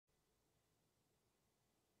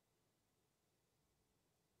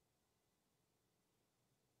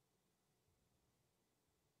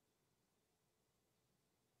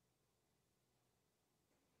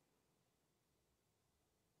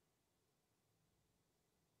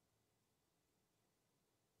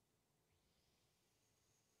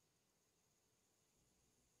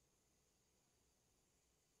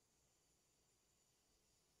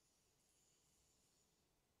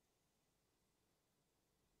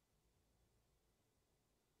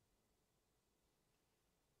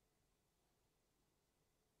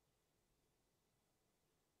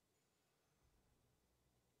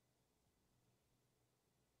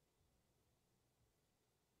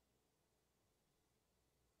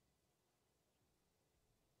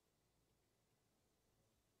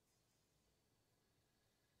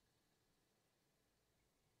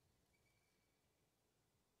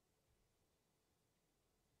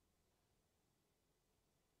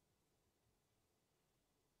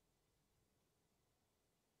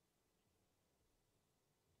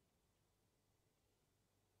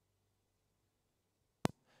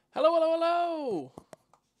Hello, hello, hello!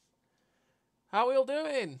 How are we all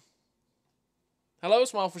doing? Hello,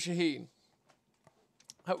 Smile for Shaheen.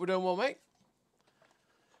 Hope we're doing well, mate.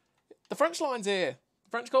 The French line's here. The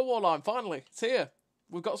French Cold War line, finally. It's here.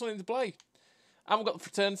 We've got something to play. And we've got the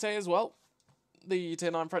Fraternite as well. The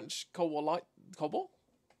Tier 9 French Cold War light... Cold War?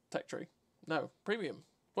 Tech tree. No, premium.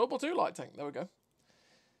 World War II light tank. There we go.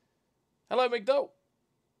 Hello, McDo.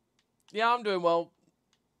 Yeah, I'm doing well.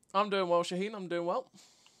 I'm doing well, Shaheen. I'm doing well.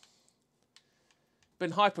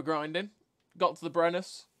 Been hyper grinding. Got to the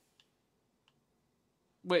Brennus,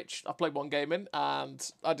 which I played one game in, and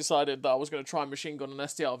I decided that I was going to try machine gun an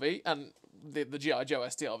STRV, and the G.I. Joe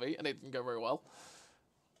STRV, and it didn't go very well.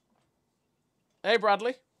 Hey,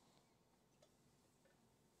 Bradley.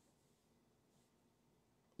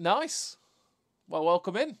 Nice. Well,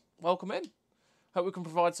 welcome in. Welcome in. Hope we can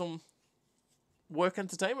provide some work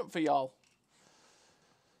entertainment for y'all.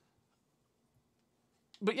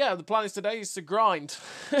 But yeah, the plan is today is to grind,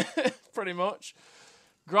 pretty much.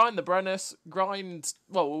 Grind the Brennus, grind...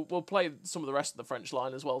 Well, we'll play some of the rest of the French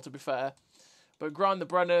line as well, to be fair. But grind the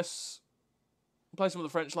Brennus, play some of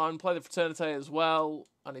the French line, play the Fraternite as well.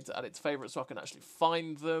 I need to add it to favourite so I can actually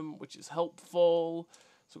find them, which is helpful.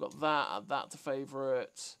 So we've got that, add that to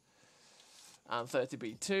favourite. And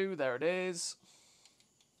 30B2, there it is.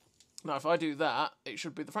 Now, if I do that, it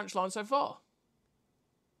should be the French line so far.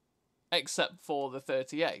 Except for the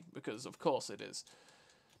 30A, because of course it is.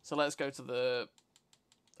 So let's go to the...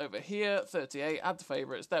 Over here, 38, add to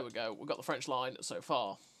favourites. There we go. We've got the French line so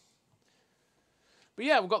far. But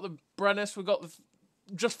yeah, we've got the Brennus. We've got the...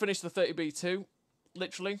 Just finished the 30B2,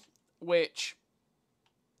 literally. Which,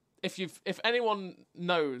 if anyone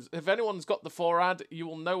knows, if anyone's got the 4AD, you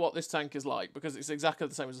will know what this tank is like, because it's exactly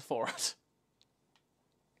the same as the 4AD.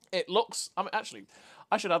 It looks... I mean, actually,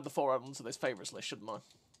 I should add the 4AD onto this favourites list, shouldn't I?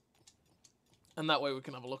 And that way we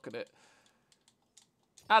can have a look at it.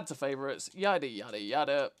 Add to favourites, yada, yada,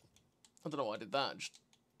 yada. I don't know why I did that. Just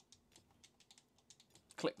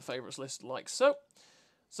click the favourites list like so.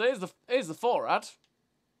 So here's the 4AD.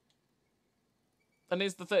 And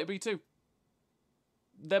here's the 30B2.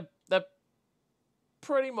 They're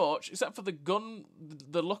pretty much, except for the gun,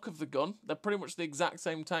 the look of the gun, they're pretty much the exact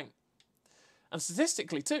same tank. And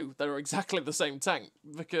statistically too, they're exactly the same tank.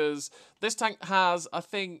 Because this tank has, I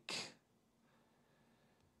think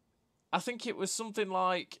it was something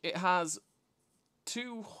like it has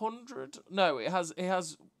 200. No, it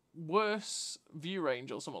has worse view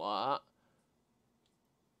range or something like that.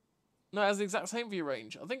 No, it has the exact same view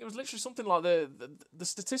range. I think it was literally something like the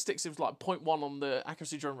statistics. It was like 0.1 on the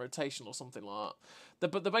accuracy during rotation or something like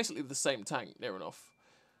that. But they're basically the same tank, near enough.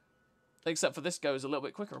 Except for this goes a little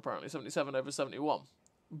bit quicker apparently, 77 over 71.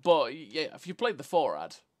 But yeah, if you played the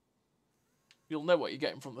 4AD, you'll know what you're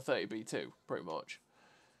getting from the 30B2 pretty much.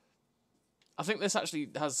 I think this actually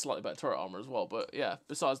has slightly better turret armor as well, but yeah,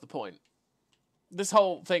 besides the point. This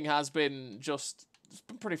whole thing has been just... It's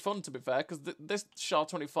been pretty fun, to be fair, because this SHAR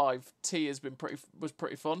 25T was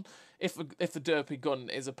pretty fun. If the derpy gun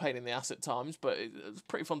is a pain in the ass at times, but it's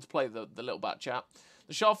pretty fun to play the little bat chat.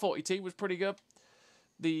 The SHAR 40T was pretty good.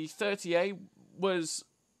 The 30A was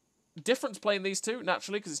different to playing these two,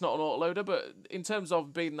 naturally, because it's not an autoloader, but in terms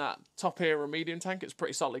of being that top era medium tank, it's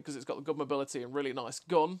pretty solid, because it's got the good mobility and really nice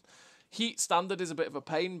gun. Heat standard is a bit of a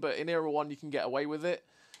pain, but in Era 1 you can get away with it.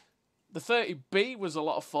 The 30B was a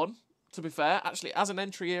lot of fun, to be fair. Actually, as an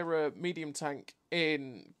entry era medium tank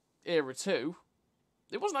in Era 2,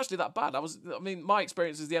 it wasn't actually that bad. I mean, my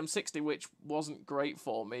experience is the M60, which wasn't great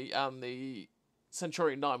for me, and the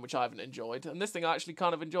Centurion 9, which I haven't enjoyed. And this thing I actually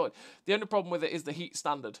kind of enjoyed. The only problem with it is the heat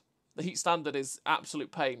standard. The heat standard is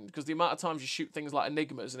absolute pain, because the amount of times you shoot things like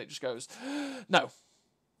Enigmas and it just goes, no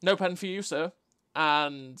pen for you, sir.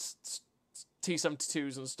 And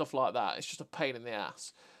T72s and stuff like that. It's just a pain in the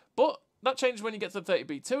ass. But that changes when you get to the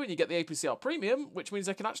 30B2 and you get the APCR Premium, which means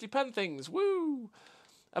they can actually pen things. Woo!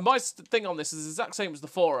 And my thing on this is the exact same as the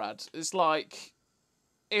 4AD. It's like,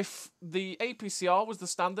 if the APCR was the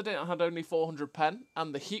standard and it had only 400 pen,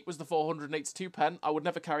 and the heat was the 482 pen, I would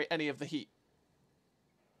never carry any of the heat.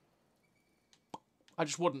 I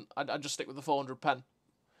just wouldn't. I'd just stick with the 400 pen.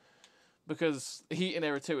 Because heat in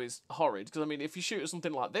Era 2 is horrid. Because, I mean, if you shoot at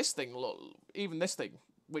something like this thing, look, even this thing,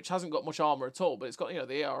 which hasn't got much armour at all, but it's got, you know,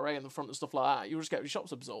 the ARA in the front and stuff like that, you'll just get your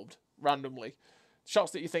shots absorbed, randomly.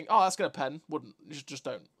 Shots that you think, oh, that's going to pen, wouldn't. Just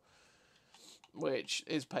don't. Which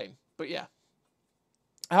is pain. But, yeah.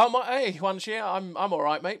 How am I? Hey, Juan Xia, I'm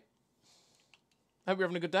alright, mate. Hope you're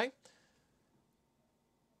having a good day.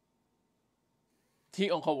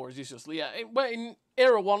 Heat on Cold War is useless. Yeah, in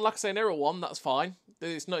Era 1, like I say, in Era 1, that's fine.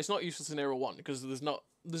 It's not useless in Era 1, because there's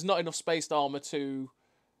not enough spaced armour to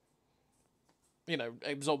you know,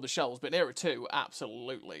 absorb the shells. But in Era 2,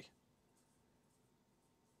 absolutely.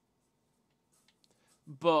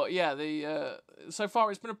 But yeah, so far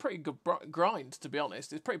it's been a pretty good grind, to be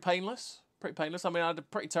honest. It's pretty painless. Pretty painless. I mean, I had a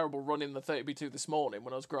pretty terrible run in the 30B2 this morning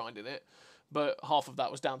when I was grinding it. But half of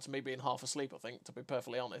that was down to me being half asleep, I think, to be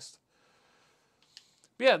perfectly honest.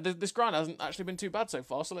 But yeah, this grind hasn't actually been too bad so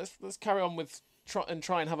far. So let's carry on with try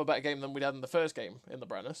and have a better game than we had in the first game in the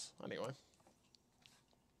Brennus, anyway.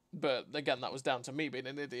 But again, that was down to me being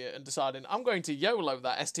an idiot and deciding I'm going to YOLO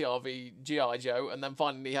that STRV G.I. Joe, and then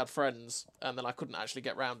finding he had friends, and then I couldn't actually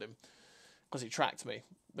get round him because he tracked me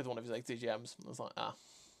with one of his ATGMs. I was like, ah,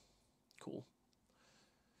 cool.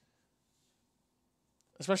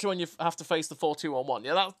 Especially when you have to face the 4-2-1-1.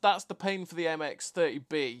 Yeah, that's the pain for the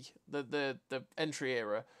MX-30B, the entry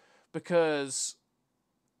era, because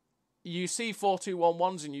you see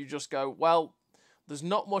 4-2-1-1s and you just go, well, there's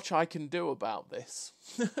not much I can do about this.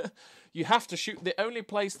 You have to shoot. The only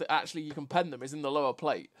place that actually you can pen them is in the lower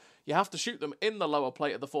plate. You have to shoot them in the lower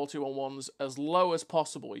plate of the 4-2-1-1s as low as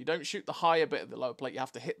possible. You don't shoot the higher bit of the lower plate. You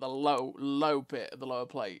have to hit the low bit of the lower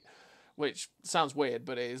plate, which sounds weird,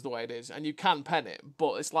 but it is the way it is. And you can pen it,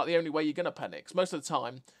 but it's like the only way you're going to pen it. Because most of the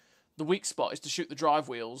time, the weak spot is to shoot the drive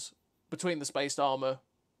wheels between the spaced armour,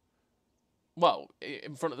 well,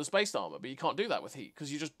 in front of the spaced armour, but you can't do that with heat,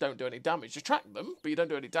 because you just don't do any damage. You track them, but you don't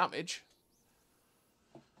do any damage.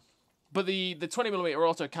 But the 20mm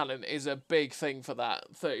autocannon is a big thing for that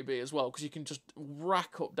 30B as well, because you can just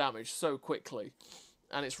rack up damage so quickly.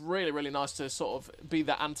 And it's really, really nice to sort of be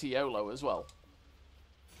that anti-YOLO as well.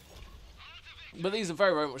 But these are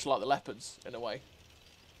very, very much like the Leopards, in a way.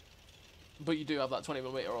 But you do have that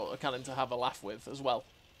 20mm autocannon to have a laugh with as well.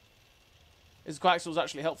 His coaxial is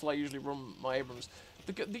actually helpful. I usually run my Abrams.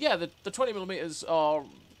 The 20mm are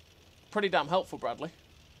pretty damn helpful, Bradley.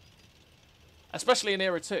 Especially in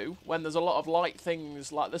Era 2, when there's a lot of light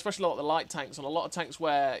things, like especially a lot of the light tanks, and a lot of tanks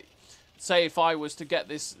where, say if I was to get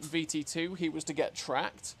this VT2, he was to get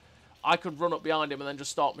tracked, I could run up behind him and then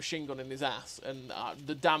just start machine gunning his ass, and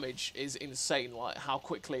the damage is insane, like how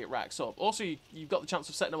quickly it racks up. Also, you've got the chance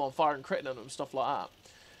of setting them on fire and critting them and stuff like that.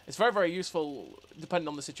 It's very, very useful depending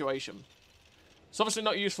on the situation. It's obviously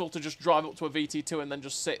not useful to just drive up to a VT2 and then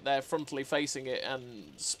just sit there frontally facing it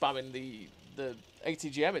and spamming the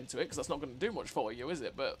ATGM into it, because that's not going to do much for you, is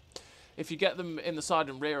it? But if you get them in the side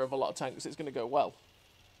and rear of a lot of tanks, it's going to go well.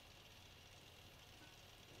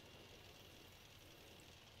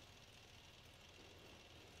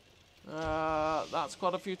 That's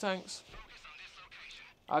quite a few tanks.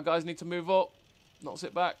 Our guys need to move up, not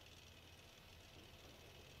sit back.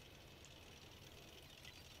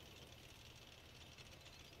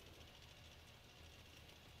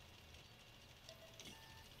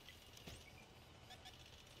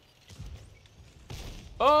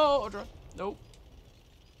 Oh, nope.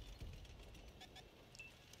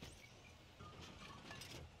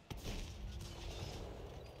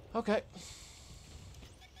 Okay.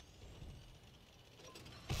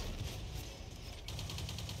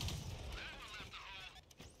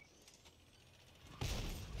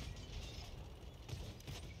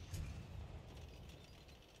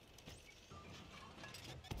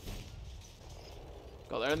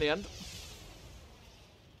 Got there in the end.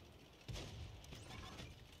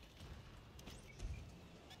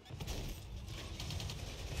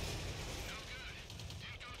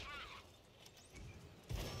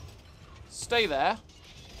 Stay there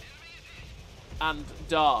and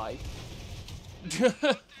die.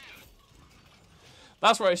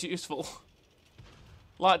 That's where it's useful.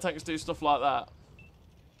 Light tanks do stuff like that.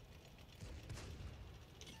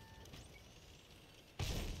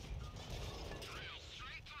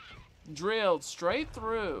 Drilled straight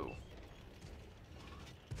through.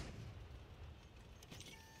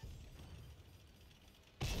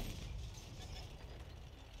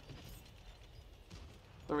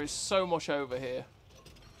 There is so much over here.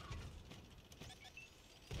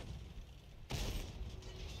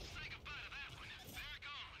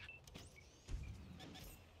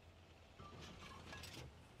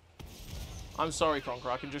 I'm sorry,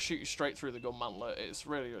 Conqueror. I can just shoot you straight through the gun mantler. It's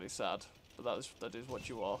really, really sad, but that is what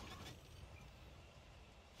you are.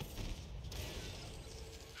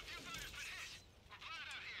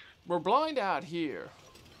 We're blind out here.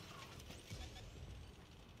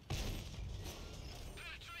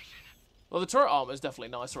 Well, the turret armor is definitely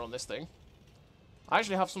nicer on this thing. I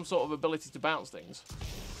actually have some sort of ability to bounce things,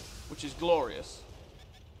 which is glorious.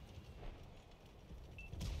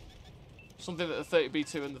 Something that the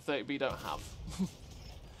 30B2 and the 30B don't have.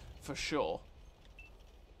 For sure.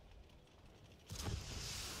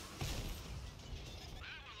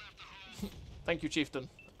 Thank you, Chieftain.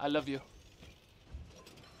 I love you.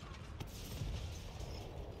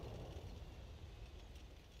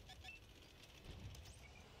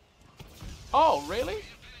 Oh, really?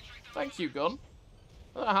 Thank you, gun.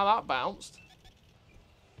 I don't know how that bounced.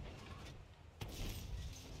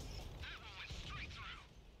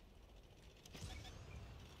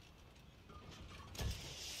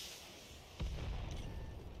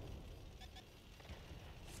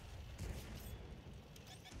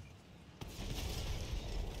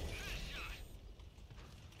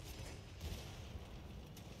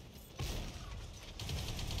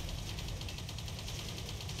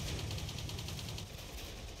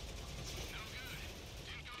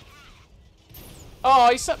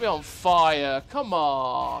 Oh, he set me on fire. Come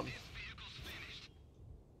on.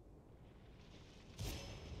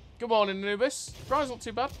 Good morning, Anubis. Drive's not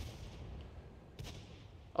too bad.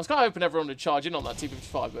 I was kind of hoping everyone would charge in on that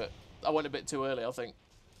T-55, but I went a bit too early, I think.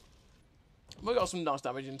 We got some nice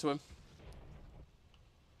damage into him.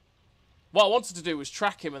 What I wanted to do was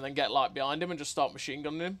track him and then get like behind him and just start machine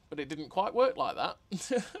gunning him, but it didn't quite work like that.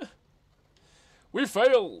 We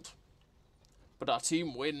failed. But our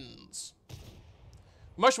team wins.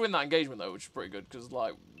 We managed to win that engagement though, which is pretty good, because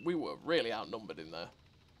like we were really outnumbered in there.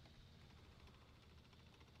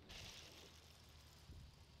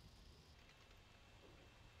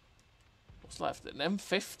 What's left? An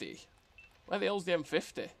M50. Where the hell's the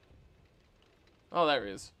M50? Oh, there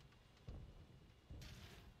he is.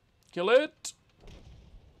 Kill it!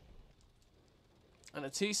 And a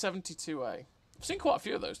T-72A. I've seen quite a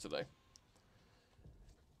few of those today.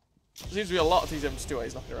 There seems to be a lot of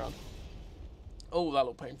T-72As knocking around. Oh, that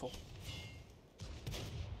looked painful.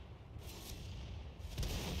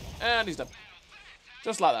 And he's done.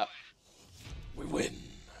 Just like that. We win.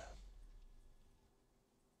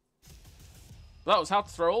 That was how to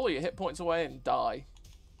throw all your hit points away and die.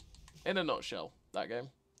 In a nutshell, that game.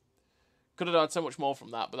 Could have died so much more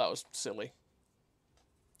from that, but that was silly.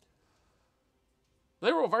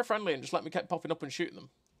 They were all very friendly and just let me keep popping up and shooting them.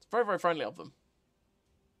 It's very, very friendly of them.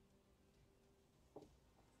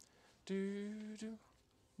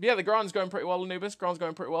 Yeah, the grind's going pretty well, Anubis. Grind's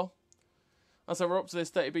going pretty well. And so we're up to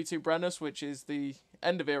this 30B2 Brennus, which is the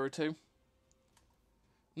end of Era 2.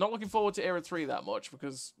 Not looking forward to Era 3 that much,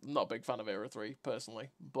 because I'm not a big fan of Era 3, personally.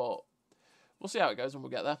 But we'll see how it goes when we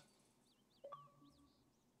get there.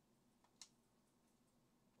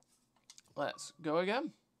 Let's go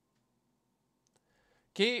again.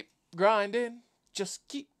 Keep grinding. Just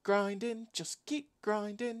keep grinding. Just keep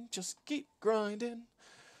grinding. Just keep grinding.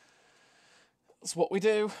 That's what we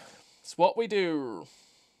do. It's what we do.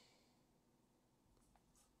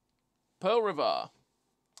 Pearl River.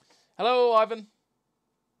 Hello, Ivan.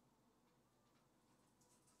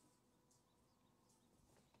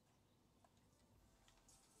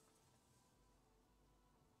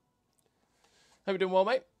 Hope you're doing well,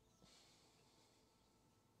 mate.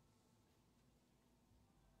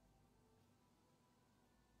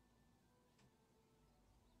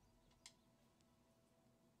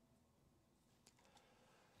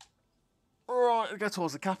 Right, let's go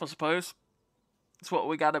towards the cap, I suppose. That's what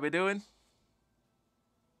we gotta be doing.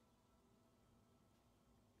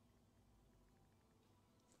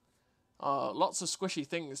 Lots of squishy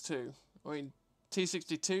things too. I mean,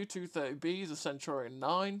 T-62, 230Bs, a Centurion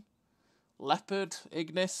 9, Leopard,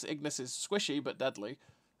 Ignis. Ignis is squishy but deadly.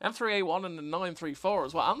 M3A1 and the 934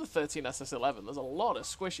 as well, and the 13 SS11. There's a lot of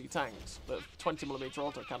squishy tanks that 20mm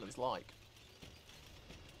autocannons like.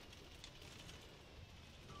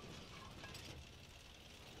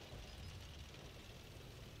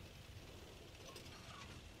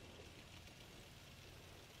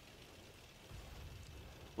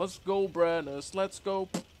 Let's go, Brennus. Let's go.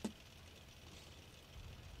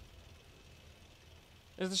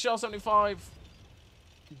 Is the Shell 75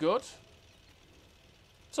 good?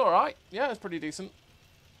 It's alright. Yeah, it's pretty decent.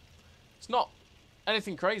 It's not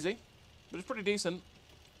anything crazy, but it's pretty decent.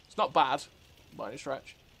 It's not bad, by any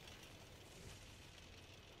stretch.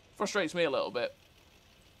 Frustrates me a little bit.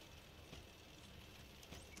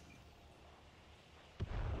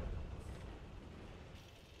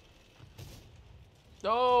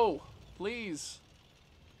 No, please.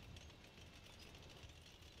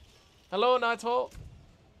 Hello, Nighthawk.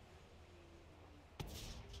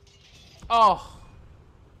 Oh.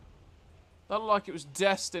 That looked like it was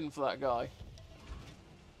destined for that guy.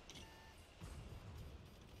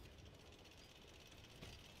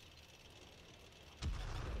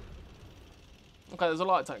 Okay, there's a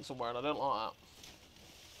light tank somewhere and I don't like that.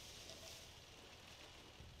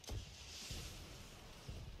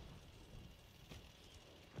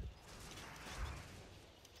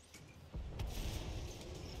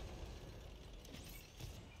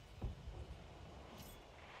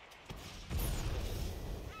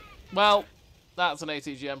 Well, that's an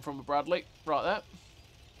ATGM from a Bradley, right there.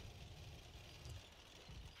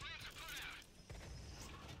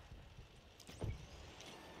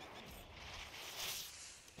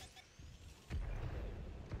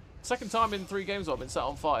 Second time in 3 games I've been set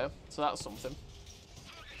on fire, so that's something.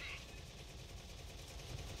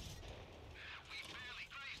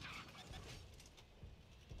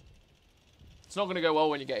 It's not going to go well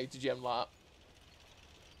when you get ATGM like that.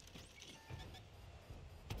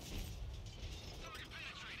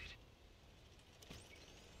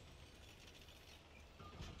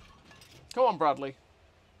 Come on, Bradley.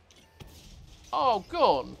 Oh,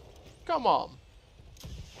 gun. Come on.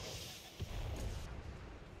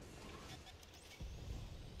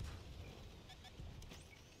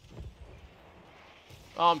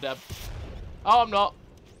 Oh, I'm dead. Oh, I'm not.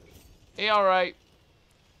 ERA.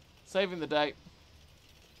 Saving the day.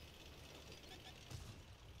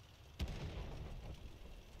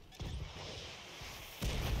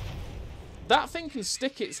 That thing can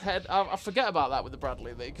stick its head... I forget about that with the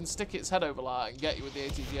Bradley, that it can stick its head over like and get you with the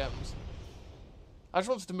ATGMs. I just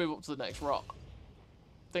wanted to move up to the next rock.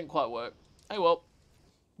 Didn't quite work. Hey, well.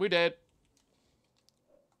 We did.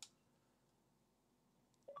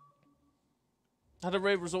 Had a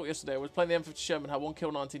rare result yesterday. I was playing the M50 Sherman, had 1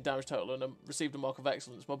 kill, 19 damage total, and received a mark of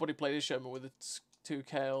excellence. My buddy played his Sherman with a 2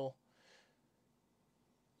 kill.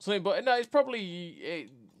 Something, but no, it's probably...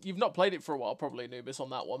 you've not played it for a while, probably, Anubis,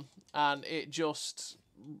 on that one. And it just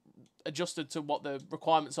adjusted to what the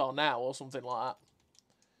requirements are now, or something like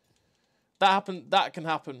that. That can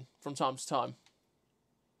happen from time to time.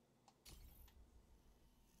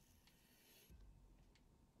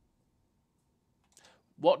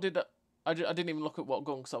 What did... I didn't even look at what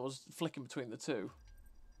gun, because I was flicking between the two.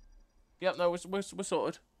 Yep, no, we're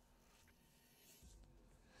sorted.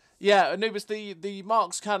 Yeah, Anubis, the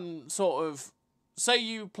marks can sort of... Say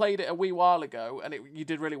you played it a wee while ago, and you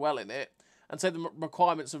did really well in it, and say the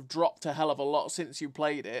requirements have dropped a hell of a lot since you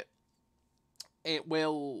played it, it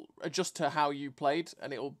will adjust to how you played,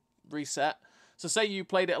 and it will reset. So say you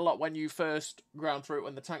played it a lot when you first ground through it,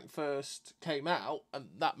 when the tank first came out, and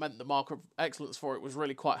that meant the mark of excellence for it was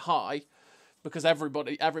really quite high, because every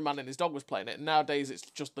man and his dog was playing it, and nowadays it's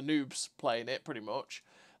just the noobs playing it, pretty much.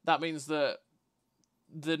 That means that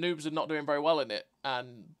the noobs are not doing very well in it,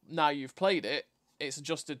 and now you've played it, it's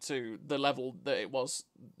adjusted to the level that it was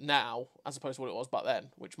now, as opposed to what it was back then,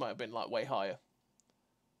 which might have been, like, way higher.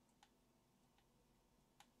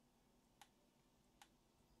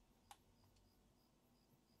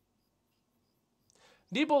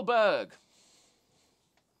 Nibelberg.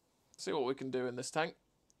 See what we can do in this tank.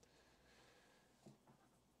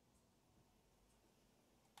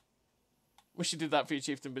 Wish you did that for your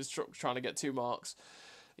chieftain, but trying to get 2 marks.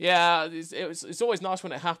 Yeah, it's always nice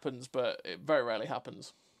when it happens, but it very rarely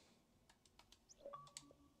happens.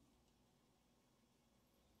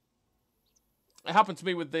 It happened to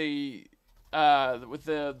me with the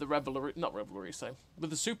Revelry, not Revelry, same, with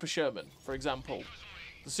the Super Sherman, for example.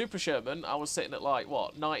 The Super Sherman, I was sitting at like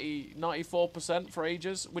what 94% for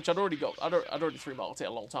ages, which I'd already 3-marked it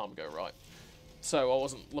a long time ago, right? So I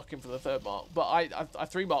wasn't looking for the 3rd mark, but I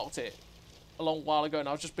 3-marked it a long while ago, and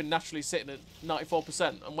I've just been naturally sitting at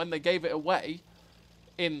 94%. And when they gave it away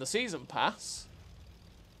in the season pass,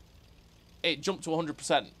 it jumped to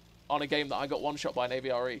 100% on a game that I got 1-shot by an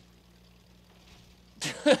AVRE.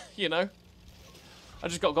 You know, I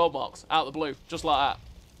just got gold marks out of the blue, just like that.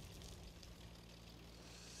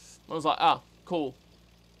 I was like, ah, cool.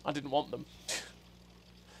 I didn't want them.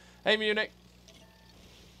 Hey, Munich.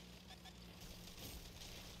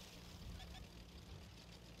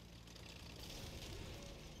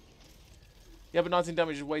 Yeah, but 19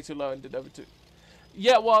 damage is way too low and did over 2.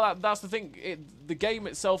 Yeah, well, that's the thing. The game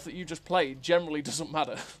itself that you just played generally doesn't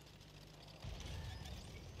matter.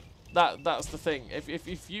 That's the thing.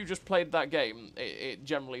 If you just played that game, it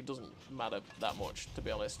generally doesn't matter that much, to be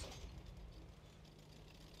honest.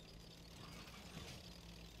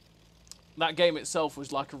 That game itself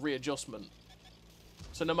was like a readjustment.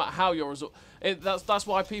 So no matter how your result... That's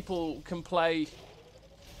why people can play...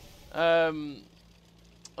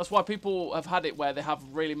 That's why people have had it where they have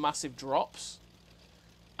really massive drops.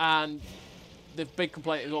 And the big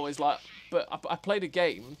complaint is always like, but I played a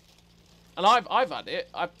game, and I've had it.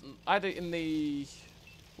 I had it in the...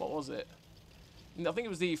 What was it? I think it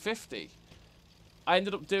was the E50. I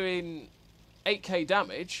ended up doing 8k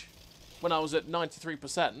damage when I was at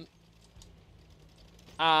 93%.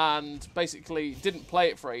 And basically didn't play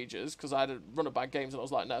it for ages because I had a run of bad games, and I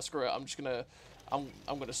was like, no, screw it. I'm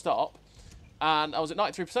gonna stop. And I was at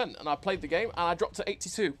 93%, and I played the game, and I dropped to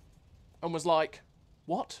 82, and was like,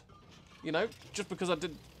 what? You know, just because I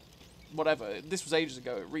did whatever. This was ages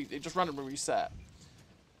ago. It just randomly reset.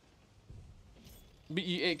 But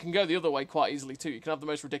it can go the other way quite easily too. You can have the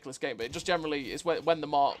most ridiculous game, but it just generally is when the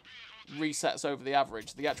mark resets over the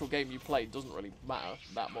average, the actual game you played doesn't really matter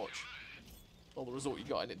that much. Or the result you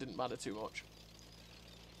got in it didn't matter too much.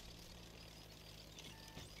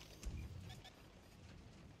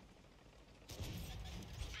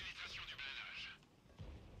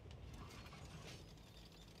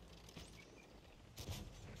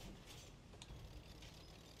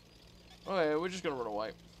 Oh yeah, we're just gonna run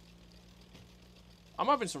away. I'm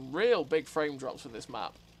having some real big frame drops with this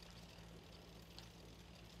map.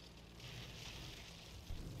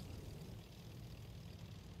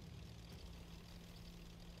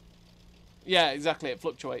 Yeah, exactly. It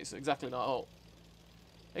fluctuates. Exactly like Halt.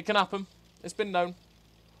 It can happen. It's been known.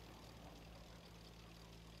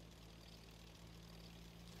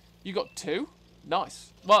 You got 2?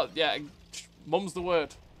 Nice. Well, yeah. Mum's the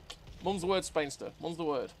word. Mum's the word, Spainster. Mum's the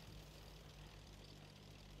word.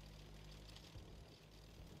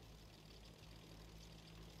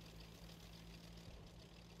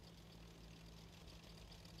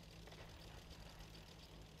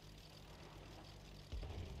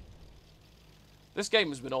 This game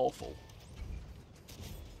has been awful.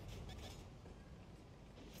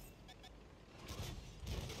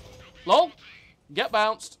 LOL! Get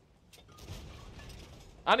bounced.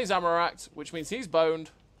 And he's Amaranth, which means he's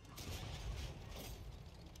boned.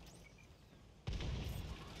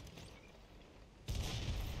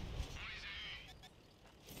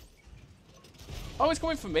 Oh, he's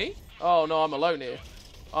coming for me? Oh no, I'm alone here.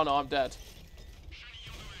 Oh no, I'm dead.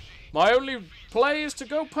 My only play is to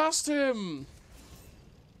go past him.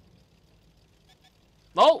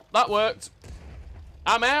 LOL, that worked.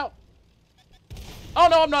 I'm out. Oh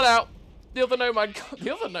no, I'm not out. The other nomad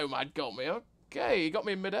got me. Okay, he got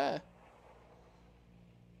me in midair.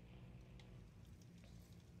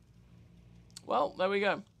 Well, there we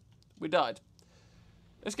go. We died.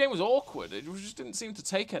 This game was awkward. It just didn't seem to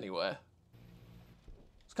take anywhere.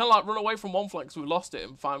 It's kind of like run away from one flank because we've lost it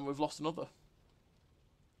and find we've lost another.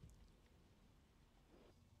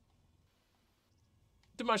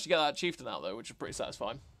 Did manage to get that chieftain out though, which is pretty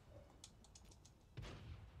satisfying.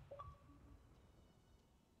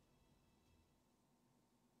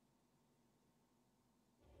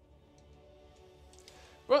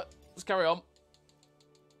 Right, let's carry on.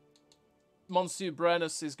 Monsieur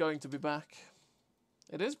Brennus is going to be back.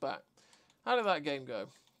 It is back. How did that game go?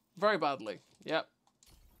 Very badly. Yep.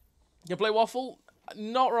 You play Waffle?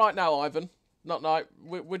 Not right now, Ivan. Not now.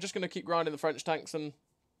 We're just going to keep grinding the French tanks and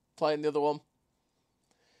playing the other one.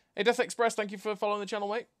 Hey, Death Express, thank you for following the channel,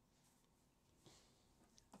 mate.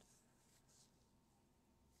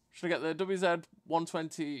 Should I get the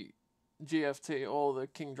WZ-120 GFT or the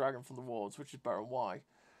King Dragon from the Wards? Which is better and why?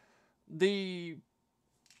 It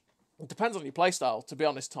depends on your playstyle, to be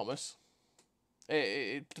honest, Thomas.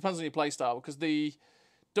 It depends on your playstyle, because the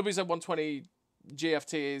WZ-120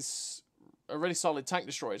 GFT is a really solid tank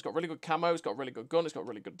destroyer. It's got really good camo, it's got a really good gun, it's got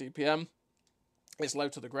really good DPM. It's low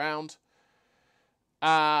to the ground.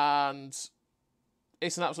 And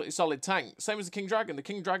it's an absolutely solid tank. Same as the King Dragon. The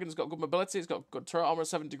King Dragon's got good mobility, it's got good turret armor,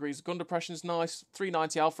 7 degrees of gun depression is nice,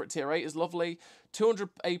 390 alpha at tier 8 is lovely, 200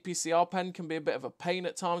 APCR pen can be a bit of a pain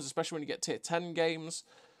at times, especially when you get tier 10 games.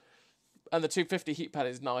 And the 250 heat pen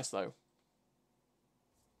is nice though.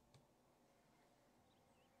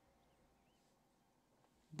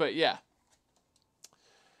 But yeah.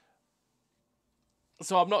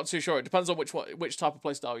 So I'm not too sure. It depends on which type of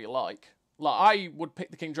playstyle you like. Like, I would pick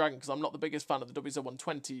the King Dragon because I'm not the biggest fan of the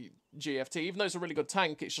WZ-120 GFT. Even though it's a really good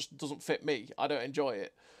tank, it just doesn't fit me. I don't enjoy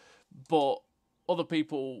it. But other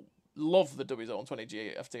people love the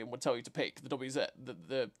WZ-120 GFT and would tell you to pick the WZ,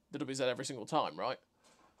 the WZ every single time, right?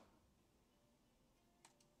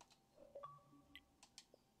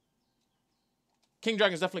 King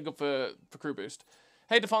Dragon's definitely good for crew boost.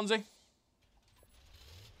 Hey, DeFonzi.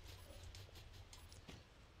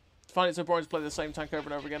 I find it so boring to play the same tank over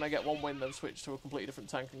and over again. I get one win, then switch to a completely different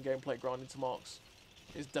tank and gameplay grinding to marks.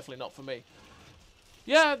 It's definitely not for me.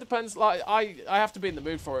 Yeah, it depends. Like I have to be in the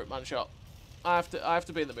mood for it, man. Shot. I have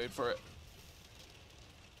to be in the mood for it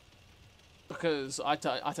because I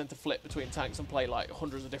tend to flip between tanks and play like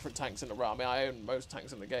hundreds of different tanks in a row. I mean, I own most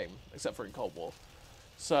tanks in the game except for in Cold War,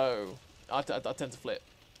 so I tend to flip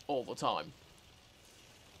all the time.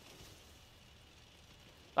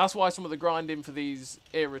 That's why some of the grinding for these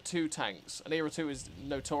Era 2 tanks, and Era 2 is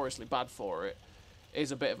notoriously bad for it,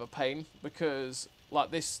 is a bit of a pain, because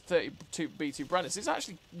like this 30B2 Brennus is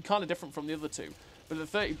actually kind of different from the other two, but the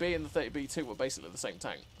 30B and the 30B2 were basically the same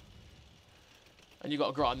tank. And you got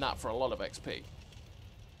to grind that for a lot of XP.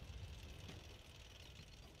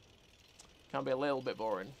 Can be a little bit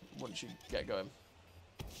boring once you get going.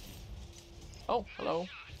 Oh, hello.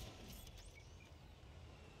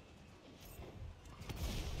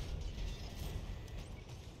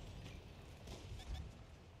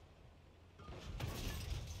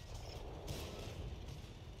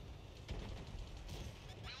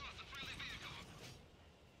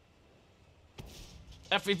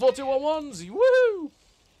 FV4211s! Woohoo!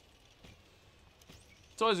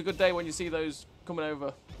 It's always a good day when you see those coming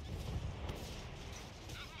over.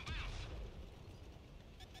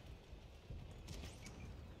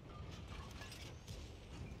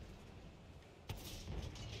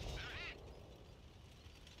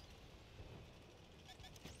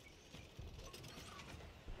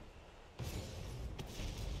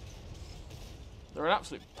 They're an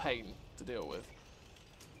absolute pain to deal with.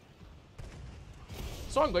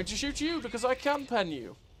 So I'm going to shoot you because I can pen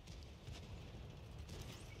you.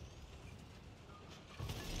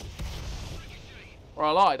 Or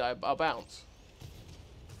I lied, I'll bounce.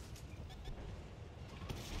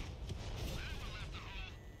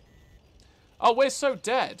 Oh, we're so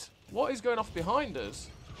dead. What is going off behind us?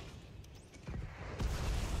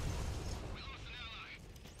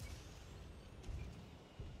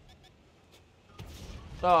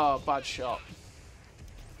 Oh, bad shot.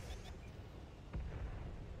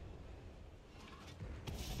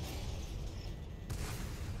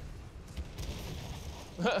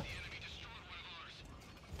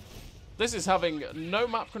 This is having no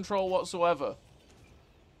map control whatsoever.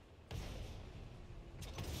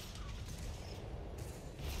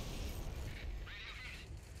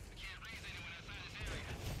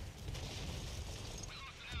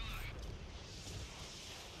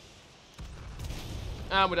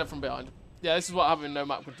 And we're dead from behind. Yeah, this is what having no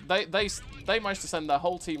map control. They managed to send their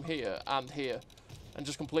whole team here and here, and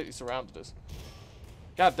just completely surrounded us.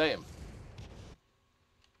 God damn.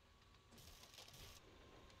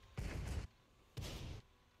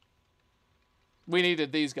 We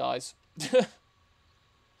needed these guys.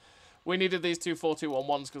 We needed these two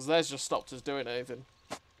 4-2-1-1s because theirs just stopped us doing anything.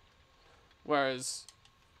 Whereas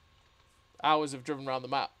ours have driven around the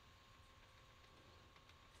map.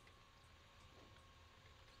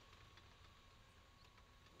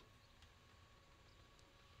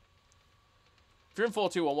 If you're in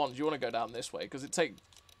 4-2-1-1s, you want to go down this way because it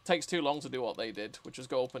takes too long to do what they did, which is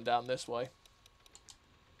go up and down this way.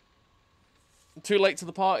 Too late to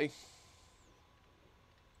the party.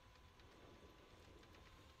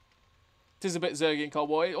 It is a bit Zergy and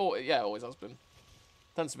Cowboy. Oh, yeah, it always has been.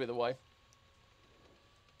 Tends to be the way.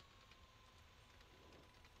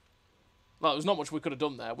 Well, there's not much we could have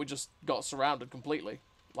done there. We just got surrounded completely.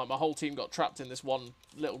 Like, my whole team got trapped in this one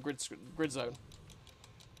little grid zone.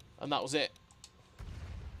 And that was it.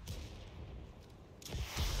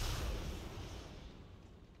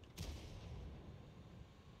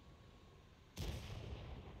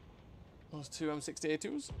 Those two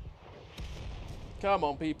M60A2s. Come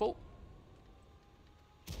on, people.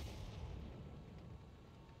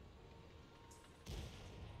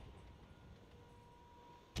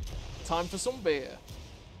 Time for some beer.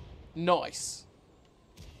 Nice.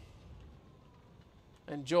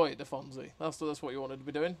 Enjoy it, Defonzie. That's what you wanted to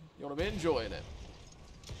be doing. You want to be enjoying it.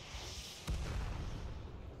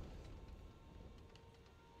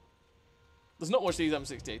 There's not much these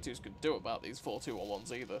M60A2s could do about these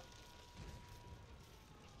 4-2-1-1s either.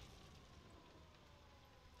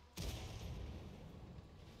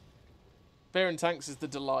 Beer and tanks is the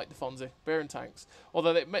delight, Defonzie. Beer and tanks.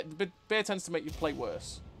 Although beer tends to make you play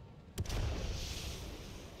worse.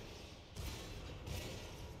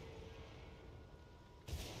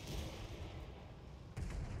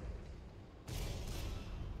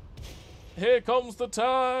 Here comes the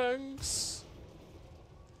tanks!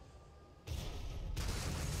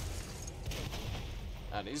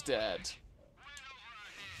 And he's dead.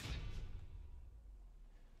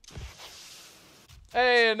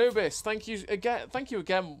 Hey, Anubis, thank you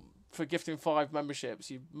again for gifting 5 memberships,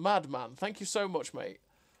 you madman. Thank you so much, mate.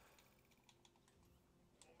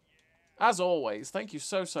 As always, thank you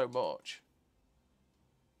so much.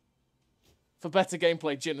 For better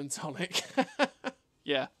gameplay, gin and tonic.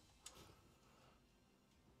 Yeah.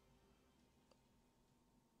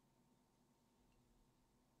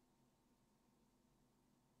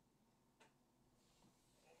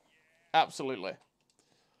 Absolutely.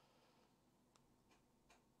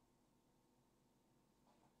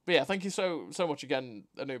 But yeah, thank you so much again,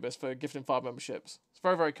 Anubis, for gifting 5 memberships. It's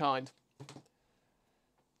very, very kind.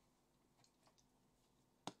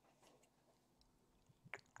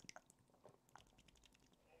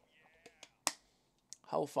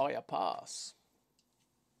 Hellfire Pass.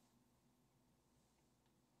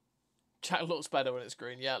 Chat looks better when it's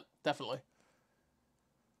green. Yeah, definitely.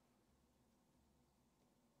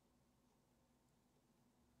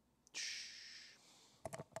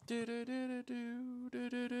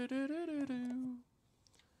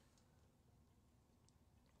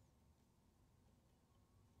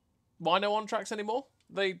 Why no on tracks anymore?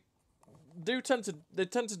 They tend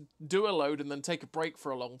to do a load and then take a break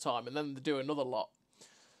for a long time, and then they do another lot.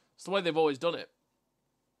 It's the way they've always done it.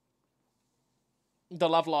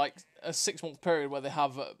 They'll have like a 6-month period where they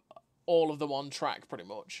have all of them on track pretty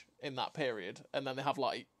much in that period, and then they have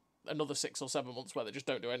like another 6 or 7 months where they just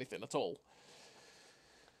don't do anything at all.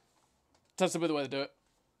 Tends to be the way they do it.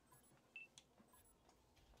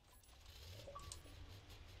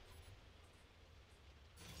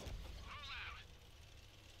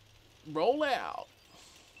 Roll out.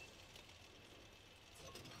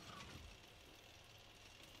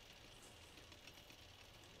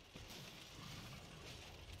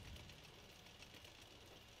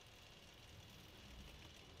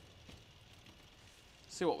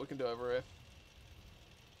 See what we can do over here.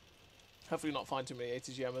 Hopefully not find too many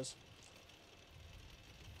 80s yammers.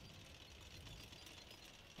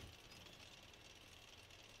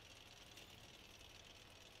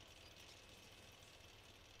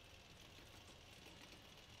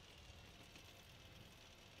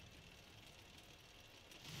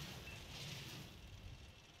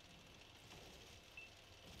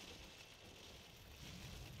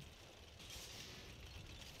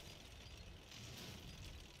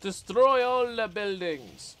 Destroy all the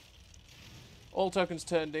buildings. All tokens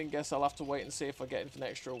turned in. Guess I'll have to wait and see if I get anything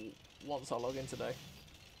extra once I log in today.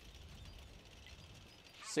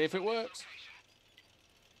 See if it works.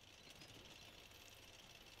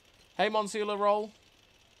 Hey, Monsieurla roll.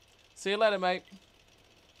 See you later, mate.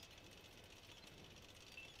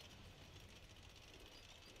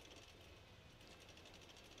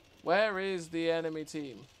 Where is the enemy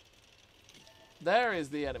team? There is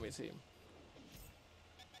the enemy team.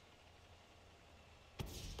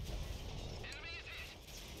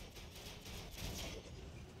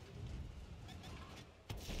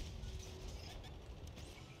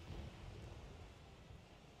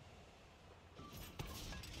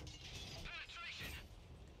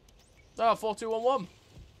 Oh, 4-2-1-1.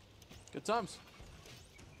 Good times.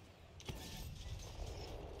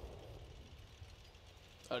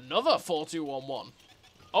 Another 4-2-1-1.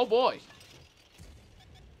 Oh boy.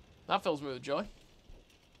 That fills me with joy.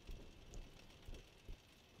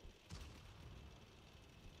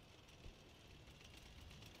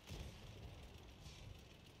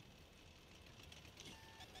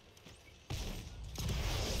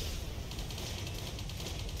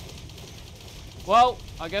 Well,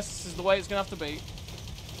 I guess this is the way it's going to have to be.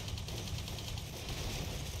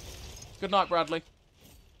 Good night, Bradley.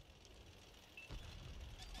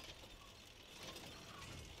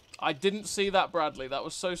 I didn't see that, Bradley. That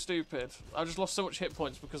was so stupid. I just lost so much hit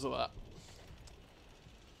points because of that.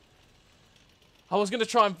 I was going to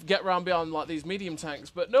try and get around behind like these medium tanks,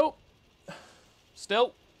 but nope.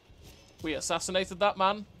 Still, we assassinated that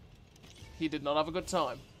man. He did not have a good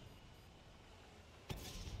time.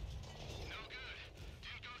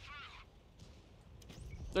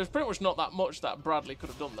 There's pretty much not that much that Bradley could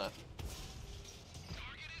have done there.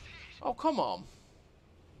 Oh, come on.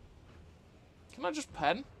 Can I just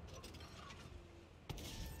pen?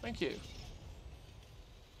 Thank you.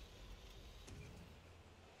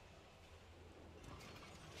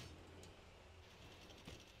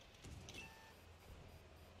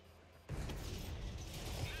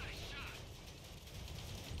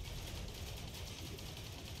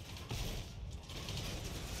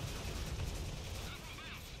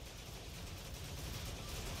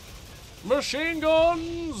 Machine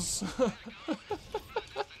guns!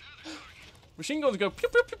 Machine guns go pew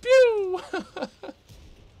pew pew pew!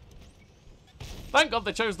 Thank God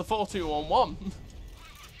they chose the 4-2-1-1.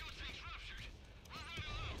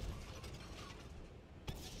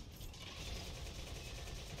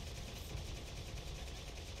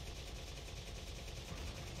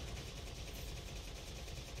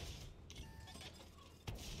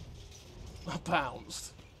 I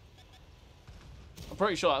bounced. I'm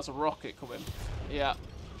pretty sure that's a rocket coming. Yeah.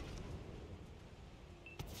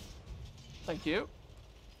 Thank you.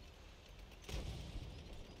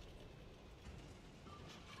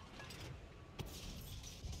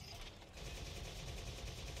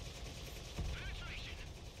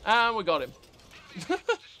 And we got him.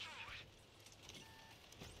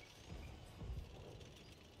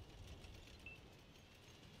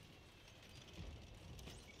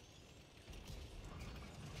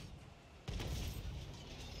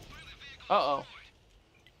 Uh-oh.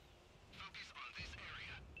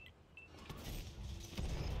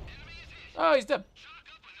 Oh, he's dead.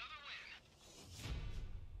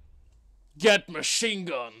 Get machine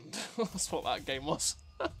gunned. That's what that game was.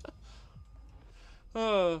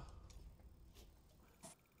 That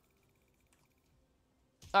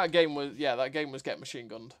game was, yeah, that game was get machine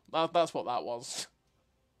gunned. That's what that was.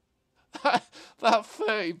 That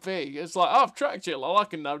 30p. It's like, oh, I've tracked you. I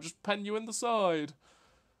can now just pen you in the side.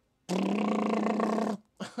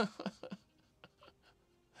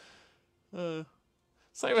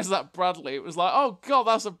 Same as that Bradley. It was like, oh god,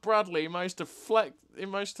 that's a Bradley. He managed to flex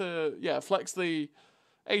the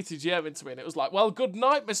ATGM into me, and it was like, well, good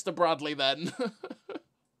night, Mr. Bradley, then.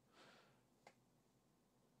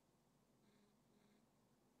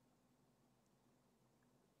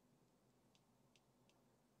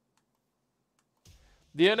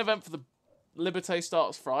 The earn event for the Liberté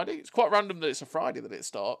starts Friday. It's quite random that it's a Friday that it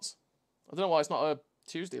starts. I don't know why it's not a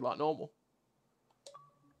Tuesday like normal.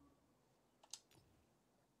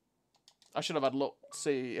 I should have had a look to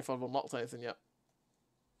see if I've unlocked anything yet.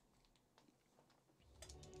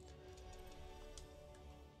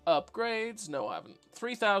 Upgrades? No, I haven't.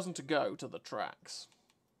 3,000 to go to the tracks.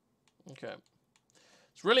 Okay.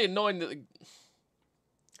 It's really annoying that...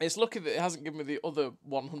 It's lucky that it hasn't given me the other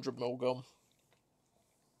 100mm gun.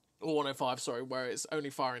 Or 105, sorry, where it's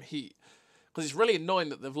only firing heat. Because it's really annoying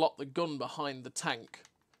that they've locked the gun behind the tank.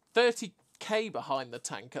 30k behind the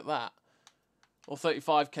tank at that. Or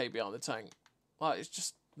 35k behind the tank. Like, it's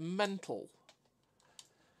just mental.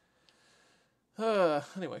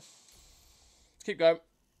 Anyway. Let's keep going.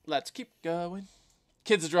 Let's keep going.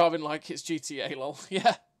 Kids are driving like it's GTA, lol.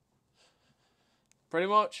 Yeah. Pretty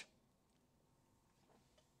much.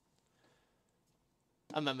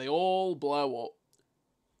 And then they all blow up.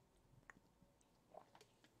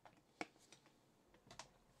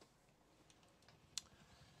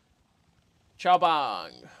 Chow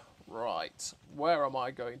bang. Right. Where am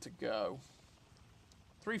I going to go?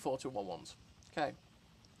 3, 4, 2, 1, 1s. Okay.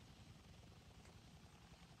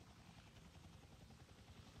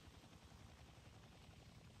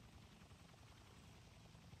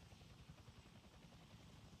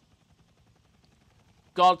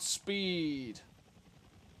 Godspeed.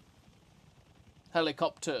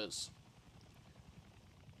 Helicopters.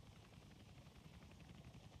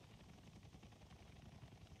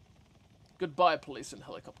 Goodbye, police and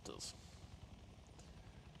helicopters.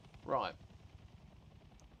 Right.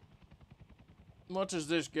 What has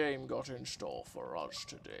this game got in store for us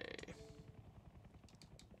today?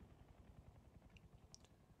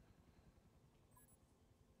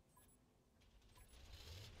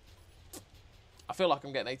 I feel like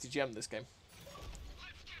I'm getting ATGM this game.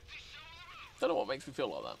 Don't know what makes me feel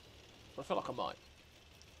like that, but I feel like I might.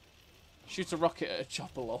 Shoot a rocket at a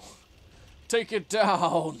chopper, lol. Take it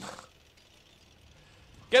down!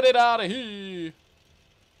 Get it out of here!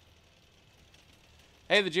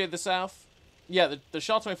 Hey, the G of the South. Yeah, the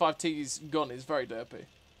Char 25T's gun is very derpy.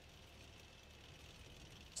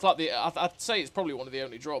 It's like I'd say it's probably one of the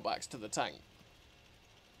only drawbacks to the tank.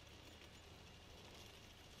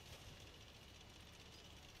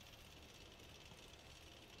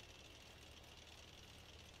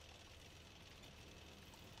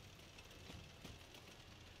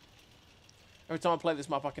 Every time I play this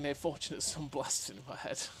map, I can hear Fortunate Son blasting in my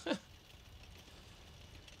head.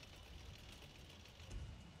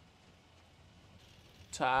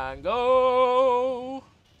 Tango!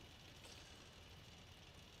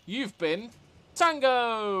 You've been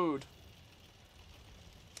tangoed!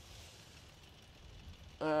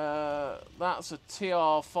 That's a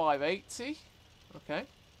TR580. Okay.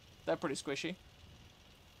 They're pretty squishy.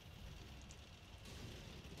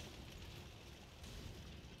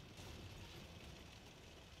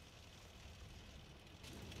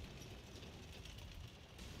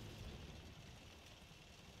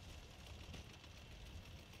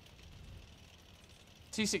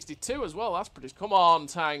 T62 as well, that's pretty... Come on,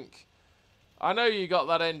 tank. I know you got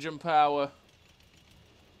that engine power.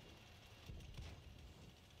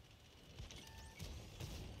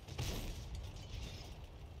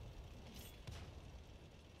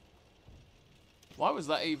 Why was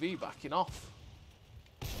that AV backing off?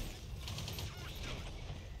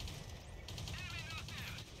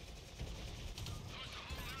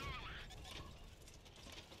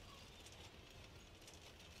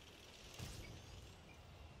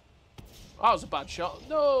 That was a bad shot.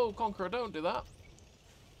 No, Conqueror, don't do that.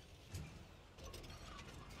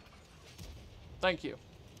 Thank you.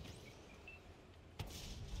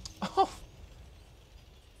 Oh.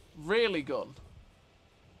 Really gun.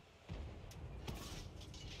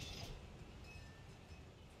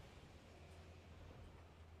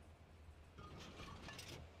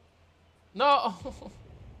 No.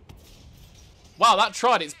 Wow, that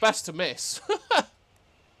tried its best to miss.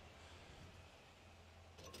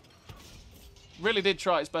 Really did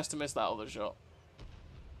try its best to miss that other shot.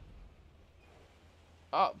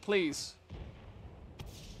 Please.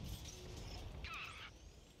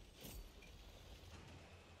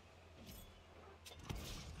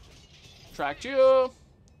 Tracked you.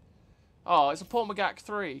 Oh, it's a Paul Magak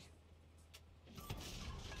 3.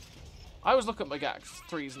 I always look at Magak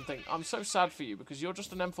 3s and think, I'm so sad for you because you're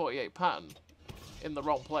just an M48 pattern in the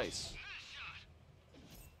wrong place.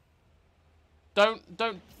 Don't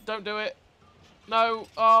do it. No.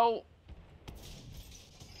 Oh.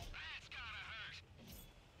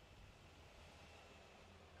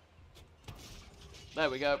 There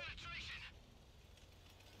we go.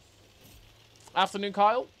 Afternoon,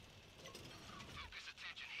 Kyle.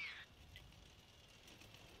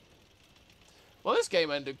 Well, this game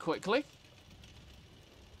ended quickly.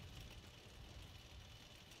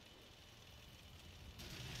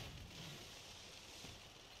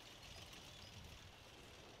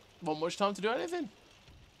 Not much time to do anything.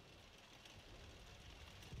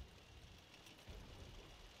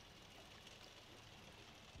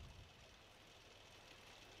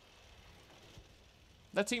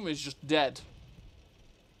 Their team is just dead.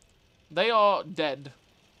 They are dead.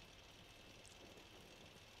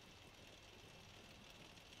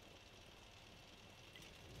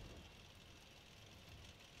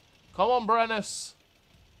 Come on, Brennus.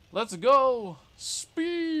 Let's go.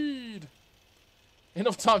 Speed.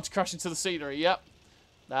 Enough time to crash into the scenery. Yep.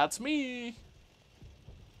 That's me.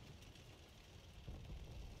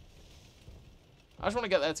 I just want to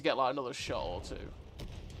get there to get like another shot or two.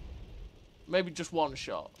 Maybe just one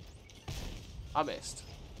shot. I missed.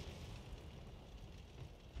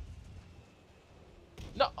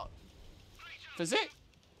 No. Physic?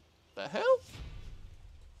 The hell?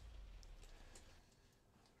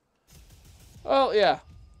 Well, yeah.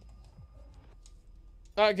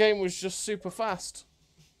 That game was just super fast.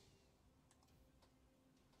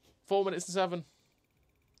 4 minutes and 7.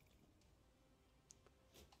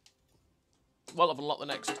 Well, I've unlocked the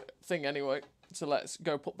next thing anyway. So let's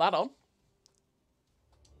go put that on.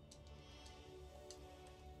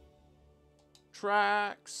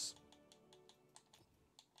 Tracks.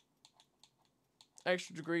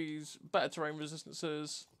 Extra degrees. Better terrain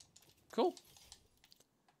resistances. Cool.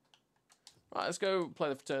 Right, let's go play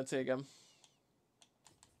the Fraternity again.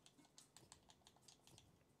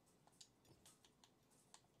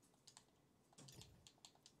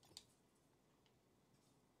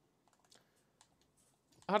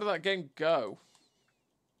 How did that game go?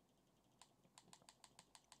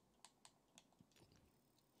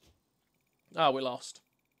 Ah, we lost.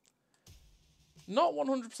 Not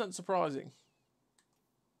 100% surprising.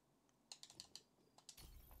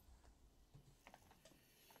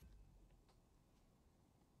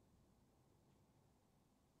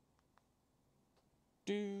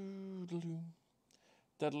 Doodaloo.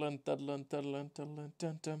 Daddlin, daddlin, daddlin, daddlin,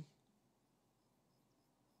 dun dun.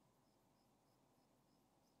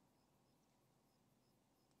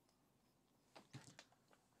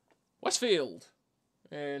 Westfield.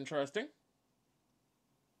 Interesting.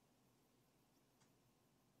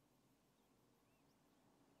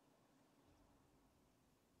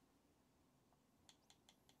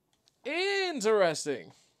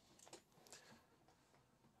 Interesting.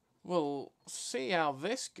 We'll see how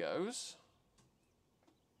this goes.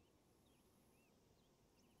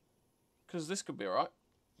 Because this could be alright.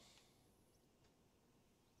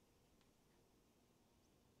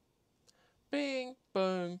 Bing,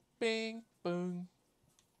 boom, bing, boom.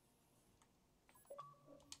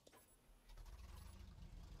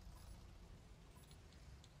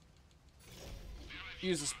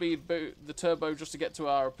 Use the speed boot, the turbo, just to get to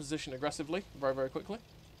our position aggressively, very, very quickly.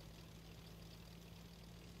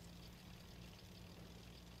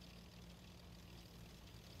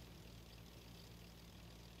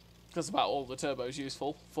 That's about all the turbo is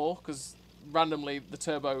useful for, because randomly the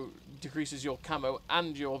turbo decreases your camo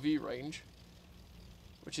and your view range,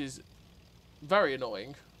 which is very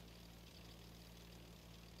annoying.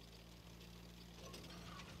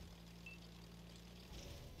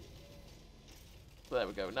 But there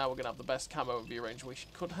we go. Now we're going to have the best camo and view range we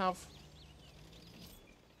could have.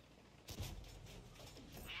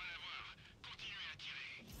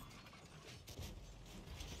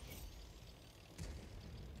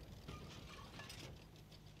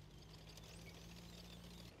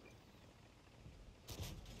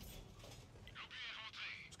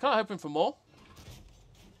 Just kind of hoping for more.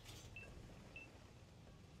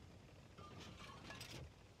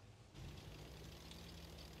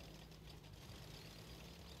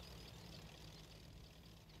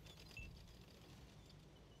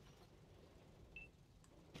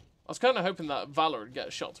 I was kind of hoping that Valor would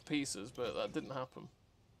get shot to pieces, but that didn't happen.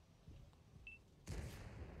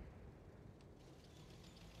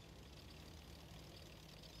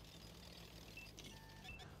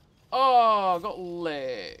 Oh, I got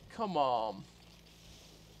lit. Come on.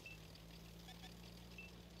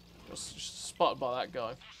 spotted by that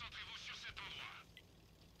guy.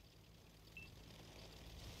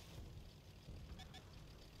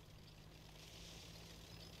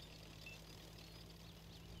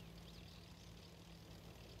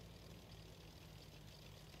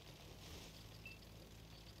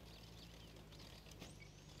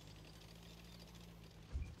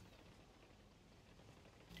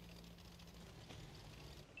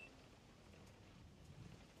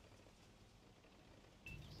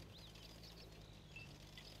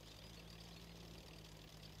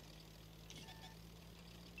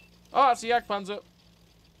 Oh, that's a Jagdpanzer.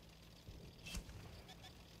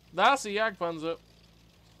 That's a Jagdpanzer.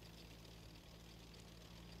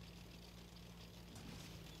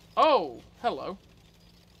 Oh, hello.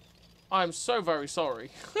 I'm so very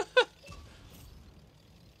sorry.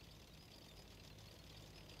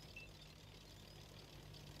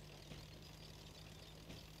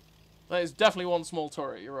 That is definitely one small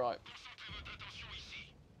turret, you're right.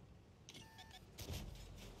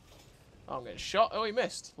 Oh, I'm getting shot. Oh, he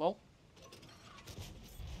missed. Well.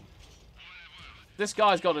 This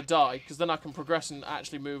guy's got to die, because then I can progress and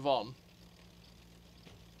actually move on.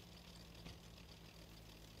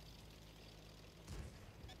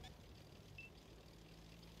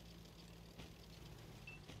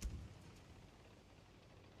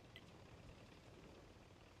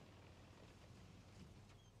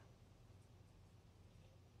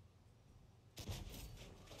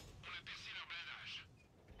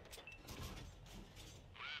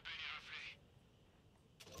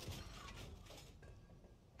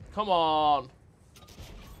 Come on.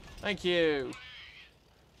 Thank you.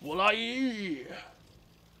 Wallahi.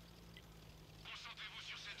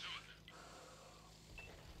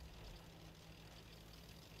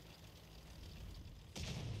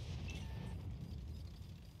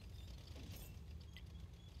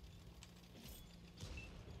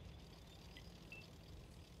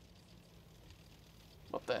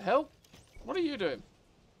 What the hell? What are you doing?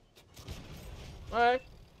 Hey.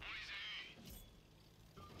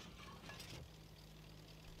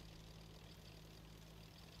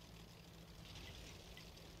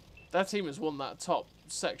 That team has won that top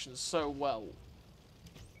section so well.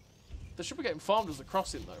 They should be getting farmed as a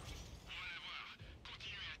crossing, though.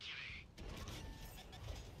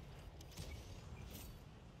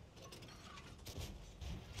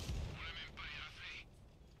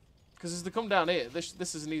 Because as they come down here,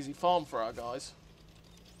 this is an easy farm for our guys.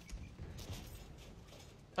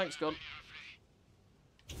 Thanks, gun.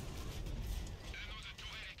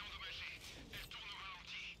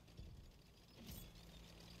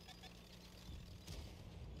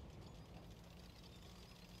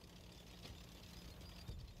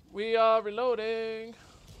 We are reloading.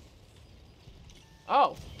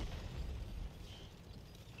 Oh.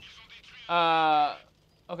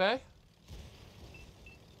 Okay.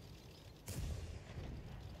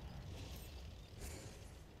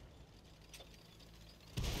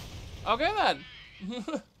 Okay then.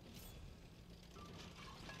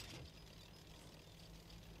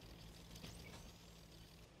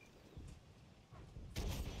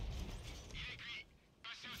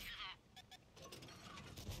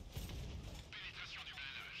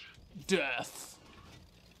 Death.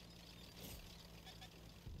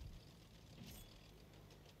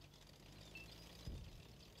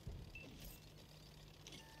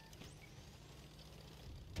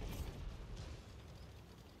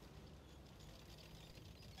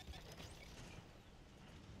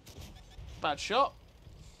 Bad shot.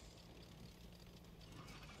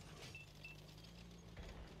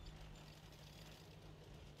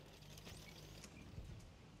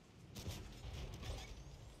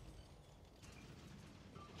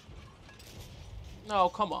 No,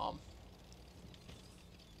 come on.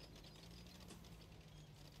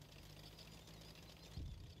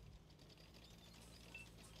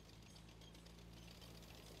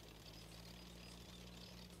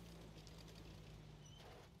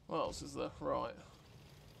 What else is there? Right.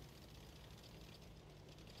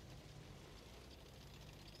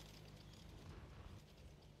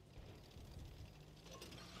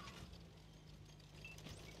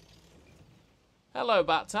 Hello,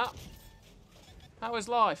 Bat-Tap. How is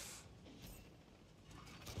life?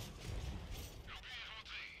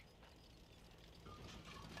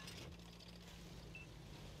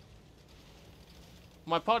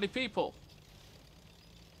 My party people.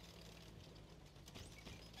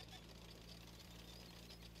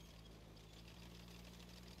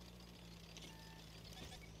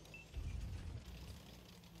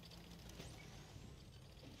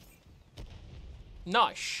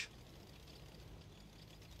 Nice.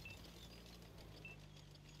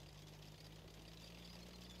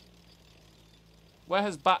 Where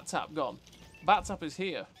has Bat Tap gone? Bat Tap is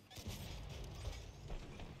here.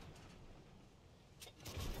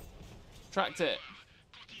 Tracked it.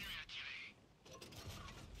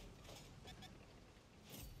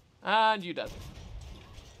 And you dead.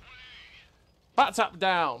 Bat Tap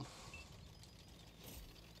down.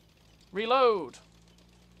 Reload.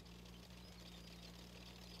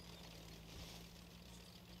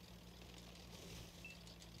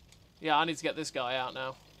 Yeah, I need to get this guy out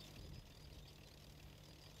now.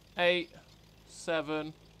 8,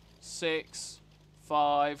 7, 6,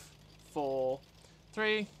 5, 4,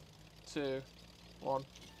 3, 2, 1.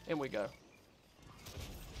 In we go.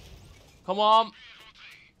 Come on.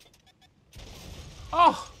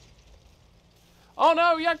 Oh! Oh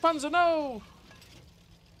no, Jagdpanzer, no!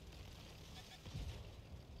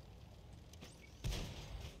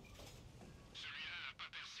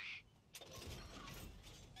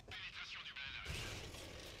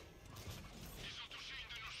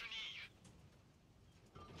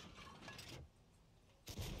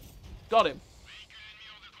 Got him.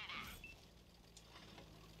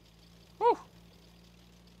 Whew.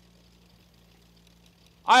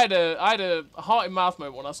 I had a heart in mouth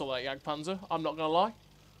moment when I saw that Jagdpanzer. I'm not gonna lie.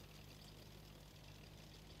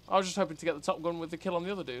 I was just hoping to get the top gun with the kill on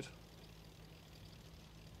the other dude.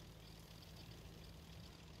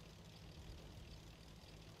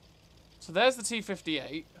 So there's the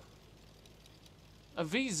T-58. A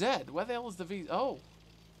VZ. Where the hell is the VZ? Oh.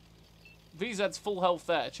 VZ's full health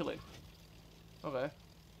there, chilling. Okay.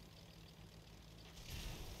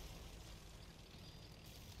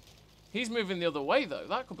 He's moving the other way, though.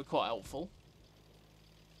 That could be quite helpful.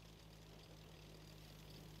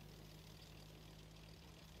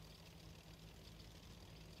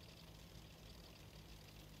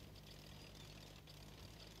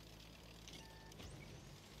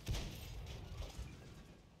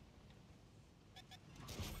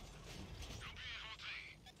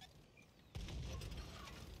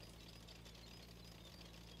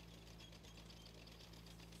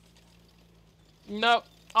 No,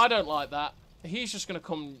 I don't like that. He's just going to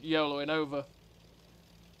come YOLOing over.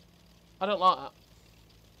 I don't like that.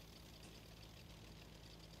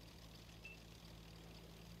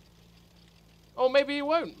 Or maybe he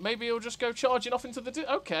won't. Maybe he'll just go charging off into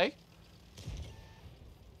the... Okay.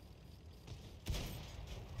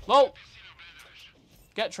 Lol.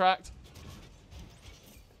 Get tracked.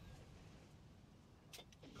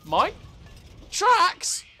 Mine?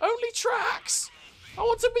 Tracks? Only tracks? I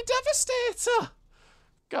want to be Devastator.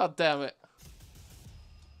 God damn it.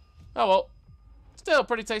 Oh well. Still a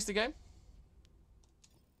pretty tasty game.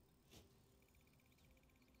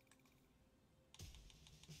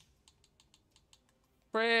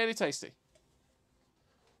 Pretty tasty.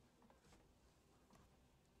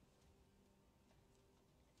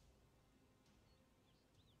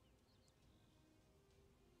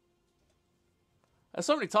 There's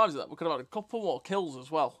so many times that we could have had a couple more kills as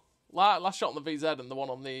well. Last shot on the VZ and the one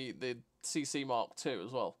on the CC Mark II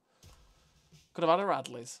as well. Could have had a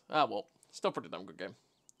Radley's. Ah, well. Still pretty damn good game.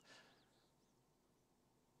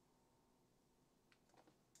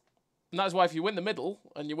 And that is why if you win the middle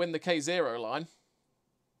and you win the K0 line,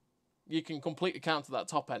 you can completely counter that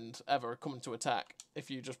top end ever coming to attack if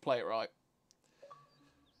you just play it right.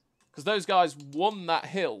 Because those guys won that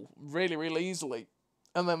hill really, really easily.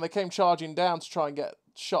 And then they came charging down to try and get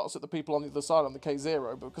shots at the people on the other side on the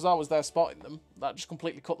K0, but because I was there spotting them, that just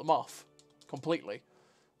completely cut them off. Completely.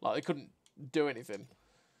 Like, they couldn't do anything.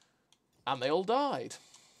 And they all died.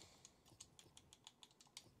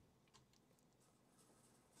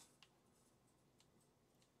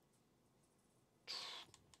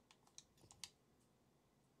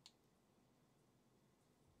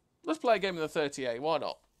 Let's play a game of the 30A, why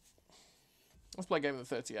not? Let's play a game of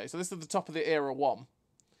the 30A. So this is the top of the Era 1.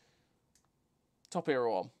 Top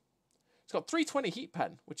Era 1. It's got 320 heat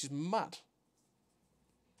pen, which is mad.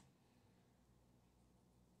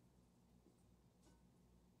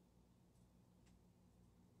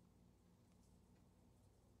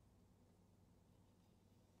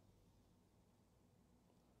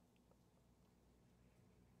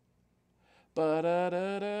 I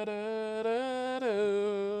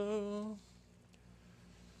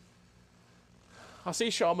see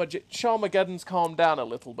Sharmageddon's calmed down a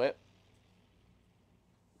little bit.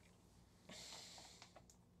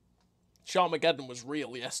 Sharmageddon was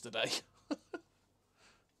real yesterday.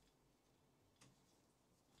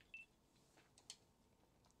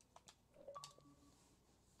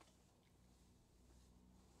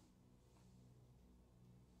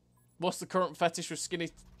 What's the current fetish with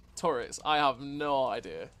skinny turrets? I have no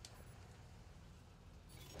idea.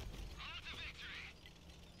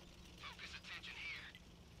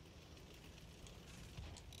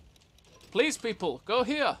 Please, people, go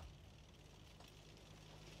here.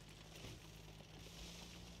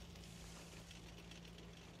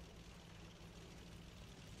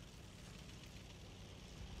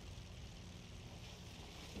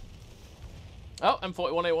 Oh,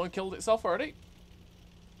 M41A1 killed itself already.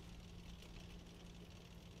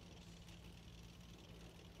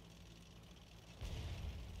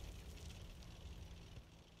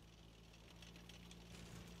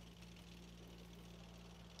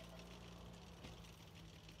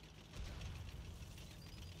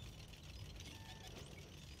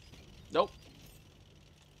 Nope.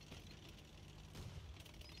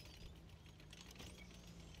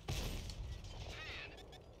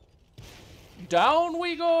 Down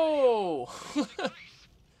we go!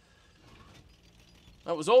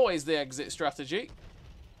 That was always the exit strategy.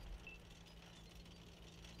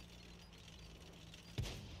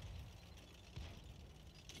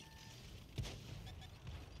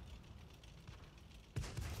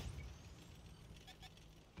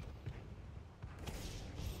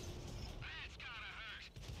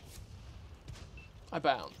 I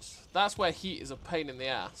bounce. That's where heat is a pain in the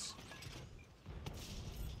ass.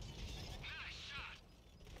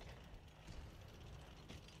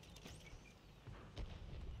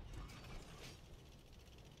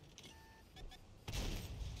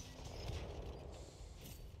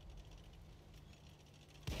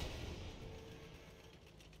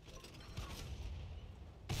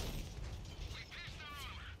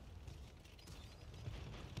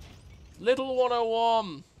 Little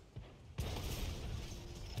 101.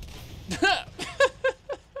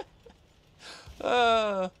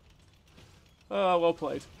 Well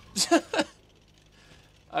played.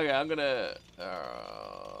 Okay, I'm gonna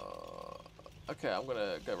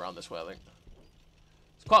go around this way, I think.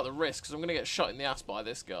 It's quite the risk, because I'm gonna get shot in the ass by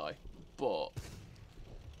this guy, but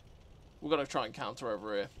we've got to try and counter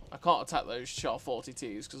over here. I can't attack those Char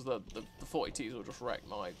 40Ts, because the 40Ts will just wreck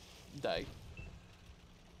my day.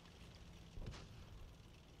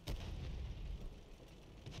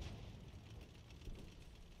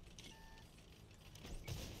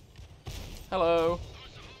 Hello.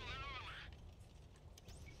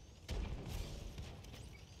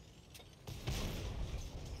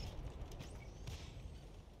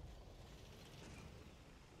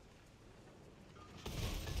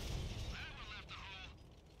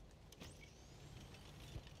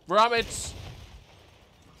 Ram it.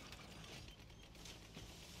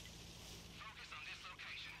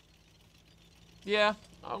 Yeah,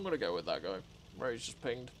 I'm gonna go with that guy. Ray's just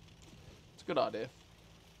pinged. It's a good idea.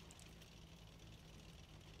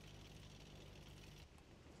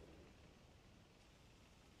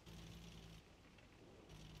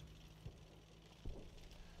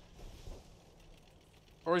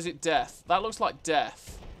 Or is it death? That looks like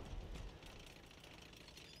death.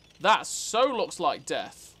 That so looks like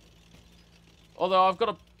death. Although I've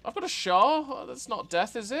got a Shah. Oh, that's not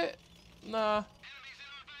death, is it? Nah.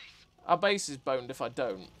 Our base is boned if I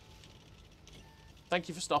don't. Thank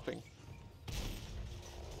you for stopping.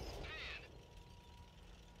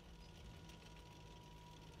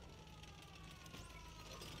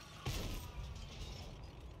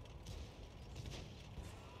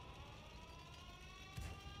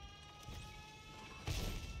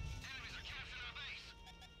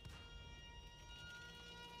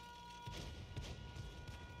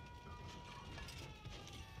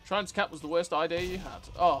 Trying to cap was the worst idea you had.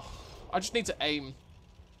 Oh, I just need to aim.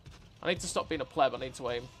 I need to stop being a pleb. I need to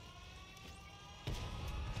aim.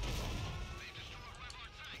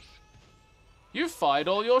 You've fired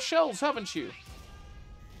all your shells, haven't you?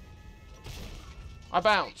 I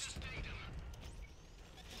bounced.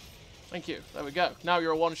 Thank you. There we go. Now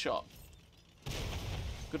you're a one-shot.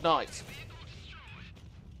 Good night.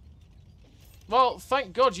 Well,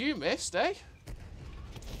 thank God you missed, eh?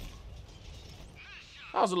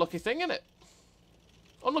 That was a lucky thing, innit?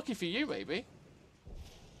 Unlucky for you, maybe.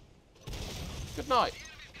 Good night.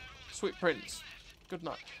 Sweet prince. Good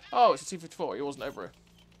night. Oh, it's a T-54. He wasn't over it.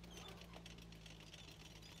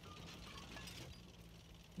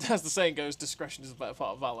 As the saying goes, discretion is the better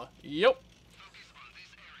part of valor. Yup.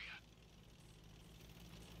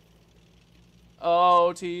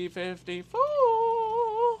 Oh, T-54.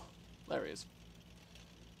 There he is.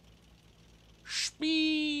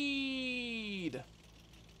 Speed.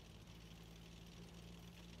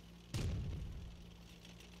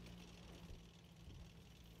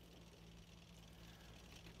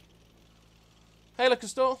 Hey, look,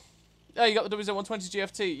 store. Yeah, you got the WZ-120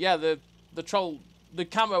 GFT. Yeah, the troll, the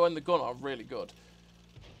camo and the gun are really good.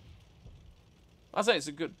 I say it's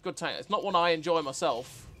a good tank. It's not one I enjoy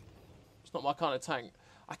myself. It's not my kind of tank.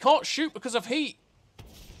 I can't shoot because of heat.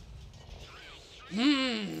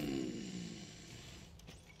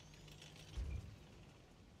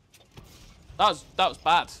 That was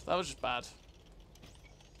bad. That was just bad.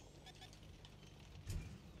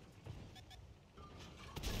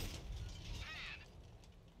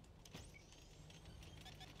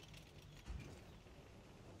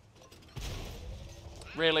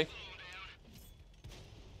 Really?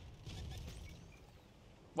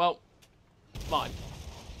 Well, fine.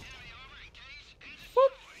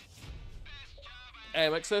 Whoop.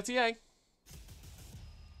 AMX-30A.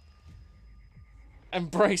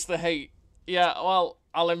 Embrace the hate. Yeah, well,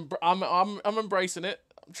 I'm embracing it.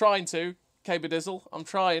 I'm trying to. KB Dizzle, I'm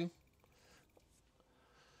trying.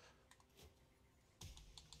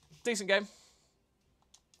 Decent game.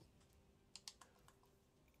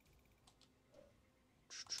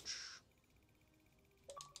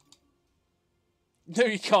 No,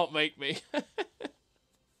 you can't make me.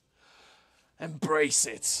 Embrace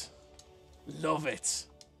it. Love it.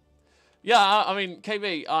 Yeah, I mean,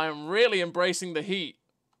 KB, I am really embracing the heat.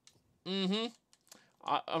 I'm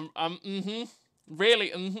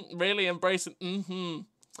really embracing,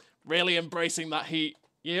 really embracing that heat.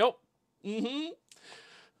 Yep.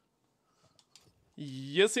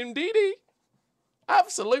 Yes, indeedy.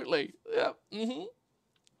 Absolutely. Yeah.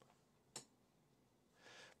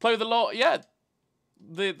 Play with the law. Yeah.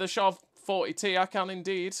 The Shaw 40T, I can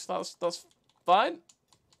indeed. That's fine.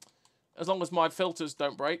 As long as my filters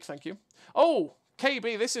don't break, thank you. Oh,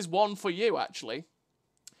 KB, this is one for you, actually.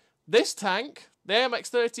 This tank, the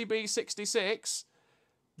MX-30B66,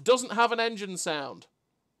 doesn't have an engine sound.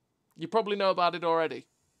 You probably know about it already.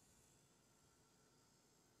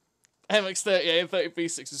 MX-30A and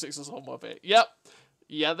 30B66 is on my bit. Yep.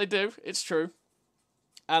 Yeah, they do. It's true.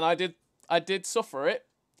 And I did suffer it.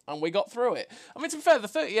 And we got through it. I mean, to be fair, the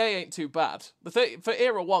 30A ain't too bad. For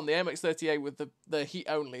Era 1, the MX-30A with the heat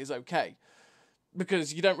only is okay.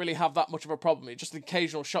 Because you don't really have that much of a problem. It's just an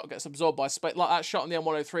occasional shot gets absorbed by space. Like that shot on the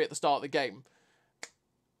M103 at the start of the game.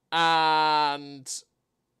 And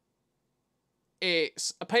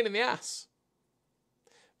it's a pain in the ass.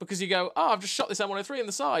 Because you go, oh, I've just shot this M103 in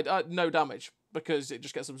the side. No damage. Because it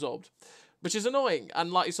just gets absorbed. Which is annoying.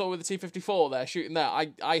 And like you saw with the T-54 there, shooting there,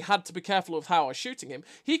 I had to be careful of how I was shooting him.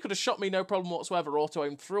 He could have shot me no problem whatsoever,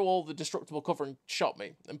 auto-aimed through all the destructible cover and shot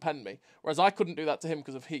me and penned me. Whereas I couldn't do that to him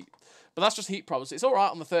because of heat. But that's just heat problems. It's alright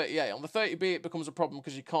on the 30A. On the 30B, it becomes a problem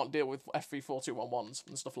because you can't deal with FV4211s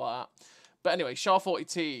and stuff like that. But anyway, Shaw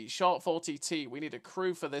 40T. Shaw 40T. We need a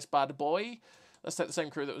crew for this bad boy. Let's take the same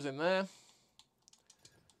crew that was in there.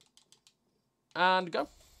 And go.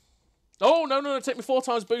 Oh, no, take me 4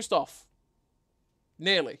 times boost off.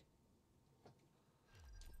 Nearly.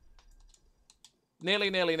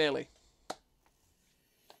 Nearly.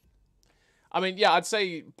 I mean, yeah, I'd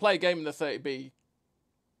say play a game in the 30B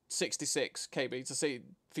 66 KB to see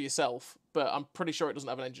for yourself, but I'm pretty sure it doesn't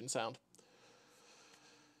have an engine sound.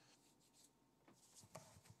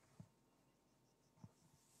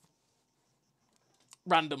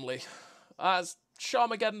 Randomly. As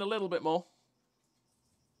Sharmageddon a little bit more.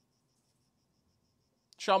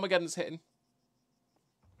 Sharmageddon's hitting.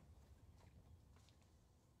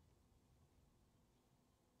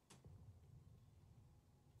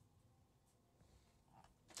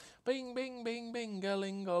 Bing, bing, bing,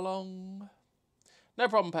 bing-a-ling-a-long. No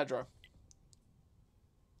problem, Pedro.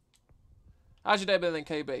 How's your day been then,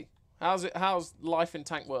 KB? How's life in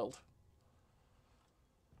Tank World?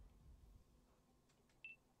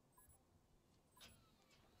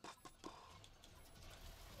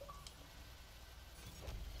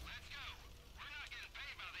 Let's go. We're not getting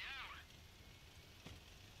paid by the hour.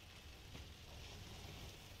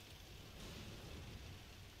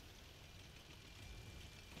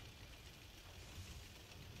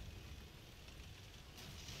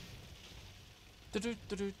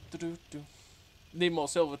 Need more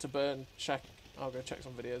silver to burn. Check. I'll go check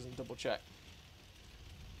some videos and double check.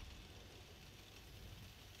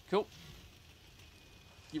 Cool.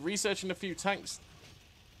 You're researching a few tanks.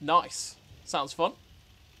 Nice. Sounds fun.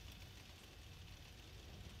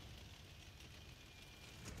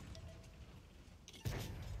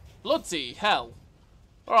 Bloody hell.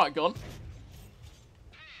 Alright, gone.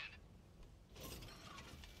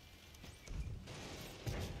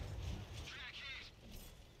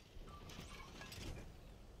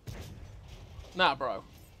 Nah, bro.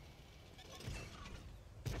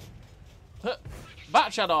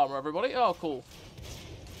 Batchad armor, everybody. Oh, cool.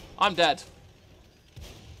 I'm dead.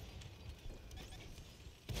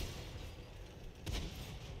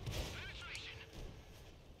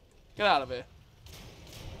 Get out of here.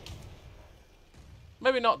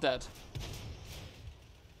 Maybe not dead.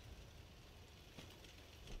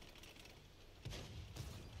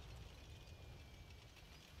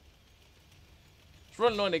 It's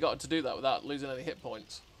really annoying they got to do that without losing any hit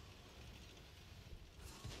points.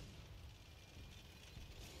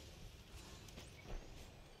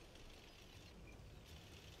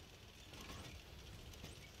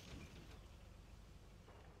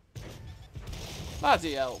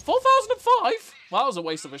 Bloody hell. 4,005? Well, that was a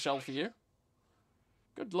waste of a shell for you.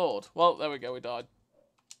 Good lord. Well, there we go, we died.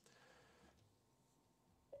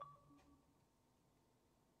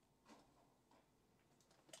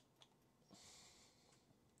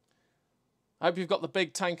 I hope you've got the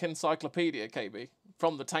big tank encyclopedia, KB,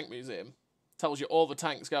 from the Tank Museum. Tells you all the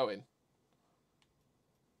tanks going.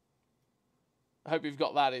 I hope you've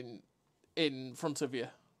got that in front of you.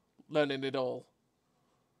 Learning it all.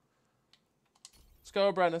 Let's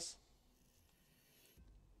go, Brennus.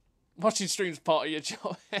 Watching streams part of your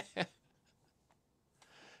job.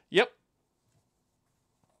 Yep.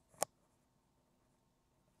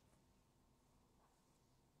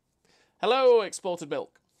 Hello, Exported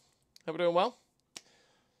Milk. Hope we're doing well.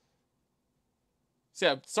 So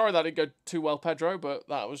yeah, sorry that didn't go too well, Pedro, but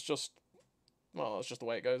that was just, well, that's just the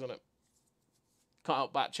way it goes, isn't it? Can't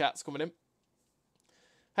help back chats coming in.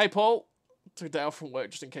 Hey, Paul. Took a day off from work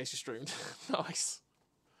just in case you streamed. Nice.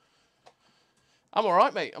 I'm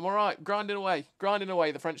alright, mate. I'm alright. Grinding away. Grinding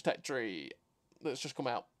away the French tech tree that's just come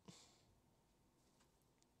out.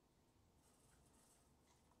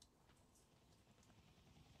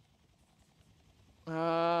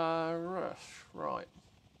 Right.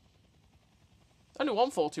 Only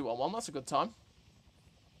 14211. That's a good time.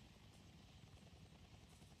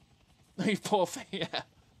 You poor thing, yeah.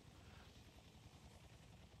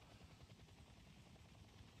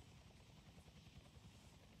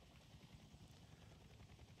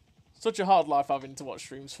 Such a hard life having to watch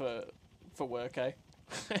streams for work, eh?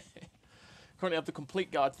 Currently have the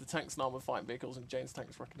complete guide to the tanks and armoured fighting vehicles and Jane's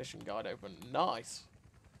Tanks Recognition Guide open. Nice.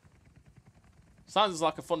 Sounds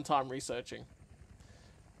like a fun time researching.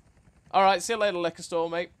 Alright, see you later, Liquor Store,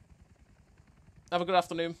 mate. Have a good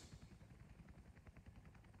afternoon.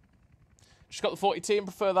 Just got the 40T and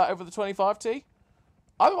prefer that over the 25T.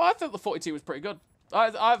 I think the 40T was pretty good.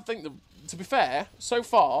 I think, to be fair, so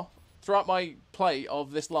far, throughout my play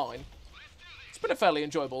of this line, it's been a fairly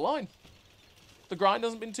enjoyable line. The grind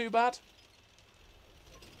hasn't been too bad.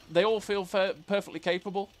 They all feel perfectly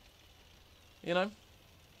capable. You know?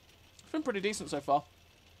 It's been pretty decent so far.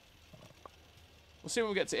 We'll see when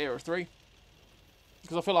we get to Era 3.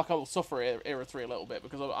 Because I feel like I will suffer Era 3 a little bit,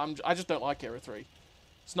 because I just don't like Era 3.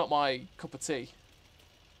 It's not my cup of tea.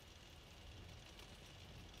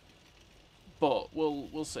 But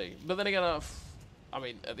we'll see. But then again, I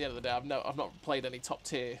mean, at the end of the day, I've not played any top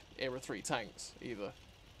tier Era 3 tanks either.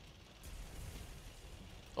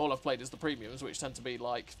 All I've played is the premiums, which tend to be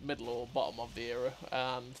like middle or bottom of the era,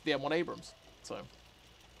 and the M1 Abrams. So,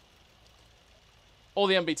 or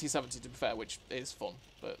the MBT-70 to be fair, which is fun.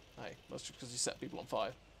 But hey, that's just because you set people on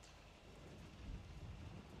fire.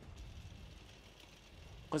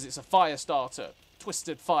 Because it's a fire starter,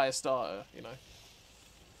 twisted fire starter, you know.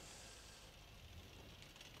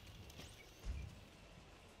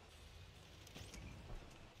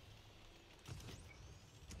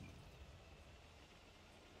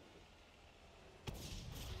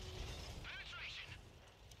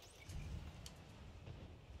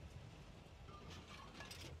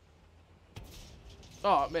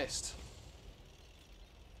 Oh, I missed.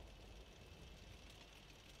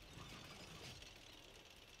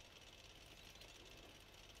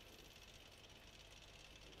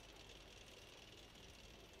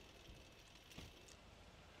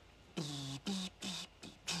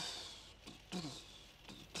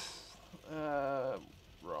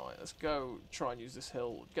 Right, let's go try and use this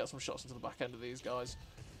hill, get some shots into the back end of these guys.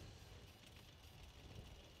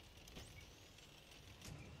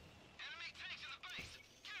 Enemy tanks in the base!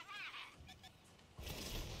 Get rid of them!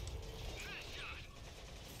 Headshot!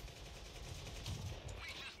 We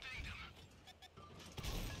just dinged him!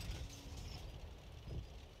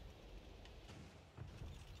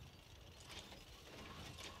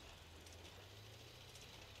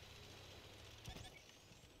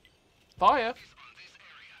 Fire!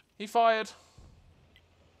 He fired.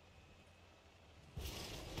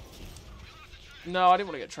 No, I didn't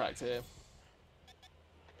want to get tracked here.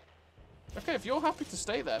 Okay, if you're happy to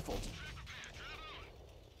stay there, 40.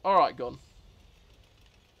 Alright, gun.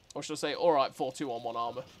 Or should I say, alright, 4-2-on-1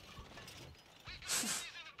 armor.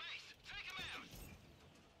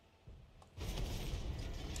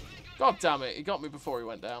 God damn it, he got me before he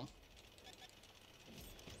went down.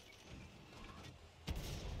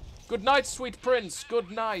 Good night, sweet prince.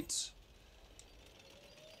 Good night.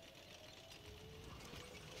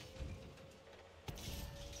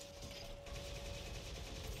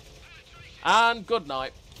 And good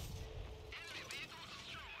night. Enemy vehicle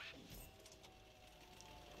destroyed. We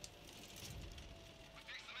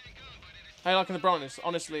fixed the main gun, but it is Hey, liking the brightness.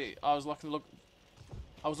 Honestly, I was looking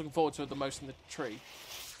forward to it the most in the tree.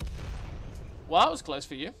 Well, that was close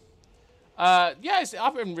for you. Yeah,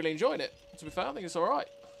 I've been really enjoying it. To be fair, I think it's all right.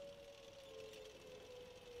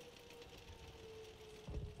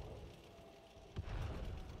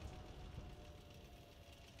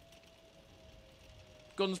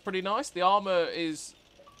 Gun's pretty nice. The armor is...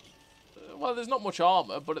 well, there's not much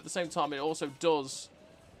armor, but at the same time, it also does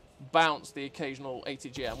bounce the occasional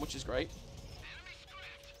ATGM, which is great. enemy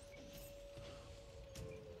scrapped.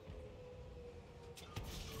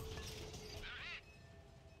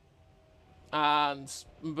 And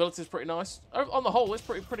mobility is pretty nice. On the whole, it's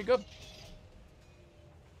pretty good.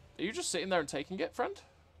 Are you just sitting there and taking it, friend?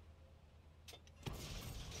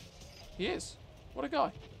 He is. What a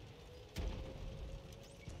guy.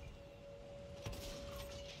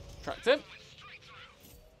 Tracked him. Straight through.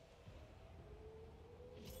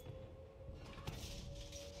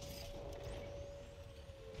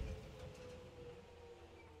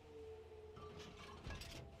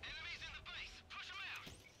 Enemies in the base. Push them out.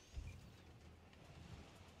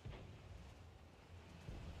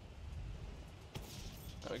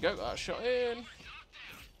 There we go. Got that shot in. Knocked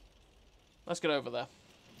down. Let's get over there.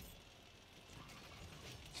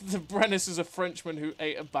 The Brennis is a Frenchman who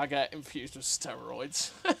ate a baguette infused with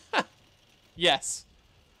steroids. Yes.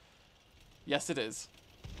 Yes, it is.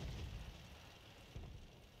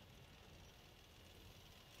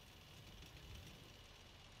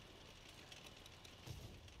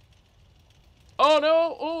 Oh,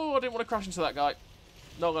 no! Oh, I didn't want to crash into that guy.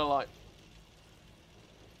 Not gonna lie.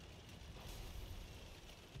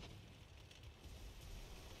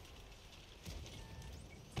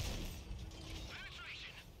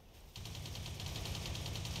 Penetration.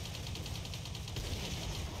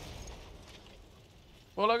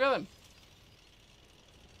 Well, look at them.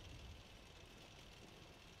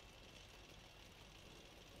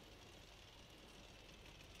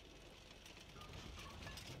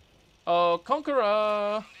 Oh,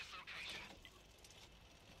 Conqueror!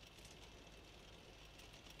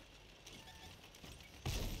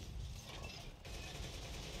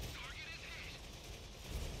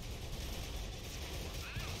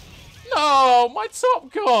 No, my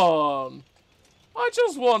Top Gun! I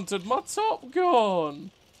just wanted my Top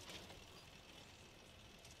Gun!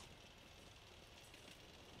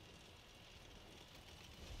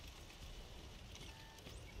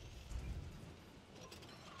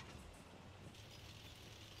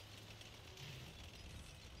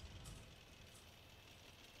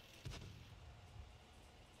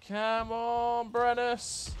 Come on,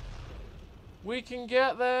 Brennis. We can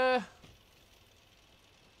get there.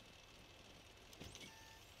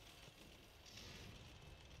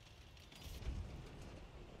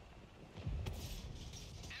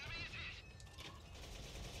 Enemy is hit.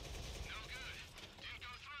 No good. Didn't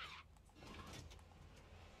go through.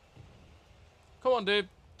 Come on, dude.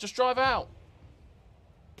 Just drive out.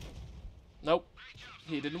 Nope. Great job.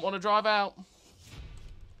 He didn't want to drive out.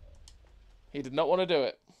 He did not want to do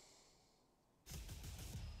it.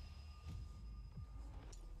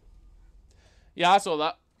 Yeah, I saw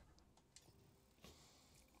that.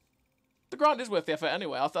 The grind is worth the effort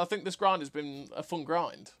anyway. I think this grind has been a fun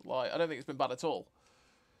grind. Like, I don't think it's been bad at all.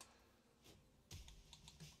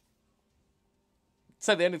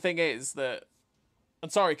 So the only thing is that... I'm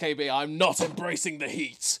sorry, KB, I'm not embracing the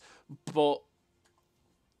heat. But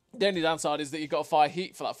the only downside is that you've got to fire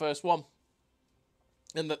heat for that first one.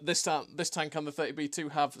 And that this tank and the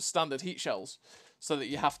 30B2 have standard heat shells. So that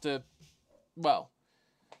you have to... well...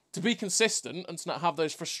 to be consistent and to not have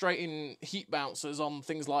those frustrating heat bouncers on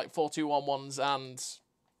things like 4211s and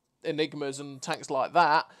Enigmas and tanks like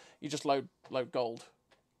that, you just load gold.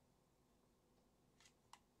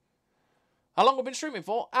 How long have I been streaming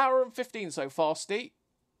for? Hour and 15 so far, Steve.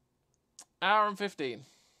 Hour and 15.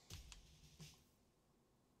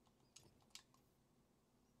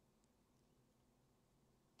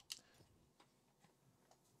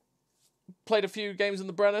 Played a few games in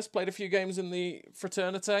the Brennus, played a few games in the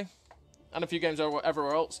Fraternite, and a few games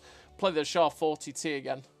everywhere else. Played the Char 40T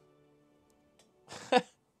again.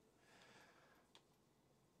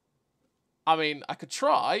 I mean, I could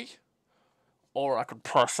try, or I could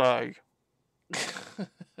press A.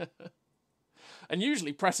 And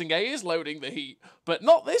usually pressing A is loading the heat, but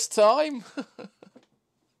not this time.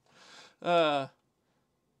 I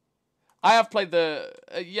have played the...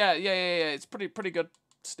 yeah, it's pretty good,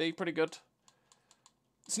 Steve, pretty good.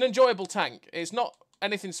 It's an enjoyable tank. It's not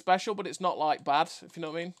anything special, but it's not, like, bad, if you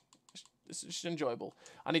know what I mean. It's just enjoyable.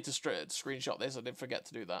 I need to screenshot this. I did forget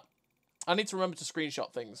to do that. I need to remember to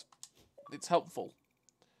screenshot things. It's helpful.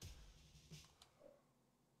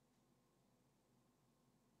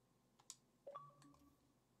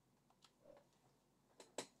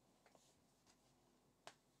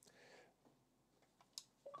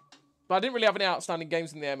 But I didn't really have any outstanding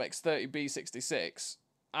games in the MX-30B66.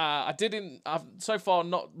 I did in... I've so far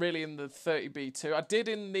not really in the 30B2. I did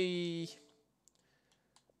in the...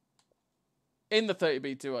 In the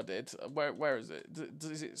 30B2 I did. Where is it?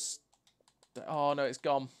 Does it... Oh, no, it's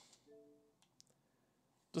gone.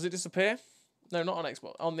 Does it disappear? No, not on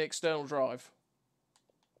Xbox. On the external drive.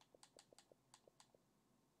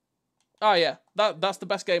 Oh, yeah. That's the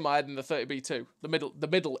best game I had in the 30B2. The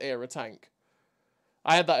middle era tank.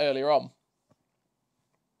 I had that earlier on.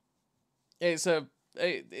 It's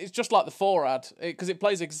just like the 4 ad, because it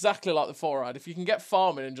plays exactly like the 4 ad. If you can get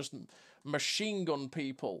farming and just machine gun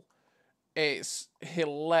people, it's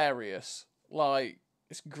hilarious. Like,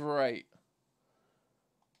 it's great.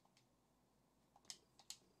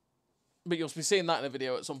 But you'll be seeing that in a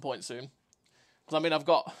video at some point soon. Because, I mean, I've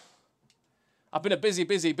been a busy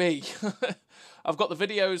bee. I've got the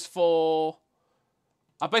videos for...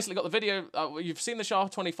 I've basically got the video... you've seen the SHA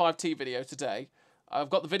 25T video today.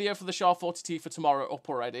 I've got the video for the SHA 40T for tomorrow up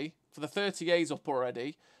already. For the 30A's up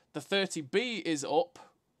already. The 30B is up.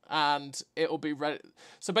 And it'll be ready...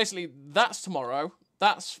 So basically, that's tomorrow.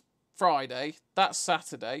 That's Friday. That's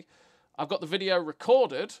Saturday. I've got the video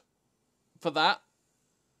recorded for that.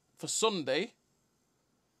 For Sunday.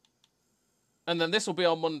 And then this will be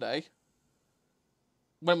on Monday.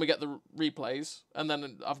 When we get the replays. And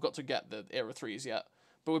then I've got to get the Era 3s yet.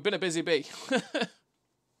 But we've been a busy bee.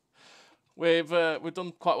 We've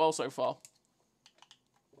done quite well so far.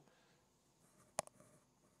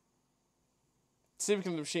 Civic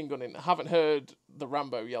and the machine gunning. I haven't heard the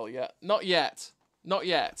Rambo yell yet. Not yet. Not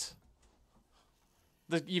yet.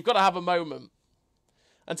 You've got to have a moment.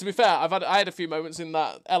 And to be fair, I had a few moments in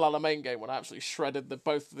that El Alamein game when I absolutely shredded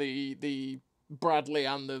both the Bradley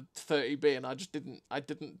and the 30B, and I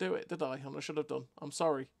didn't do it, did I? And I should have done. I'm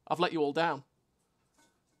sorry. I've let you all down.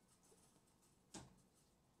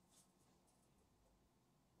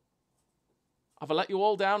 I've let you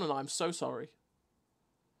all down, and I'm so sorry.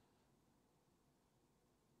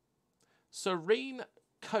 Serene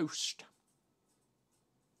Coast.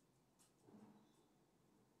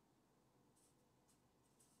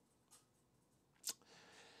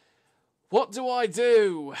 What do I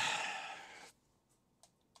do?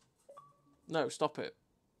 No, stop it.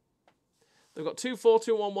 They've got 2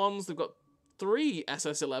 4.211s. They've got 3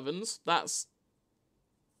 SS11s. That's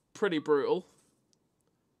pretty brutal.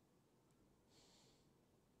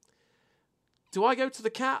 Do I go to the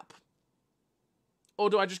cap? Or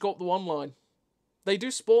do I just go up the 1 line? They do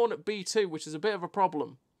spawn at B2, which is a bit of a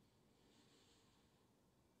problem.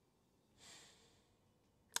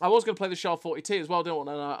 I was going to play the SHA 40T as well, didn't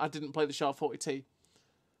I? And I didn't play the SHA 40T.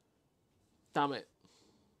 Damn it.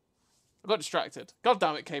 I got distracted. God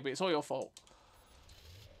damn it, KB. It's all your fault.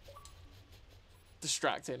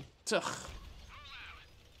 Distracting. Ugh.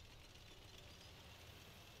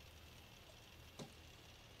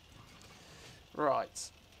 Right.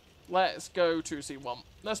 Let's go to C1.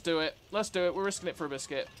 Let's do it. Let's do it. We're risking it for a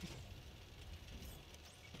biscuit.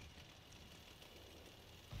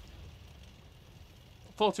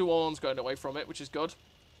 One's going away from it, which is good.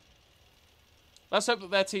 Let's hope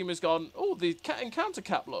that their team has gone... Oh, the encounter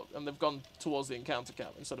cap, look. And they've gone towards the encounter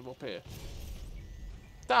cap instead of up here.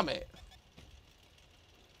 Damn it.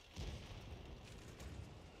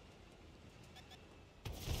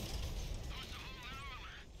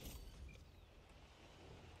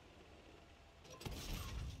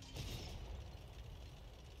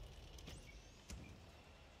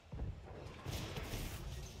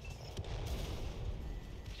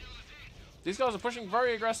 These guys are pushing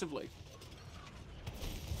very aggressively.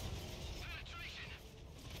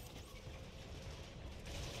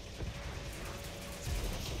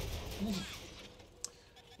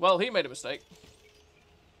 Well, he made a mistake.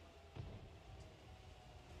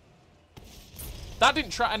 That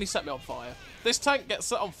didn't try and he set me on fire. This tank gets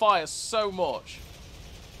set on fire so much.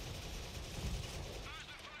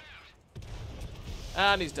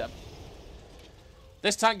 And he's dead.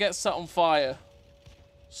 This tank gets set on fire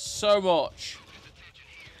so much.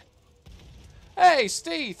 Hey,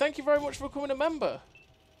 Steve, thank you very much for becoming a member.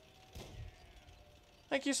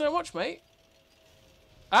 Thank you so much, mate.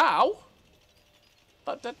 Ow.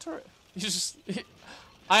 That dead turret. You just...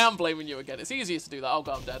 I am blaming you again. It's easier to do that. Oh,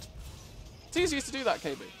 God, I'm dead. It's easier to do that,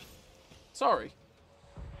 KB. Sorry.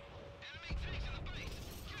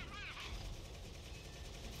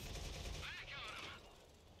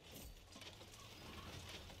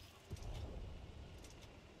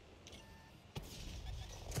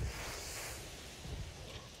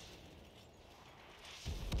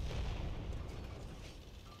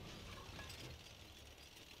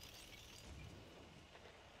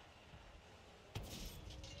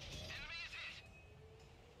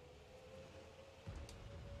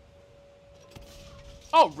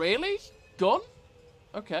 Oh, really? Gun?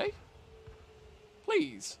 Okay.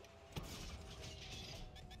 Please.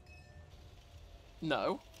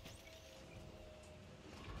 No.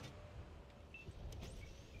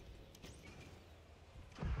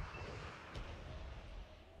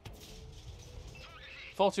 Target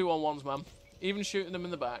hit. 4-2-1-1s, man. Even shooting them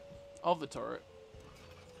in the back of the turret.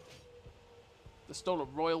 They're still a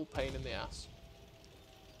royal pain in the ass.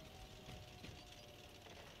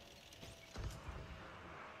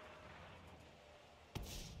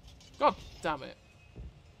 God damn it.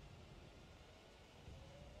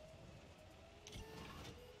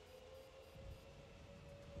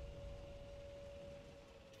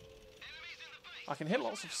 Enemies in the base. I can hear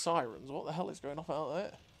lots of sirens. What the hell is going off out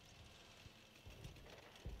there?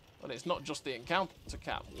 And it's not just the encounter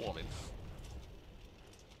cap warning.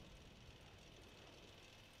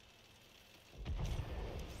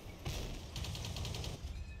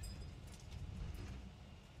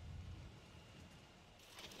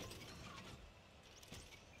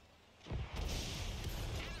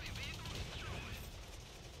 Enemy vehicle destroyed. Lost a whole armor.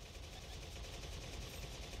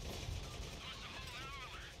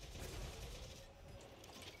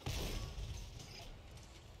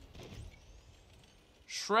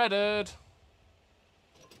 Shredded.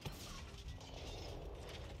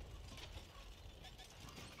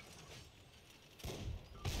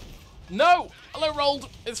 No! Hello, rolled.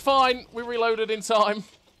 It's fine. We reloaded in time.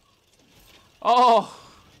 Oh,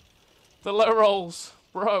 the low rolls,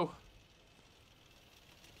 bro.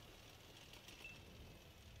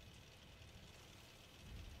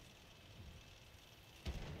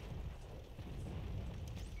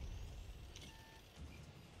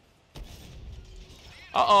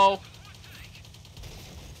 Uh-oh.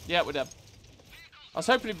 Yeah, we're dead. I was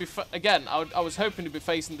hoping he'd be... Again, I was hoping he'd be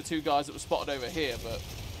facing the two guys that were spotted over here, but...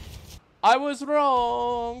 I was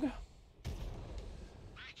wrong! Great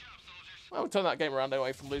job, soldiers. Well, we turned that game around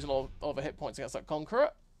anyway from losing all of the hit points against that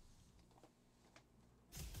Conqueror.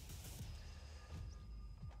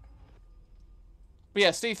 But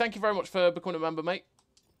yeah, Steve, thank you very much for becoming a member, mate.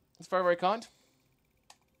 It's very, very kind.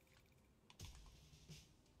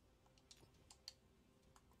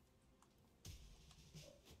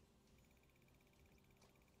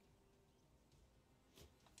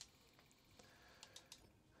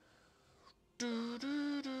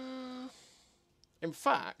 In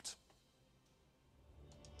fact,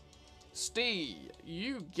 Steve,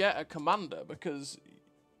 you get a commander because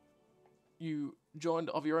you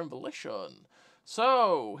joined of your own volition.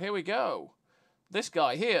 So, here we go. This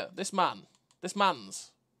guy here, this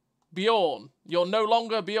man's Bjorn. You're no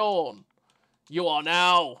longer Bjorn. You are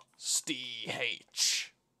now Steve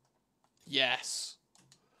H. Yes.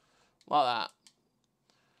 Like that.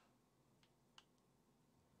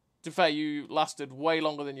 To be fair, you lasted way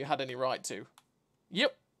longer than you had any right to.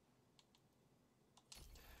 Yep.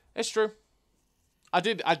 It's true. I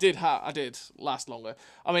did last longer.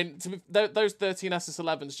 I mean, those 13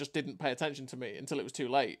 SS11s just didn't pay attention to me until it was too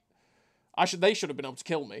late. They should have been able to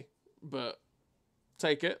kill me, but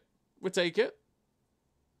take it. We take it.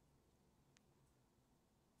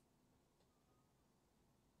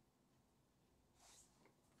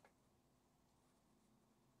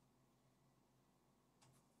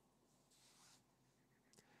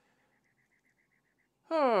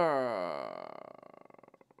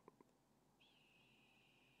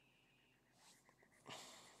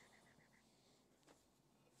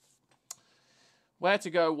 Where to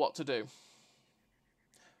go, what to do.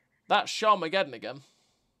 That's Sharmageddon again.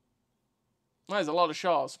 There's a lot of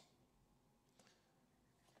Shars.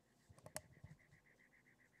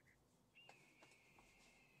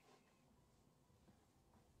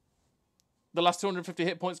 The last 250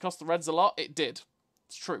 hit points cost the Reds a lot. It did.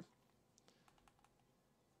 It's true.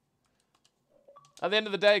 At the end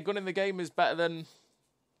of the day, a gun in the game is better than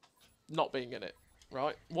not being in it,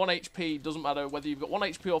 right? 1 HP doesn't matter whether you've got 1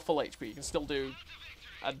 HP or full HP. You can still do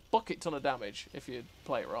a bucket ton of damage if you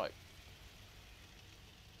play it right.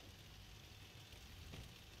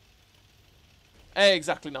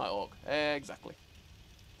 Exactly, Nighthawk. Exactly.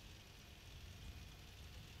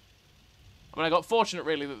 I mean, I got fortunate,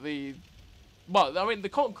 really, that the... Well, I mean, the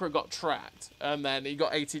Conqueror got tracked, and then he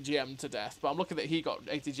got ATGM'd to death. But I'm lucky that he got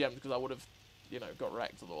ATGM'd because I would have, you know, got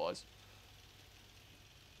wrecked otherwise.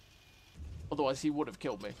 Otherwise, he would have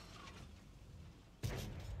killed me.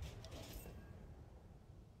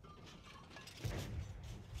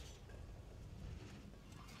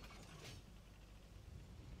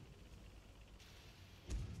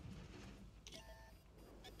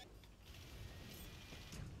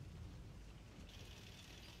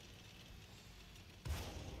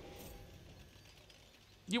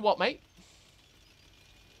 You what, mate?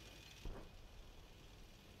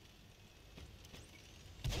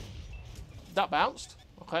 That bounced.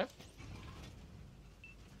 Okay.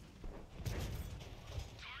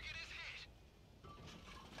 Target is hit.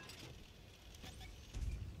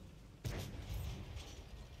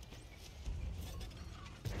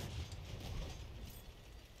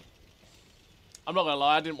 I'm not gonna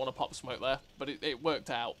lie, I didn't want to pop smoke there, but it worked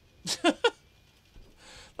out.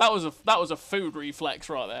 That was a food reflex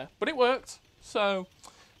right there, but it worked. So,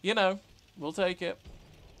 you know, we'll take it.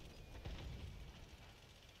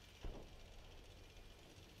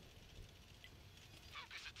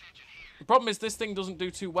 Focus attention here. The problem is this thing doesn't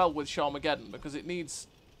do too well with Sharmageddon because it needs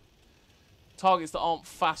targets that aren't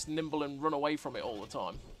fast, nimble, and run away from it all the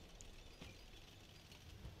time.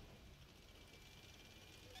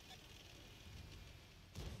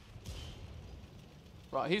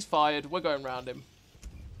 Right, he's fired. We're going round him.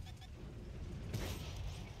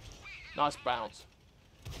 Nice bounce.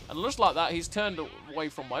 And just like that, he's turned away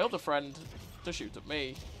from my other friend to shoot at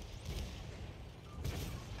me.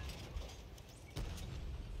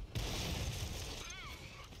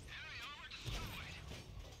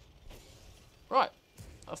 Right.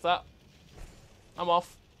 That's that. I'm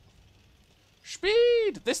off.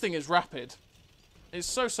 Speed! This thing is rapid. It's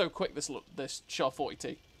so quick, this Char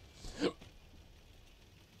 40T.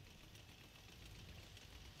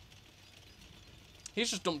 He's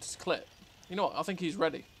just dumped his clip. You know what? I think he's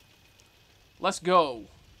ready. Let's go.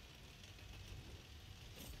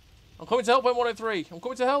 I'm coming to help, M103. I'm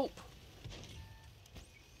coming to help.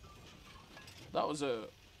 That was a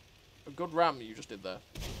good ram you just did there.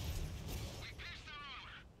 We pierced their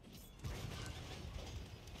armor.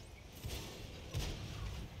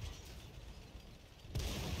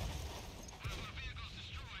 One of our vehicles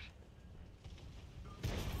destroyed.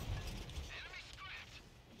 Enemy scrapped.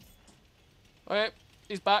 Okay,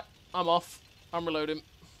 he's back. I'm off. I'm reloading.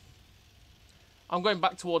 I'm going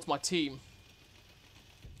back towards my team.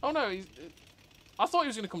 Oh no, I thought he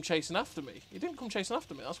was going to come chasing after me. He didn't come chasing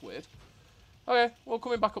after me. That's weird. Okay, well,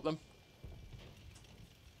 coming back up then.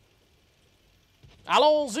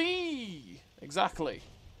 Allons-y! Exactly.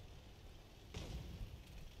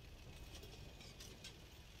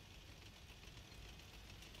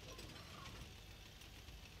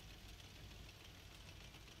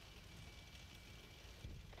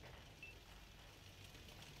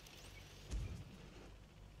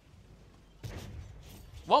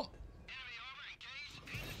 Well, Enemy armor engaged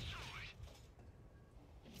and destroyed.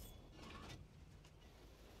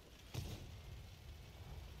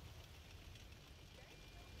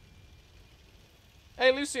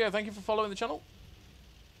 hey Lucio, thank you for following the channel.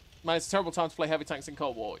 Man, it's a terrible time to play heavy tanks in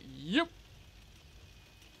Cold War. Yep.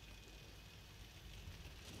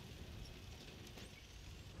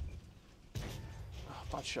 Oh,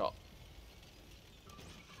 bad shot.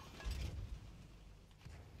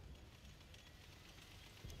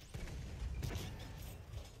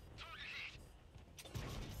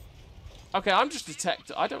 Okay, I'm just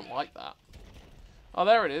detected. I don't like that. Oh,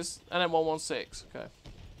 there it is. NM116. Okay.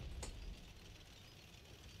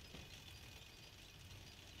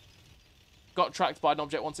 Got tracked by an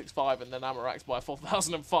object 165 and then ammo-racked by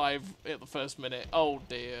 4005 at the first minute. Oh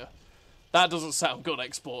dear. That doesn't sound good,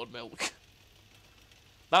 exported milk.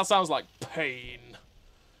 That sounds like pain.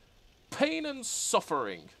 Pain and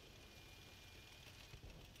suffering.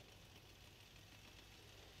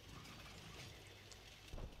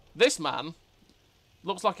 This man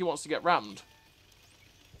looks like he wants to get rammed.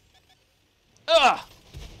 Ugh!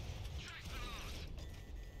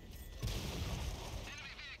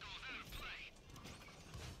 Enemy vehicles out of play.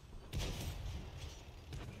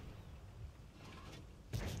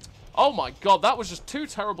 Oh my god, that was just two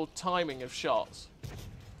terrible timing of shots.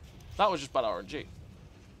 That was just bad RNG.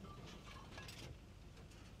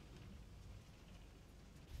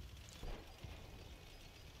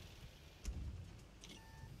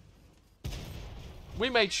 We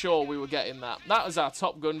made sure we were getting that. That was our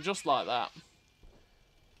Top Gun, just like that.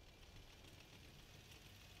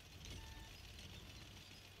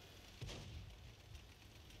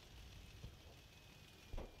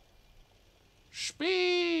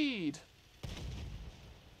 Speed!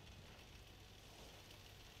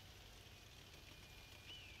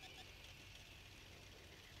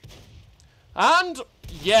 And,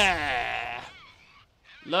 yeah!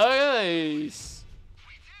 Look at these.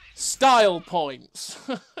 Style points.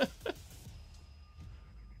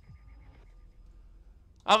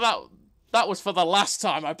 And that was for the last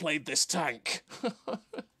time I played this tank.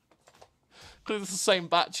 It's the same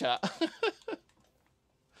bat chat.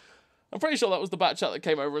 I'm pretty sure that was the bat chat that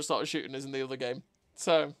came over and started shooting us in the other game.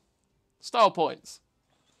 So, style points.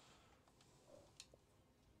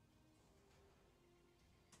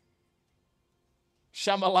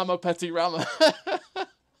 Shamalama Petty Rama.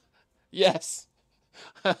 Yes.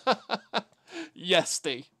 Yes,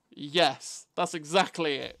 Steve. Yes. That's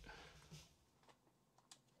exactly it.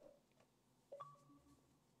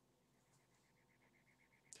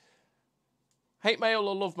 Hate mail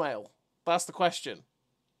or love mail? That's the question.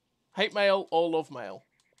 Hate mail or love mail?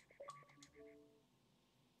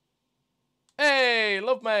 Hey,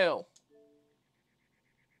 love mail.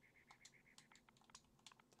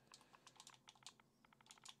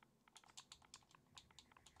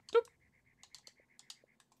 Doop.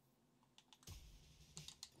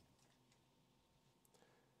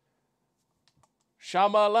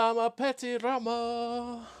 Shamalama Petty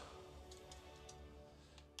Rama.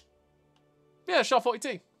 Yeah, Char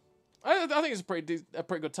 40T. I think it's a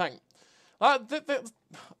pretty good tank. I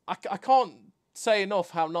can't say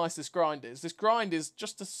enough how nice this grind is. This grind is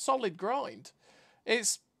just a solid grind.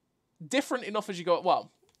 It's different enough as you go.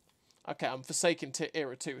 Well, okay, I'm forsaking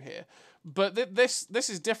Era 2 here, but this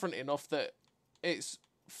is different enough that it's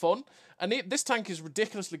fun. And this tank is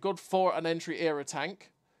ridiculously good for an entry Era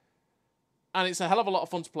tank, and it's a hell of a lot of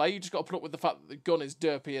fun to play. You just got to put up with the fact that the gun is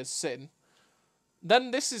derpy as sin.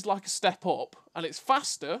 Then this is like a step up, and it's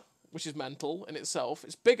faster, which is mental in itself.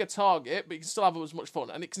 It's bigger target, but you can still have as much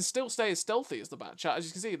fun. And it can still stay as stealthy as the Batchat. As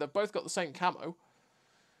you can see, they've both got the same camo.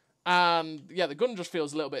 And, yeah, the gun just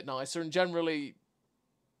feels a little bit nicer. And generally,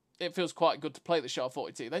 it feels quite good to play the Char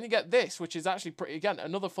 40T. Then you get this, which is actually pretty, again,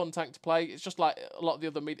 another fun tank to play. It's just like a lot of the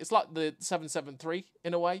other... It's like the 773,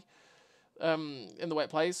 in a way. In the way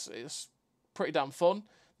it plays. It's pretty damn fun.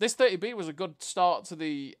 This 30B was a good start to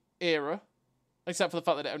the era. Except for the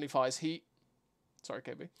fact that it only fires heat. Sorry,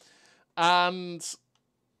 KB. And,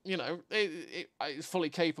 you know, it's fully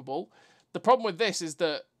capable. The problem with this is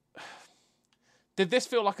that... Did this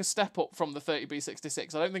feel like a step up from the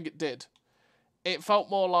 30B66? I don't think it did. It felt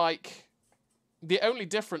more like... The only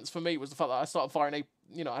difference for me was the fact that I started firing, I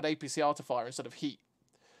had APCR to fire instead of heat.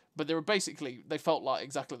 But they were basically... They felt like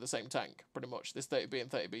exactly the same tank, pretty much. This 30B and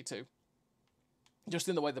 30B2. Just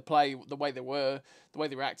in the way they play, the way they were, the way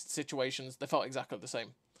they reacted to situations, they felt exactly the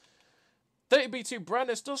same. 30B2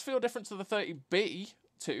 Brennus does feel different to the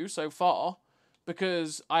 30B2 so far,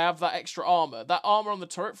 because I have that extra armour. That armour on the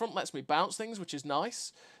turret front lets me bounce things, which is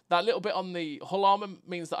nice. That little bit on the hull armour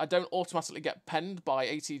means that I don't automatically get penned by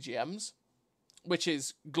ATGMs, which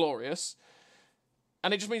is glorious.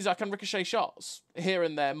 And it just means I can ricochet shots here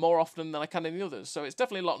and there more often than I can in the others. So it's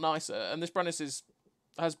definitely a lot nicer, and this Brennus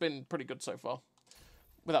has been pretty good so far.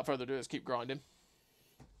 Without further ado, let's keep grinding.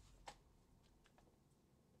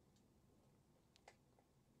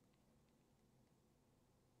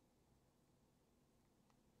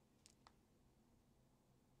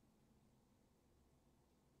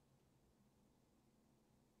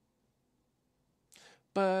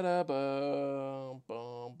 Ba-da-bum,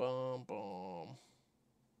 bum, bum, bum.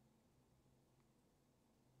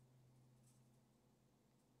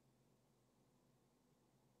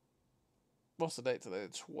 What's the date today? The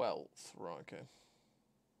 12th. Right, okay.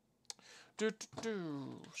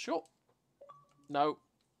 Sure. No.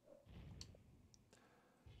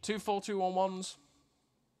 24211s.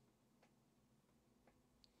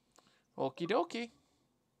 Okie dokie.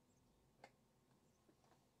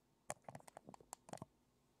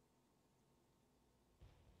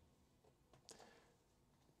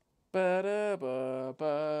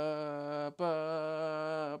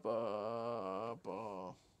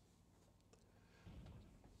 Ba-da-ba-ba-ba-ba.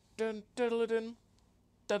 Dun diddle-a-dun,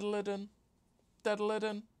 diddle-a-dun,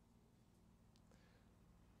 diddle-a-dun.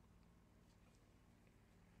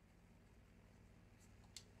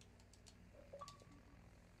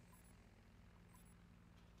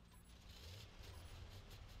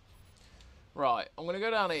 Right, I'm going to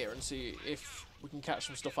go down here and see if we can catch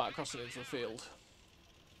some stuff out crossing into the field.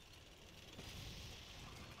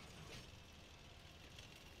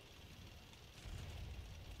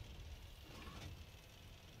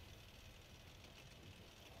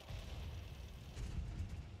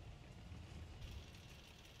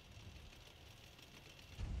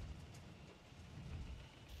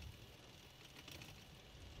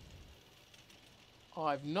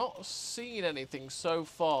 I've not seen anything so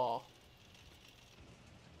far.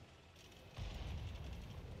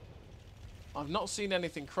 I've not seen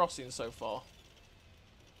anything crossing so far.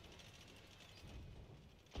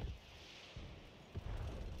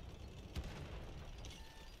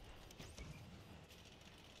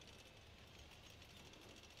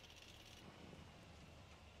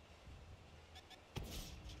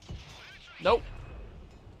 Nope.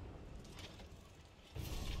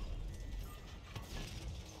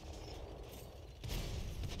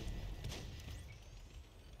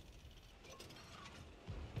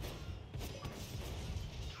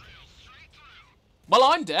 Well,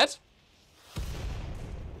 I'm dead.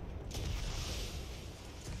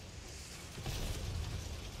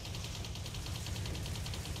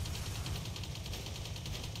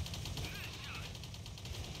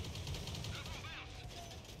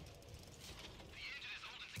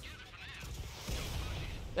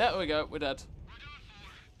 There we go, we're dead.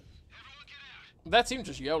 Their team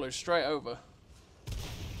just YOLO'd straight over.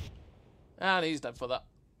 And he's dead for that.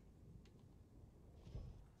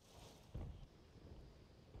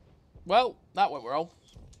 Well, that went well.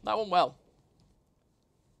 That went well.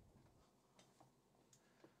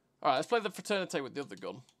 Alright, let's play the Fraternite with the other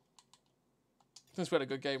gun. Since we had a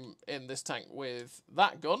good game in this tank with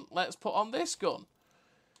that gun, let's put on this gun.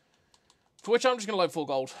 For which I'm just going to load full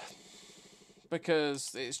gold.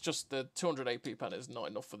 Because it's just the 200 AP pen is not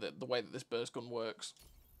enough for the way that this burst gun works.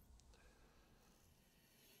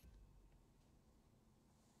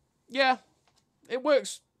 Yeah, it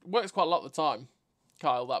works quite a lot of the time,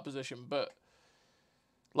 Kyle, that position, but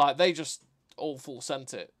like they just all full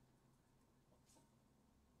sent it.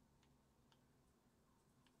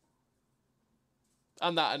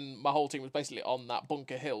 And my whole team was basically on that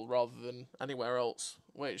bunker hill rather than anywhere else,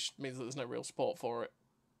 which means that there's no real support for it.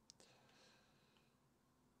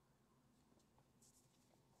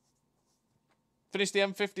 Finished the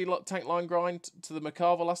M50 tank line grind to the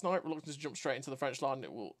Macarva last night. Reluctant to jump straight into the French line.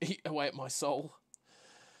 It will eat away at my soul.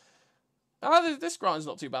 This grind's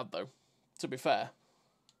not too bad, though, to be fair.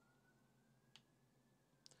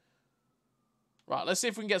 Right, let's see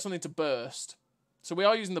if we can get something to burst. So we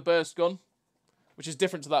are using the burst gun, which is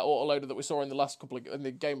different to that autoloader that we saw in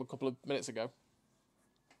the game a couple of minutes ago.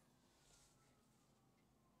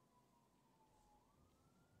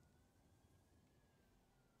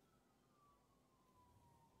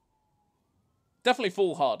 Definitely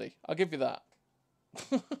foolhardy. I'll give you that.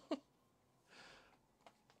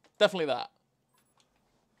 Definitely that.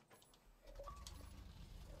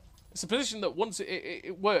 It's a position that once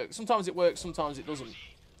it works. Sometimes it works, sometimes it doesn't.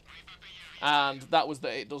 And that was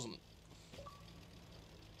that it doesn't.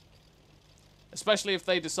 Especially if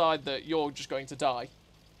they decide that you're just going to die.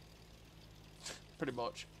 Pretty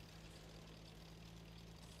much.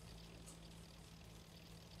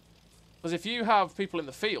 Because if you have people in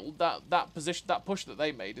the field, that push that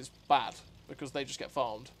they made is bad because they just get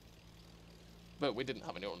farmed. But we didn't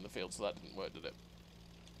have anyone in the field, so that didn't work, did it?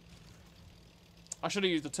 I should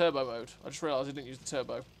have used the turbo mode. I just realised I didn't use the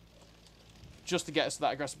turbo. Just to get us to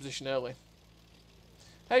that aggressive position early.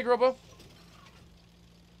 Hey, Grubber.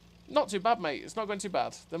 Not too bad, mate. It's not going too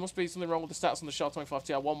bad. There must be something wrong with the stats on the Shark 25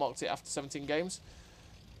 Ti. 1 marked it after 17 games.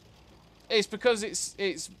 It's because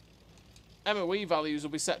it's MOE values will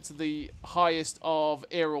be set to the highest of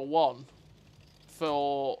Era 1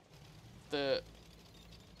 for the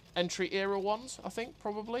entry Era 1s, I think,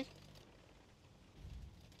 probably.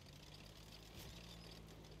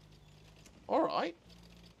 Alright.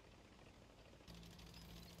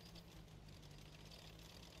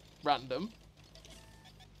 Random.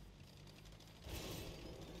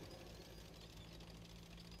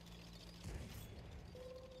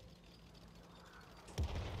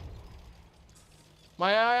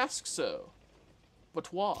 May I ask so?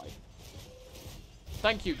 But why?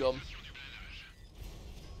 Thank you, Gum.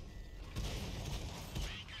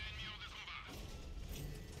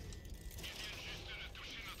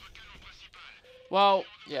 Well,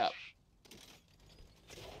 yeah.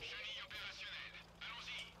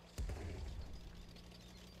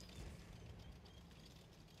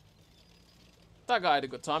 That guy had a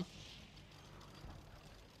good time.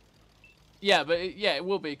 Yeah, but it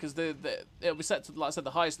will be because it'll be set to, like I said,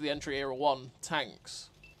 the highest of the entry Era 1 tanks,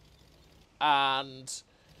 and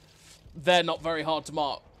they're not very hard to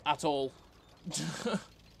mark at all.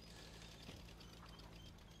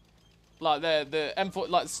 Like the M40,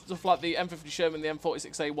 like stuff like the M50 Sherman, the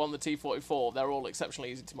M46A1, the T44, they're all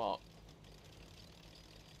exceptionally easy to mark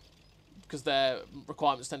because their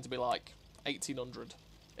requirements tend to be like 1800,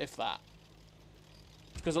 if that.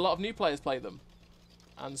 Because a lot of new players play them,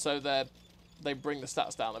 and so they bring the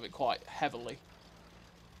stats down of it quite heavily.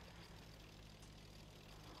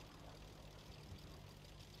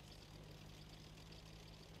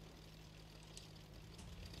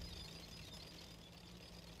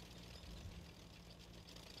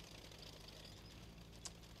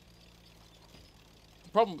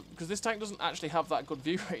 The problem, because this tank doesn't actually have that good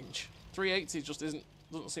view range. 380 just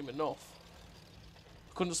doesn't seem enough.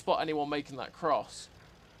 Couldn't spot anyone making that cross.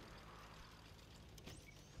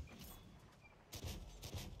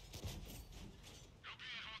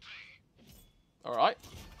 Alright.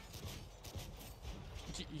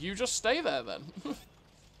 You just stay there then.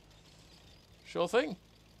 Sure thing.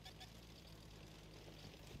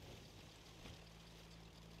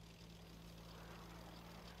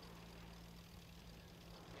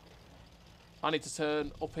 I need to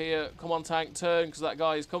turn up here. Come on, tank, turn, because that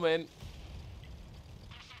guy is coming.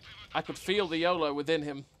 I could feel the YOLO within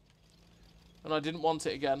him. And I didn't want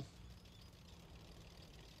it again.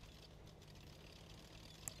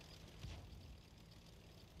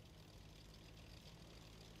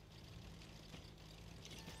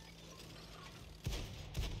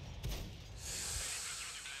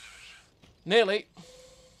 Nearly.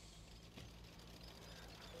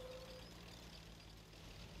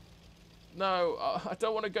 No, I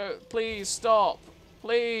don't want to go. Please stop.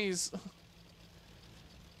 Please.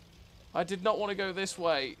 I did not want to go this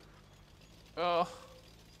way. Ugh.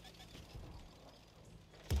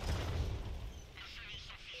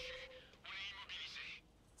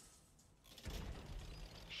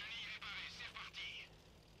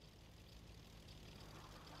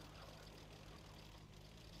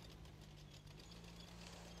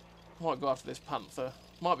 I might go after this panther.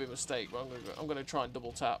 Might be a mistake, but I'm gonna try and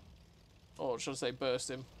double tap. Or should I say burst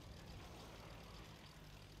him?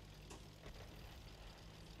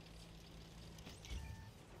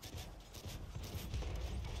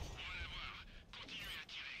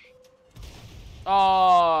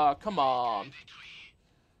 Ah, come on.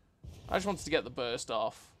 I just wanted to get the burst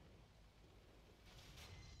off.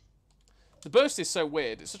 The burst is so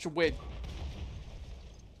weird. It's such a weird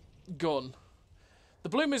gun. The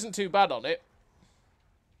bloom isn't too bad on it.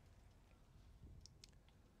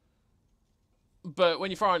 But when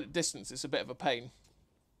you're firing at distance, it's a bit of a pain.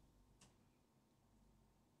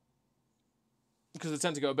 Because they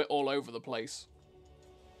tend to go a bit all over the place.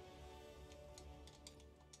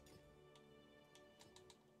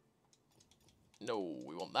 No,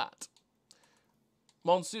 we want that.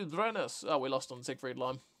 Monsieur Drenus. Oh, we lost on Siegfried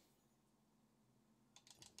line.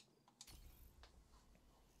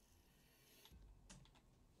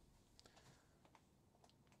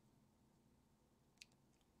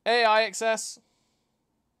 Hey, IXS.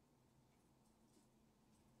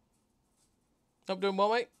 Hope doing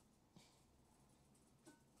well, mate.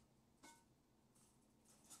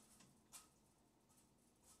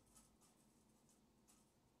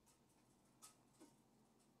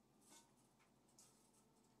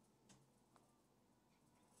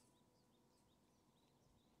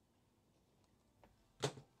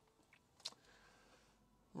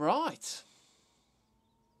 Right.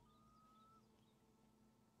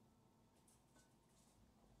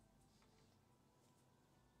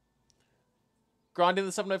 Grinding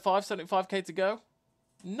the 705, 75k to go.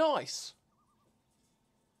 Nice.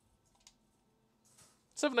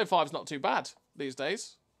 705 is not too bad these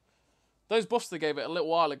days. Those buffs they gave it a little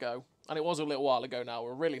while ago, and it was a little while ago now,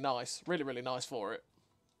 were really nice. Really, really nice for it.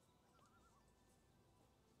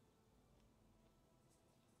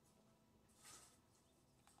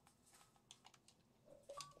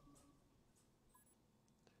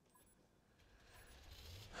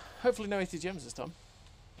 Hopefully no 80 gems this time.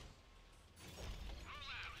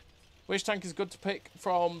 Which tank is good to pick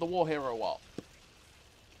from the War Hero what?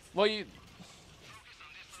 Well,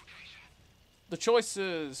 the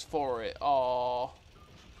choices for it are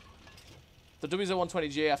the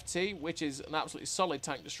W0120 GFT, which is an absolutely solid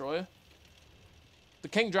tank destroyer. The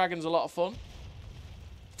King Dragon's a lot of fun.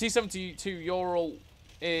 T-72 Ural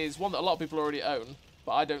is one that a lot of people already own,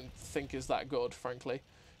 but I don't think is that good, frankly.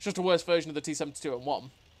 It's just a worse version of the T-72 M1.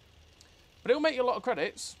 But it'll make you a lot of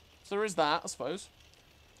credits, so there is that, I suppose.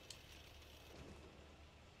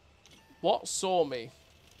 What saw me?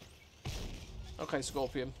 Okay,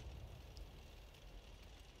 Scorpion.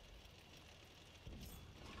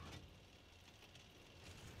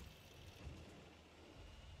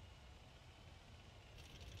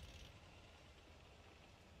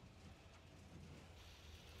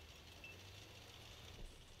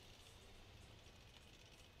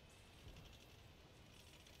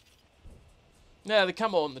 Yeah, the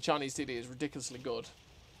camo on the Chinese TD is ridiculously good.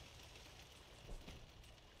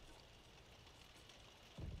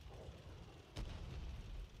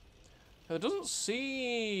 There doesn't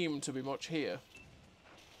seem to be much here.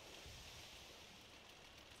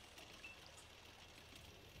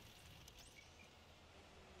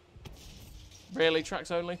 Really?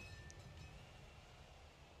 Tracks only?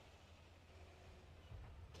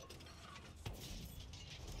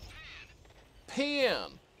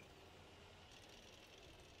 Pan!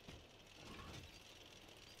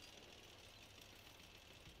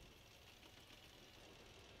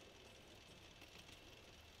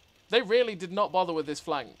 They really did not bother with this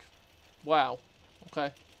flank. Wow.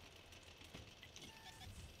 Okay.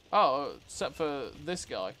 Oh, except for this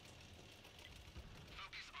guy.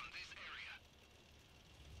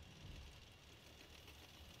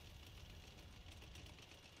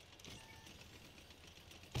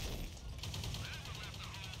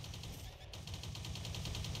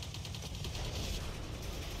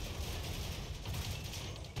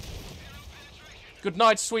 Good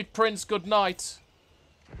night, sweet prince. Good night.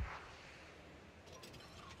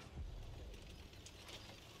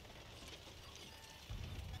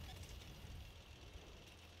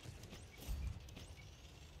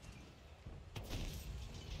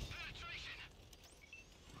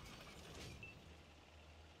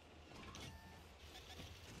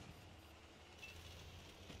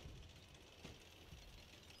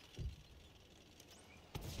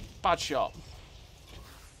 Bad shot.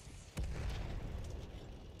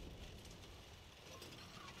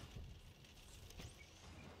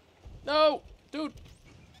 No, dude.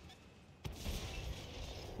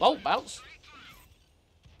 Low bounce.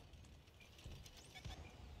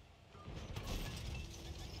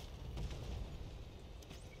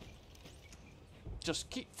 Just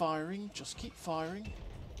keep firing. Just keep firing.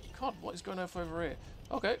 God, what is going on over here?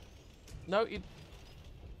 Okay. No, you.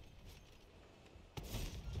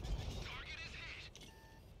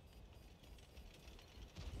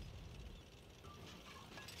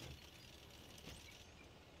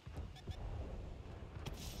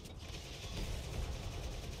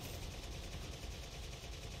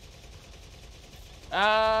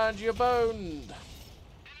 And you're boned.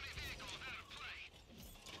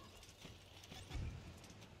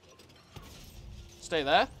 Stay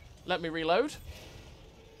there. Let me reload.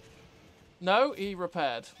 No, he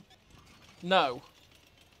repaired. No.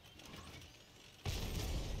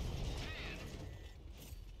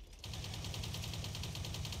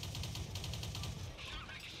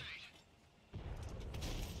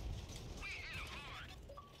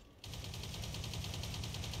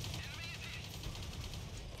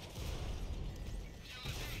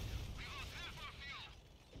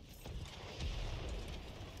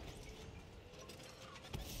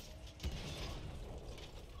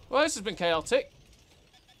 Well, this has been chaotic.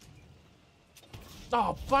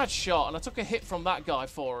 Oh, bad shot, and I took a hit from that guy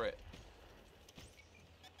for it.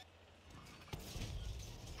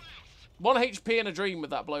 1 HP and a dream with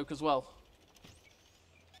that bloke as well.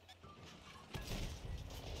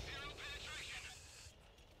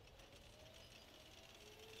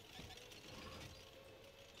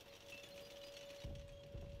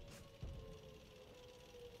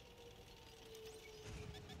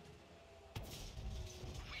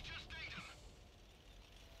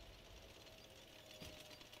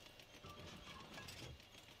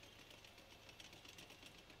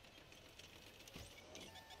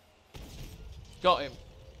 Got him.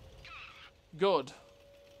 Good.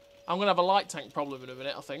 I'm going to have a light tank problem in a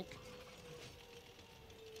minute, I think.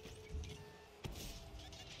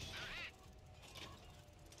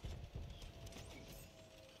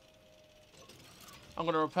 I'm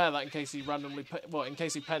going to repair that in case he randomly... Well, in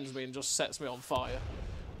case he pens me and just sets me on fire.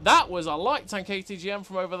 That was a light tank ATGM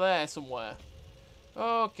from over there somewhere.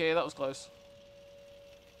 Okay, that was close.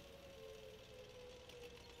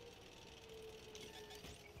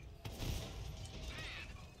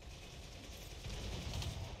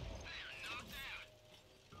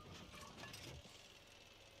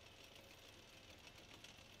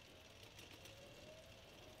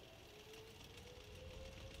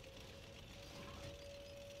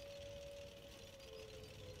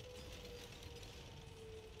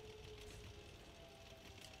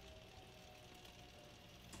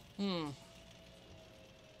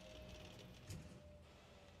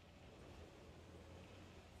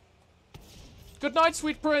 Good night,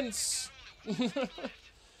 sweet prince. Woo!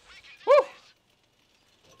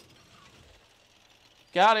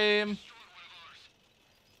 Got him.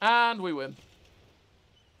 And we win.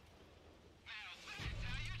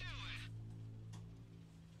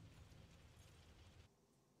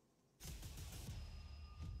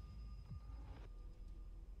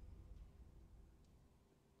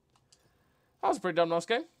 That was a pretty damn nice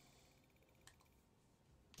game.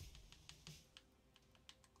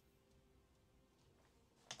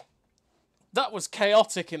 That was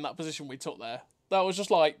chaotic in that position we took there. That was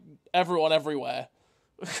just like everyone everywhere.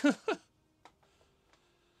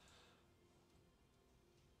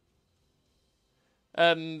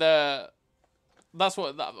 And that's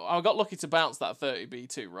what... I got lucky to bounce that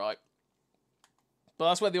 30B2, right? But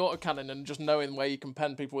that's where the autocannon and just knowing where you can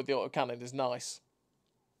pen people with the autocannon is nice.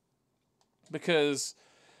 Because,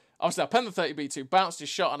 obviously, I penned the 30B2, bounced his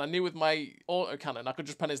shot, and I knew with my autocannon I could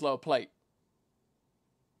just pen his lower plate.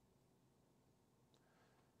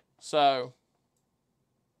 So...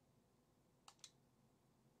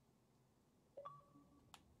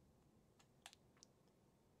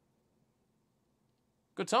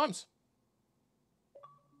 Good times.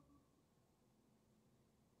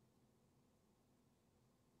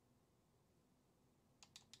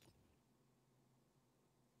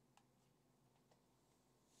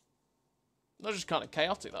 That was just kind of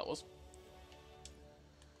chaotic, that was.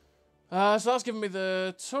 So that's giving me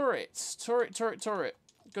the turret. Turret.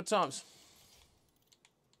 Good times.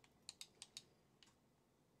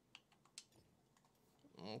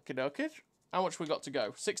 Okie dokie. How much we got to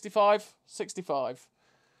go? 65? 65.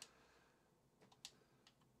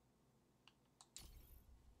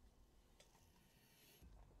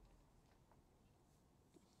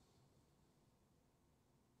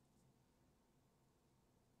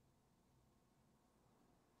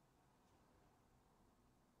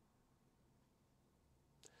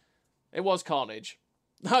 It was carnage.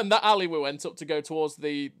 And that alley we went up to go towards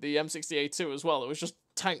the M60A2 as well. It was just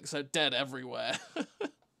tanks are dead everywhere.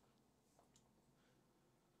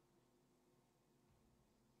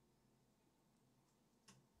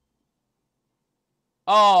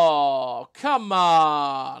 Oh, come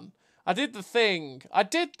on. I did the thing. I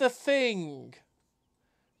did the thing.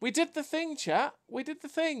 We did the thing, chat. We did the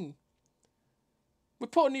thing. We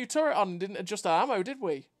put a new turret on and didn't adjust our ammo, did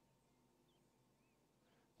we?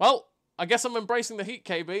 Well, I guess I'm embracing the heat,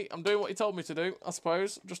 KB. I'm doing what you told me to do, I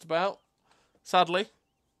suppose. Just about. Sadly.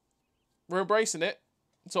 We're embracing it.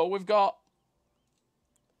 It's all we've got.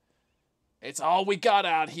 It's all we got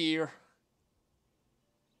out here.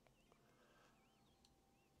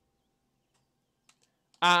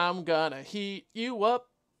 I'm gonna heat you up.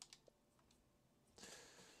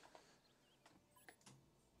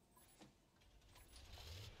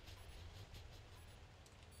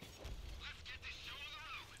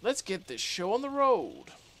 Let's get this show on the road.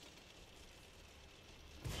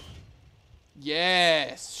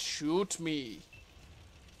 Yes, shoot me.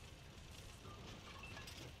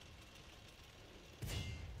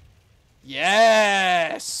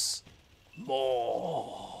 Yes!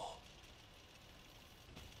 More.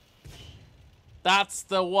 That's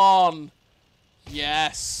the one.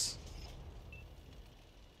 Yes.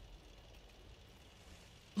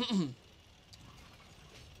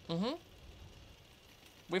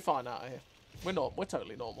 We're fine out of here. We're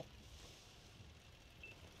totally normal.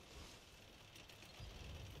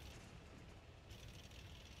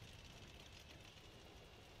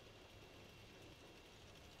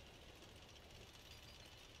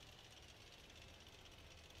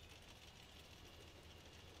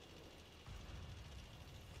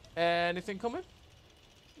 Anything coming?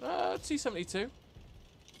 T-72.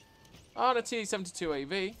 Oh, and a T-72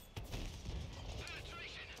 AV.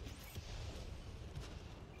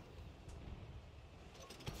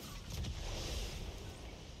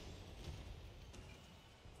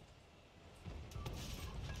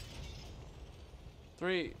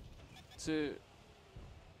 Three, two.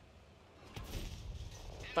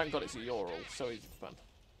 Thank God it's a Ural, so easy to defend.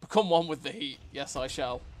 Become one with the heat. Yes, I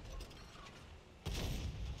shall.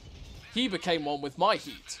 He became one with my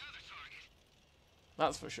heat.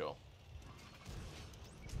 That's for sure.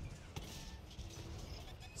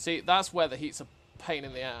 See, that's where the heat's a pain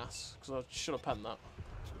in the ass. Because I should have penned that.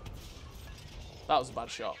 That was a bad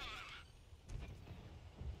shot.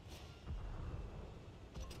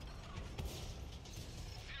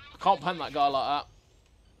 I can't pen that guy like that.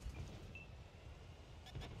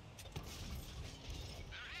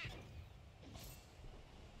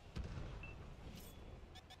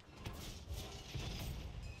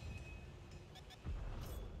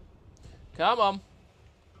 Come on.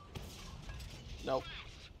 Nope.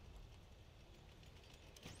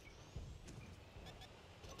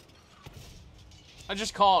 I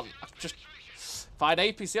just can't. If I had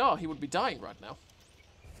APCR, he would be dying right now.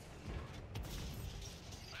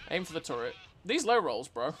 Aim for the turret. These low rolls,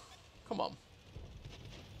 bro. Come on.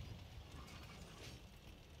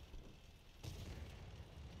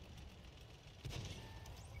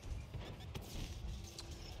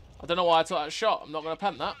 I don't know why I took that shot. I'm not going to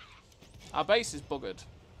pen that. Our base is buggered.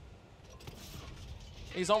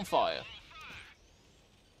 He's on fire.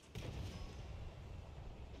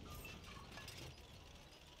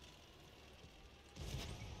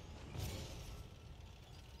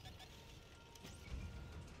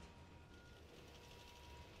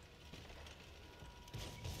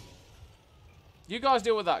 You guys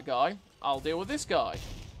deal with that guy. I'll deal with this guy.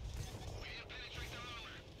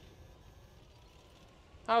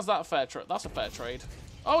 How's that a fair trade? That's a fair trade.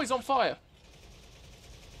 Oh, he's on fire.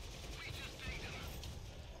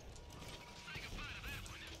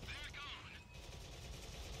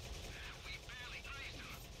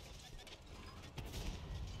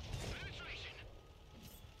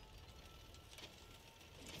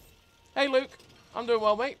 Hey, Luke. I'm doing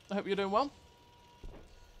well, mate. I hope you're doing well.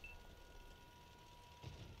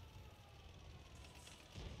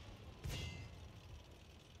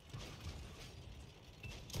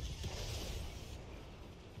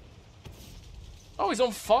 Oh, he's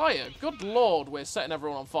on fire. Good lord, we're setting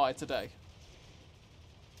everyone on fire today.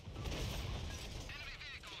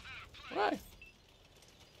 Right.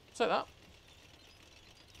 Take that.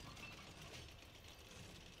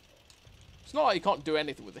 It's not like you can't do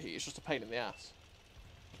anything with the heat, it's just a pain in the ass.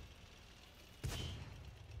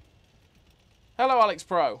 Hello, Alex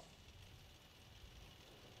Pro.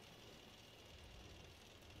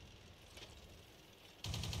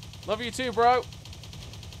 Love you too, bro.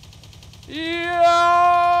 Yeah!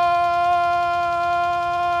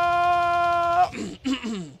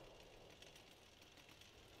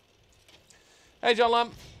 Hey, John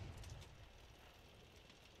Lamb.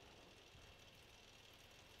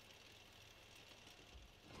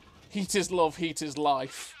 Heat is love, heat is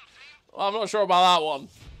life. Well, I'm not sure about that one.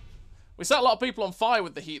 We set a lot of people on fire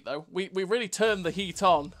with the heat, though. We really turned the heat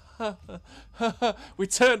on. We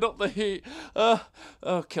turned up the heat. Oh,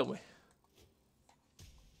 kill me.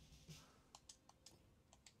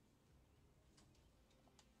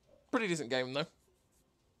 Pretty decent game, though.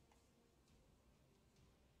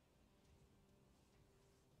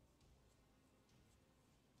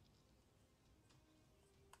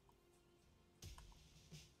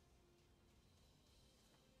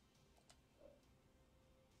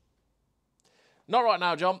 Not right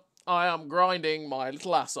now, John. I am grinding my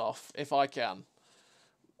little ass off, if I can.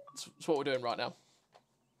 That's what we're doing right now.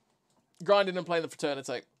 Grinding and playing the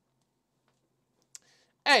Fraternite.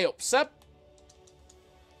 Hey up, Seb.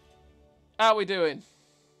 How we doing?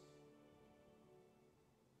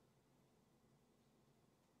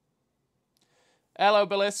 Hello,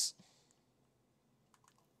 Billis.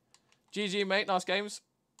 GG, mate. Nice games.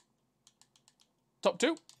 Top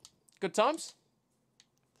 2. Good times.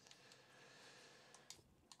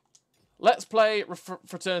 Let's play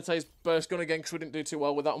Fraternity's Burst Gun again, because we didn't do too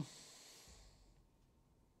well with that one.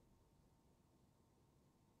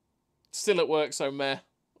 Still at work, so meh.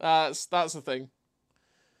 That's the thing.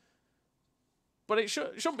 But it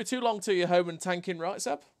shouldn't be too long till you're home and tanking, right,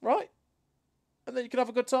 Seb? Right? And then you can have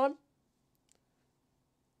a good time.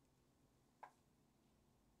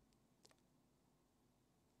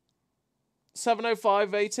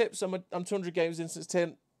 $7.05 A-tips. I'm 200 games in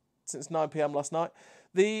since 9 PM last night.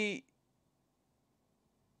 The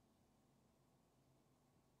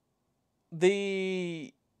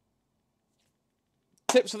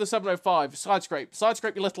tips for the 705. Side scrape. Side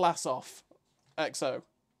scrape your little ass off. XO.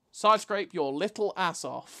 Side scrape your little ass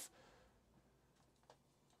off.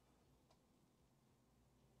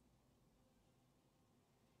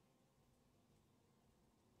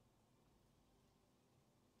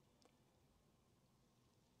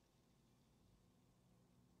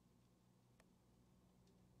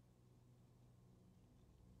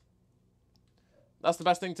 That's the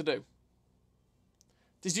best thing to do.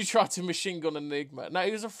 Did you try to machine gun Enigma? No,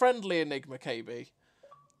 he was a friendly Enigma, KB.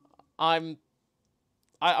 I mean,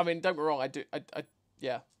 don't get me wrong,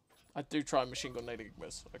 yeah. I do try machine gun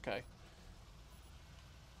Enigmas, okay.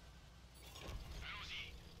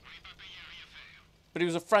 But he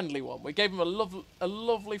was a friendly one. We gave him a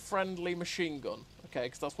lovely, friendly machine gun, okay,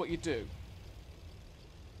 because that's what you do.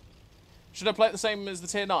 Should I play it the same as the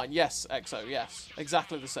tier 9? Yes, XO, yes.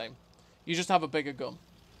 Exactly the same. You just have a bigger gun.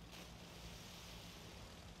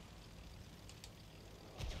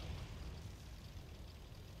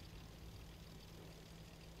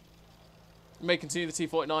 You may continue the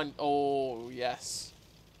T49. Oh, yes.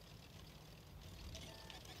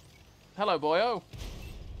 Hello, boyo.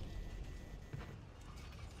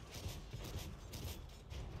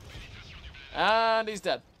 And he's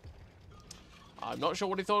dead. I'm not sure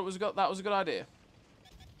what he thought that was a good idea.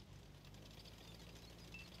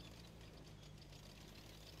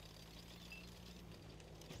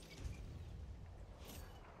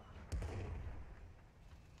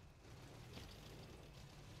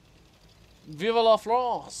 Viva la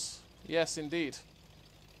France! Yes, indeed.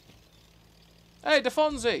 Hey,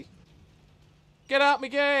 DeFonzi! Get out my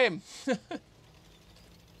game!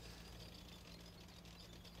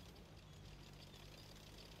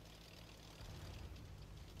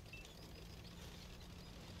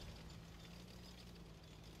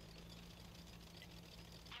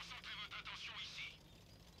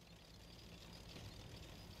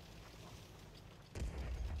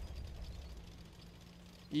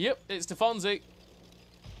 Yep, it's DeFonzi.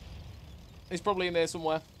 He's probably in there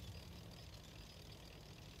somewhere.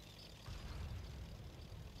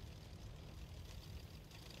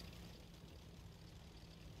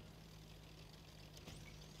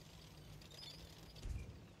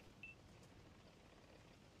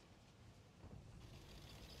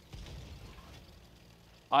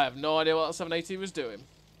 I have no idea what that 780 was doing.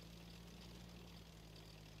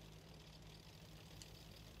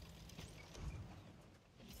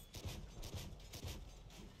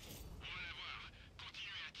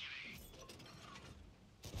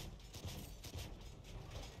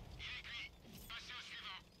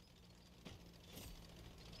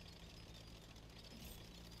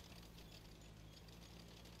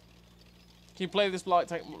 Can you play this light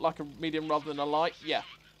tank like a medium rather than a light? Yeah.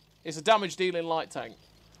 It's a damage dealing light tank,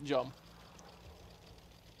 John.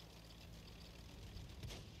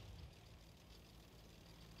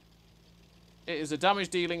 It is a damage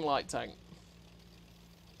dealing light tank.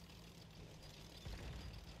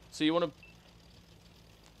 So you want to...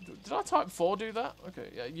 Did I type 4 do that? Okay,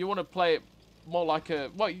 yeah. You want to play it more like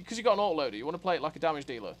a... Well, because you got an autoloader. You want to play it like a damage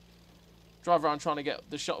dealer. Drive around trying to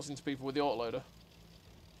get the shots into people with the autoloader.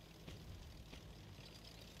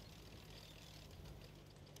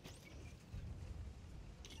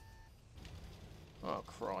 Oh,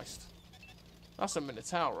 Christ. That's a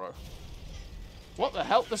Minotauro. What the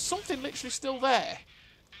hell? There's something literally still there.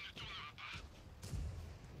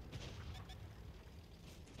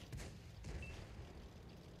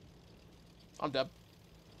 I'm dead.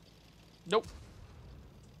 Nope.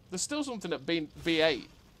 There's still something at B8.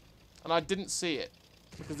 And I didn't see it.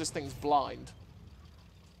 Because this thing's blind.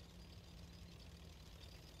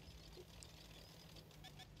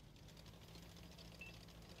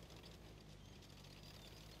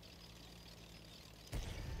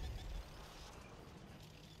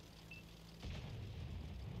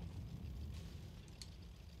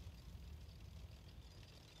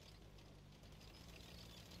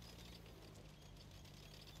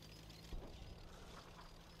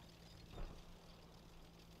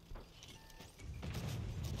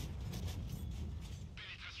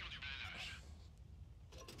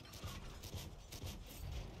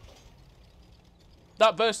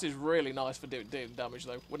 That burst is really nice for doing damage,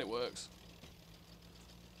 though, when it works.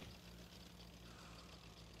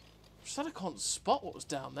 Just said I can't spot what was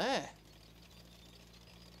down there.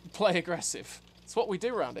 Play aggressive. It's what we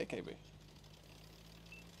do around here, KB.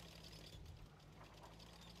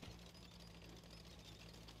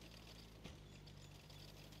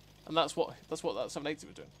 And that's what that 780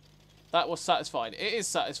 was doing. That was satisfying. It is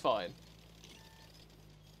satisfying.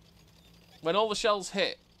 When all the shells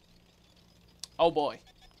hit. Oh boy.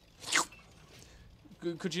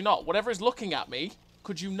 Could you not? Whatever is looking at me,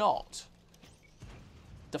 could you not?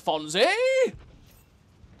 DeFonzi!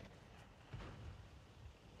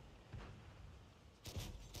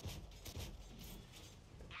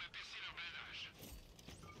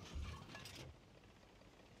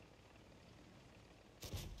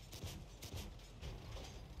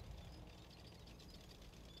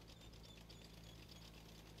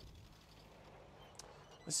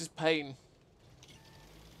 This is pain.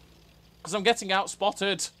 Because I'm getting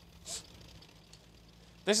outspotted.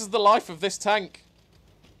 This is the life of this tank.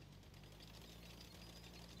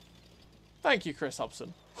 Thank you, Chris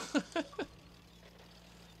Hobson.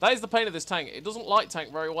 That is the pain of this tank. It doesn't light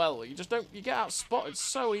tank very well. You just don't... You get outspotted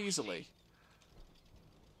so easily.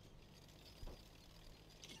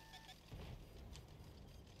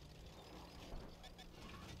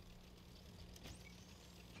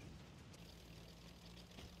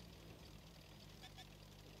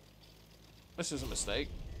 This is a mistake.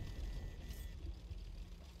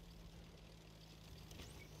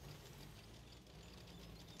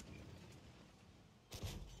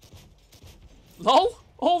 LOL?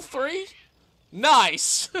 All three?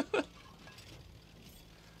 Nice!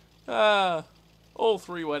 All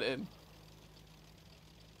three went in.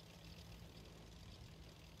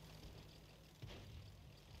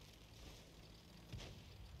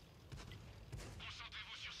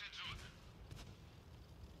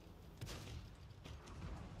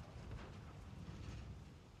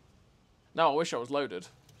 Now I wish I was loaded.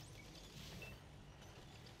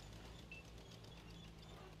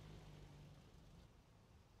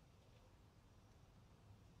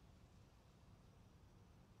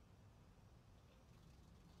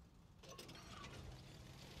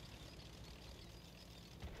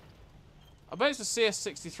 I bet it's a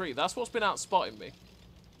CS63. That's what's been outspotting me.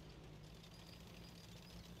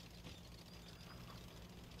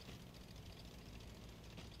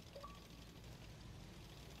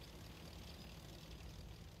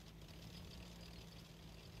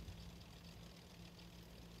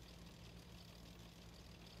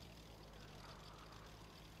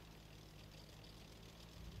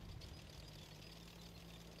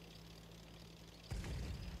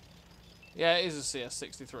 Yeah, it is a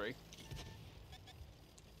CS63.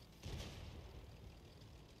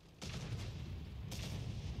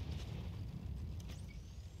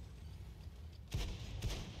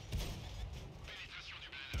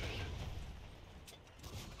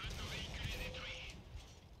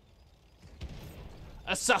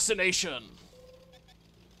 Assassination!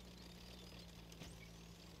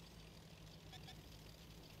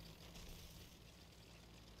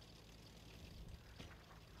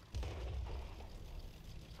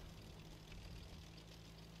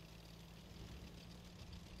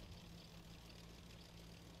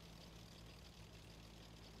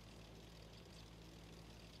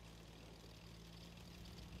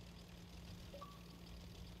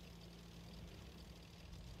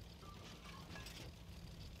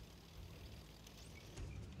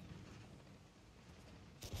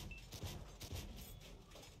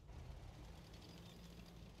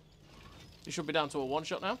 He should be down to a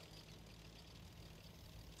one-shot now.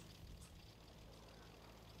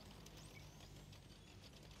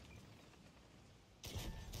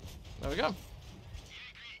 There we go.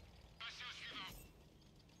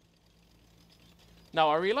 Now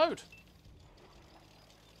I reload.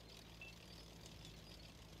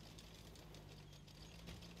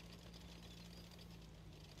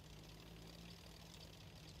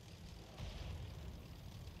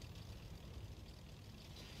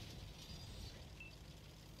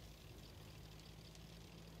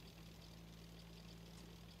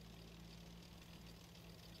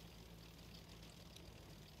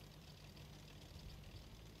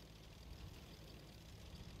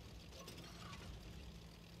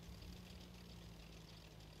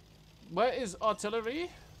 Where is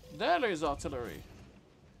artillery? There is artillery.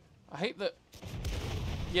 I hate that.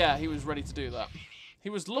 Yeah, he was ready to do that. He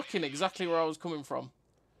was looking exactly where I was coming from.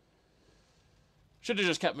 Should have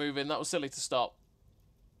just kept moving. That was silly to stop.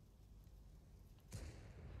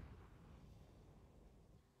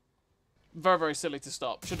 Very, very silly to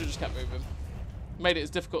stop. Should have just kept moving. Made it as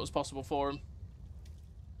difficult as possible for him.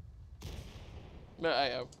 But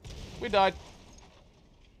ayo. We died.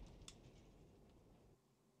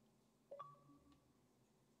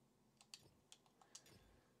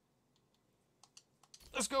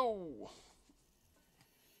 Let's go.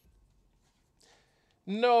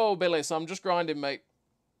 No, Billis, I'm just grinding, mate.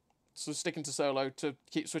 So sticking to solo to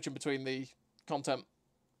keep switching between the content.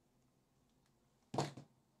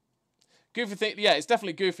 Goofy thing, yeah, it's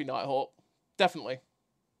definitely goofy, Nighthawk. Definitely.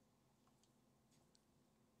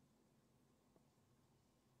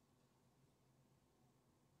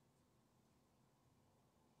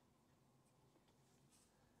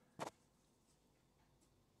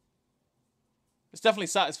 It's definitely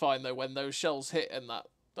satisfying, though, when those shells hit and that...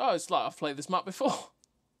 Oh, it's like I've played this map before.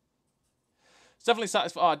 It's definitely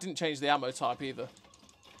satisfying. Oh, I didn't change the ammo type, either.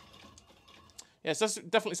 Yeah, it's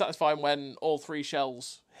definitely satisfying when all 3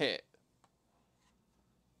 shells hit.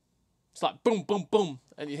 It's like boom, boom, boom,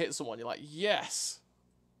 and you hit someone. You're like, yes.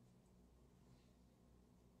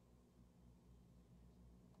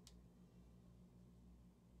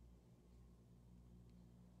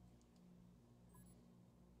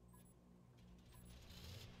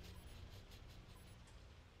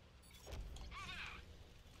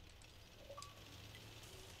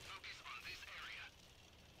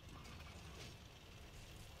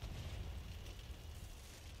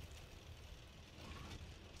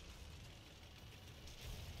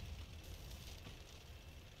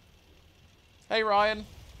 Hey, Ryan.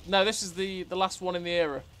 No, this is the last one in the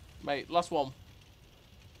era, mate. Last one.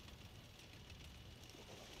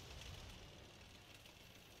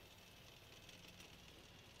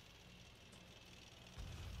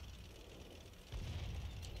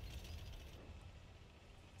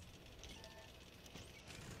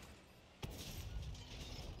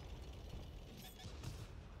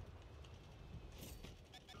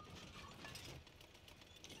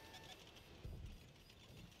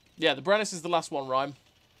 Yeah, the Brennus is the last one, Rhyme.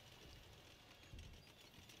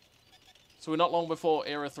 So we're not long before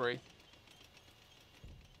Era 3.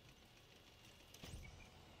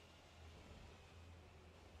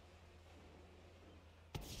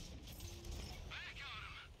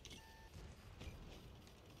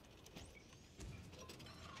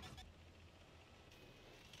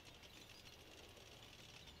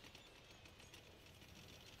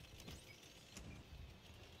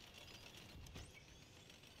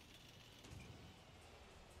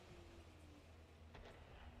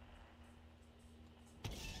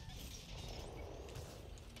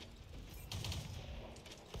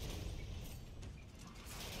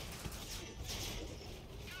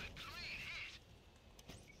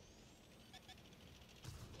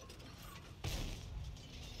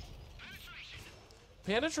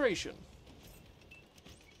 Penetration.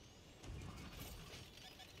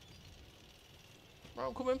 Right,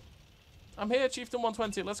 I'm coming. I'm here, Chieftain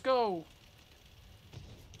 120. Let's go.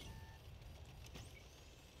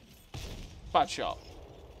 Bad shot.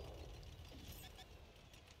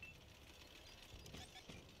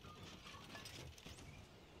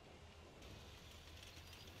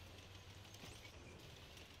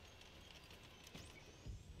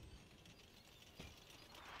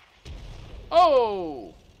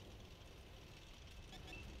 Oh!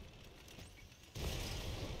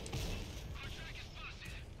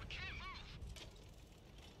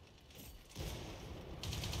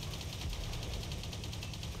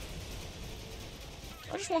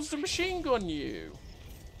 I just wanted to machine gun you.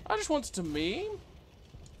 I just wanted to meme.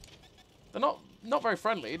 They're not very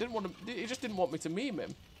friendly. He didn't want to. He just didn't want me to meme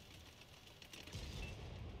him.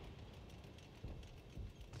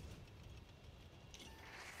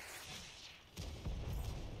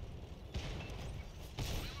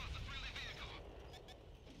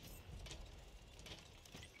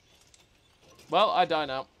 Well, I die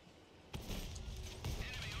now.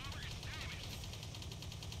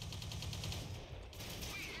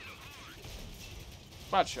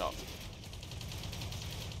 Bad shot.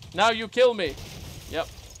 Now you kill me. Yep.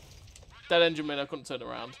 Dead engine man, I couldn't turn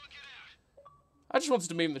around. I just wanted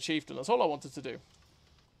to meme the chieftain. That's all I wanted to do.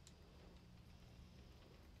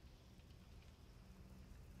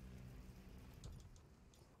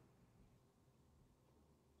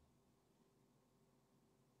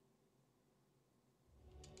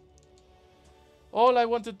 All I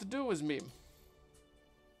wanted to do was meme.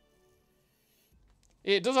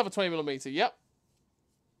 It does have a 20mm, yep.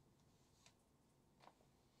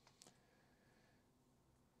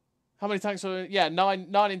 How many tanks are... Yeah, nine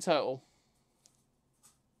in total.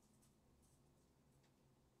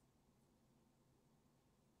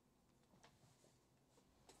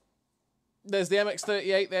 There's the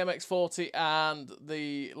MX-38, the MX-40, and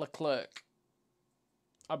the Leclerc.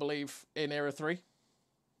 I believe, in Era 3.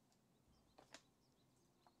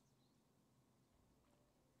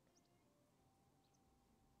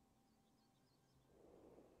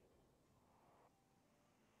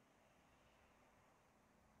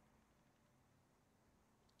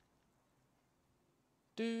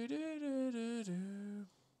 Do, do, do, do, do.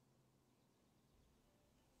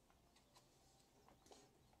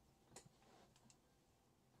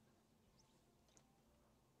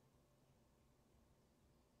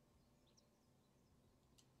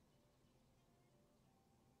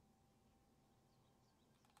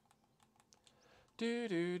 Do,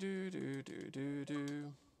 do, do, do, do, do,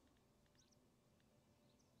 do.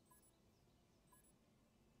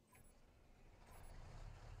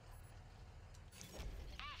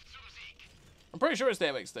 I'm pretty sure it's the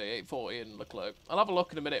MX-38, 40 and Leclerc. I'll have a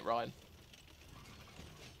look in a minute, Ryan.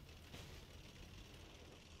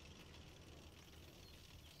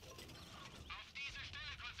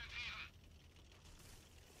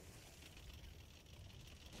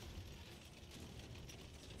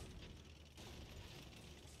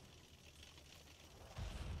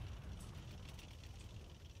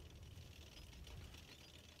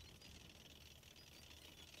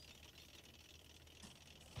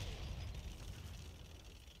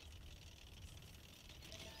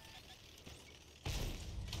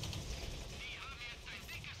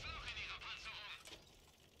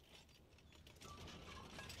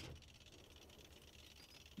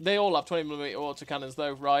 They all have 20mm autocannons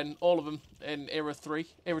though, Ryan. All of them in Era 3.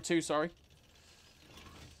 Era 2, sorry.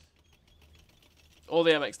 All the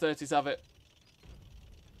MX-30s have it.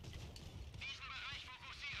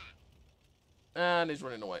 And he's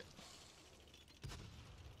running away.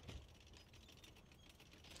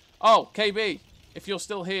 Oh, KB, if you're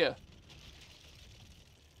still here.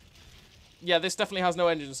 Yeah, this definitely has no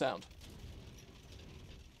engine sound.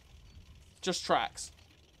 Just tracks.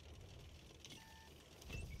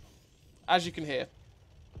 As you can hear.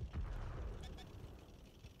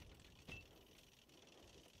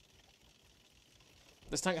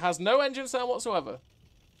 This tank has no engine sound whatsoever.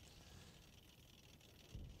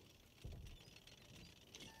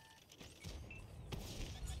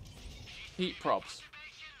 Heat props.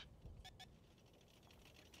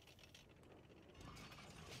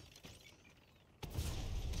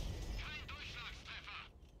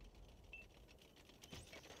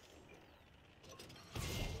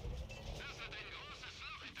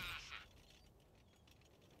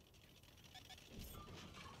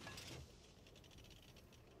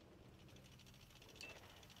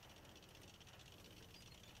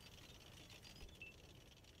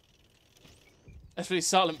 That's really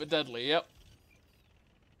silent but deadly, yep.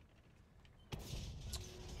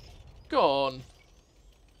 Go on.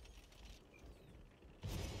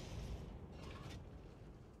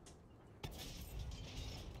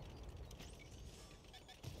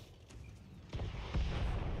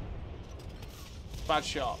 Bad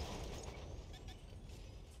shot.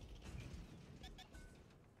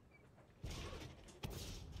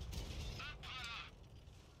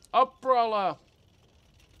 Umbrella.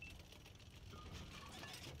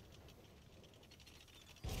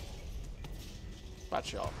 Bad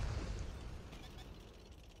shot.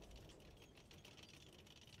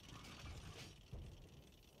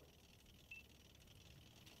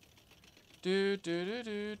 Do do do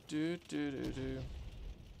do do do do do.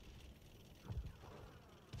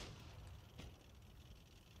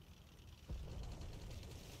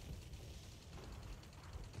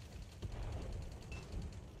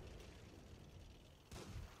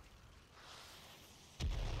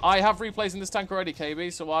 I have replays in this tank already,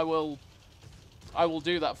 KB, so I will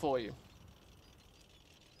do that for you.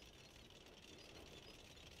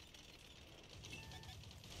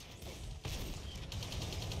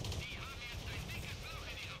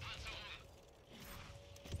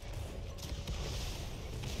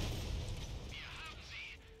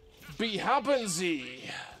 be happensy.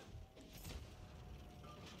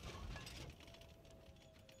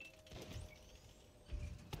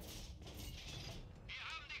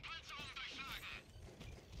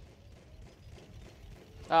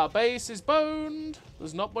 Our base is boned.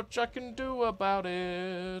 There's not much I can do about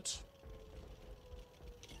it.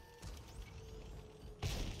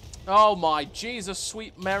 Oh my Jesus,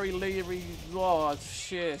 sweet Mary Leary. Oh,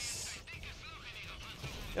 shit.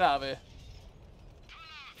 Get out of here.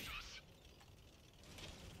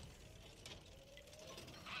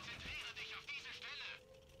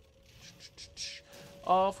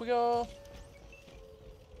 Off we go.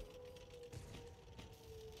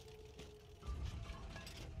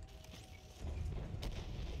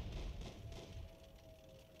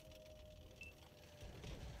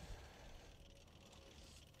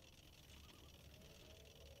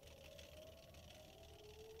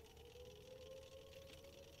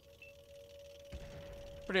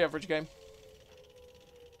 Pretty average game.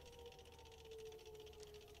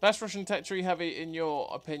 Best Russian tech tree heavy in your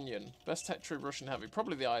opinion? Best tech tree Russian heavy?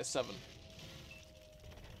 Probably the IS-7.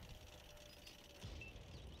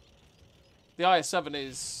 The IS-7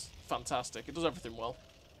 is fantastic. It does everything well.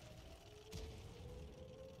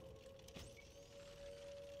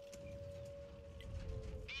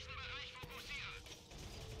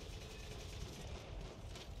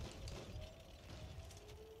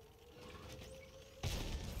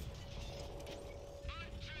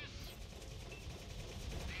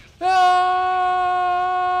 Ah!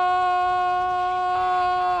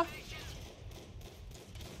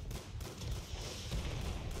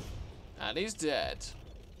 And he's dead.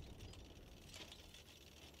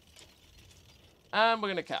 And we're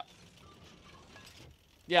going to cap.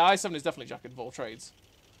 Yeah, I-7 is definitely jack of all trades.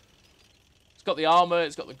 It's got the armor,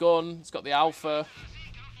 it's got the gun, it's got the alpha.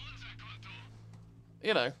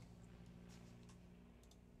 You know.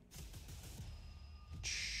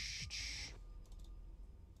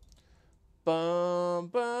 Bum,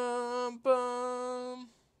 bum, bum.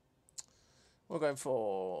 We're going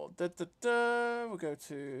for... We'll go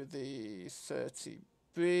to the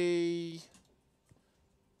 30B.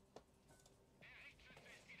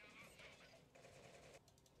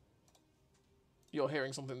 You're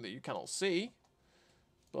hearing something that you cannot see,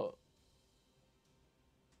 but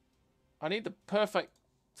I need the perfect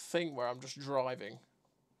thing where I'm just driving.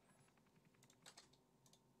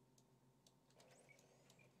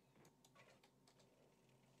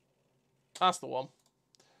 That's the one.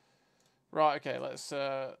 Right, okay, let's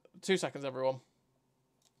 2 seconds everyone.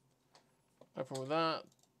 Open with that.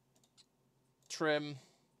 Trim.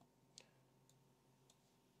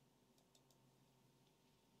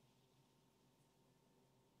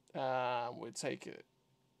 We'll take it.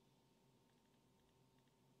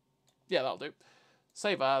 Yeah, that'll do.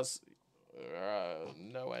 Save as.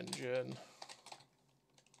 No engine.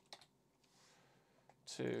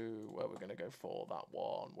 To where we're going to go for that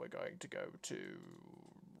one. We're going to go to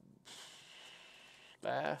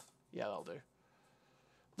there. Yeah, that'll do.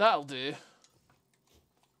 That'll do.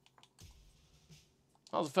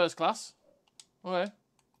 That was a first class. Okay.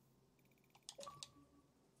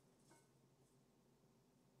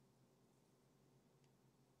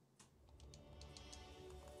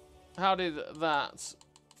 How did that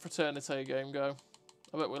Fraternite game go?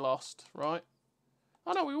 I bet we lost, right?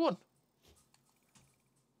 Oh no, we won.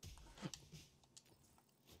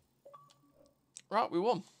 Right, we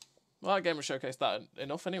won. Well, that game has showcased that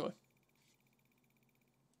enough anyway.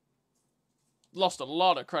 Lost a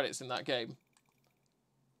lot of credits in that game.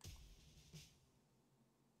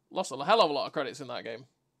 Lost a hell of a lot of credits in that game.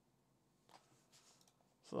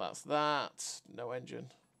 So that's that. No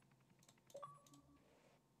engine.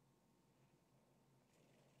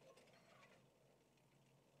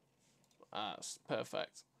 That's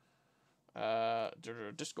perfect.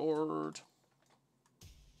 Discord.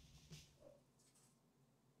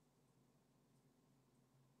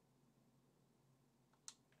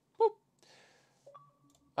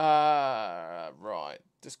 Right.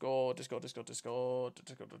 Discord.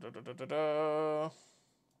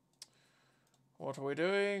 What are we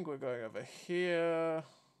doing? We're going over here.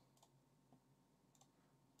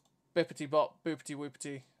 Bippity bop, boopity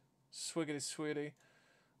whoopity, swiggity switty.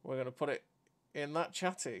 We're going to put it in that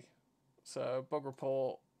chatty. So, bug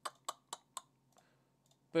report.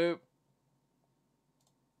 Boop.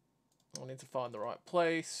 I need to find the right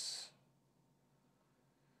place.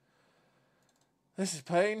 This is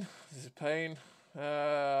pain.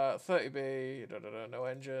 30B, no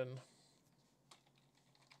engine.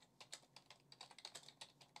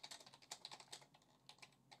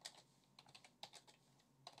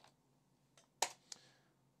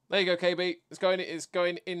 There you go, KB. It's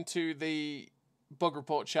going into the bug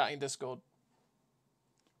report chat in Discord.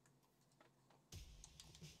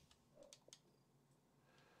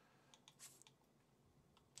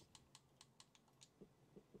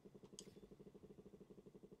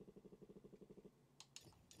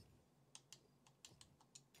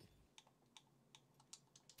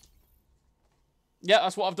 Yeah,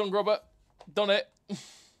 that's what I've done, Robert. Done it.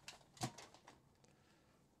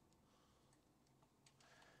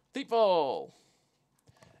 Deepfall.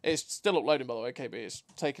 It's still uploading, by the way, KB. It's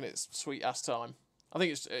taking its sweet ass time. I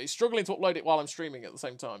think it's struggling to upload it while I'm streaming at the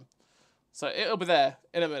same time. So it'll be there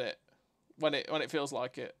in a minute when it feels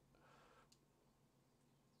like it.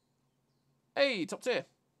 Hey, top tier.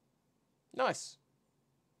 Nice.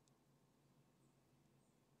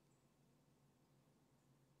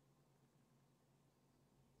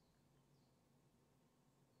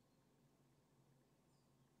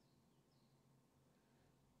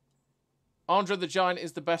 Andre the Giant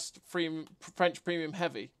is the best French premium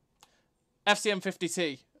heavy. FCM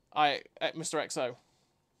 50T, Mr. XO.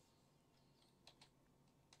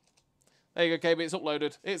 There you go, KB. It's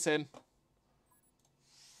uploaded. It's in.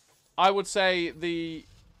 I would say the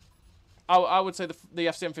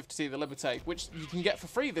FCM 50T, the Liberté, which you can get for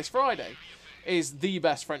free this Friday, is the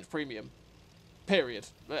best French premium. Period.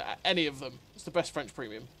 Any of them. It's the best French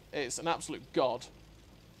premium. It's an absolute god.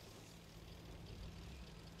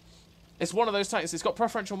 It's one of those tanks. It's got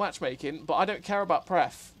preferential matchmaking, but I don't care about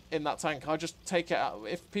pref in that tank. I just take it out.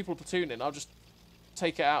 If people are platooning, I'll just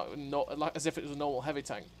take it out and not, like, as if it was a normal heavy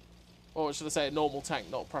tank. Or should I say a normal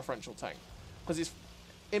tank, not a preferential tank. Because it's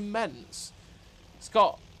immense. It's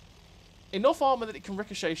got enough armor that it can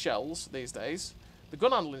ricochet shells these days. The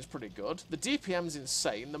gun handling is pretty good. The DPM's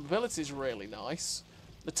insane. The mobility is really nice.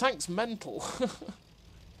 The tank's mental.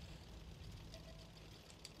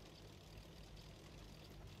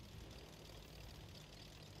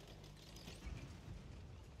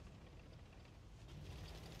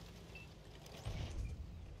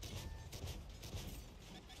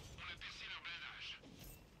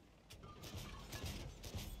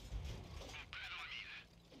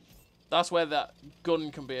 That's where that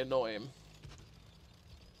gun can be annoying.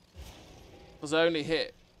 Because I only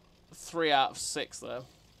hit 3 out of 6 there.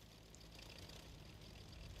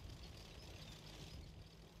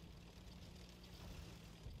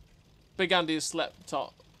 Big Andy has slept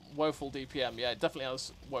top. Woeful DPM. Yeah, it definitely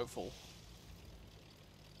has woeful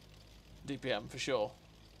DPM for sure.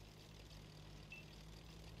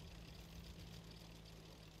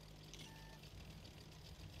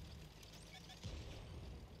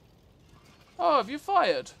 Oh, have you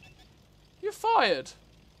fired? You fired.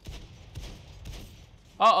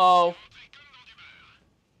 Uh-oh.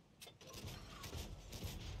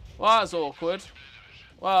 Well, that's awkward.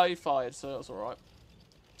 Well, you fired, so that's alright.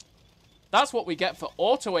 That's what we get for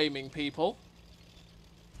auto-aiming, people.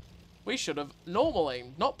 We should have normal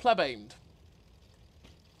aimed, not pleb aimed.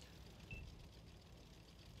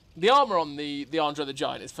 The armor on the Andre the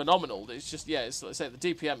Giant is phenomenal. It's just, yeah, it's, like I say,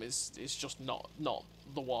 the DPM is just not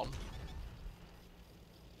the one.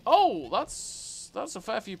 Oh, that's a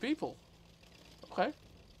fair few people. Okay.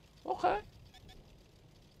 Okay.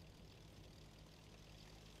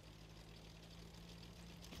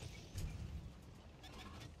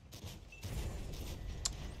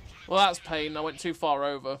 Well, that's pain. I went too far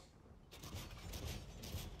over.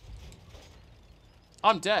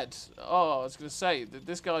 I'm dead. Oh, I was going to say,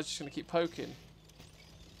 this guy's just going to keep poking.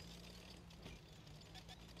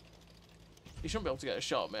 He shouldn't be able to get a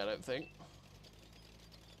shot at me, I don't think.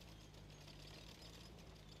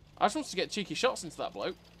 I just wanted to get cheeky shots into that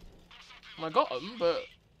bloke. And I got them, but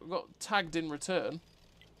I got tagged in return.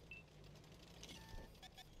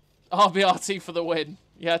 RBRT for the win.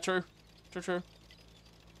 Yeah, true. True, true.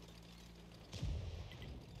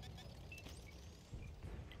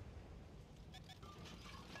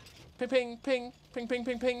 Ping, ping, ping, ping, ping,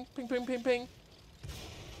 ping, ping, ping, ping, ping, ping.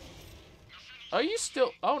 Are you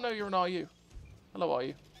still... Oh, no, you're an RU. Hello,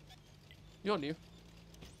 RU. You're new.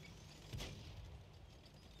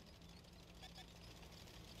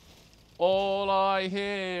 All I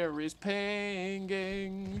hear is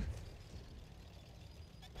pinging.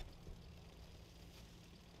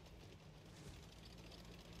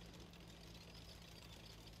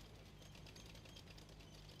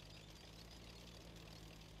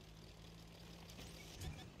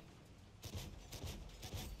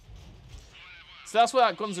 So that's where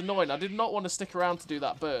that gun's annoying. I did not want to stick around to do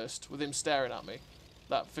that burst with him staring at me.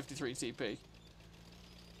 That 53 TP.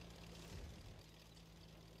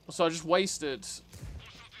 So I just wasted...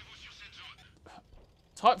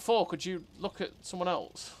 Type 4, could you look at someone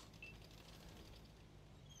else?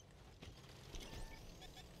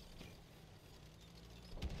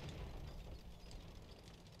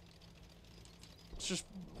 just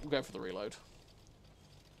go for the reload.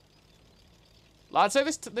 Like, I'd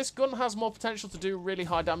say this gun has more potential to do really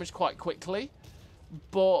high damage quite quickly,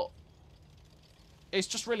 but it's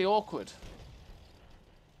just really awkward.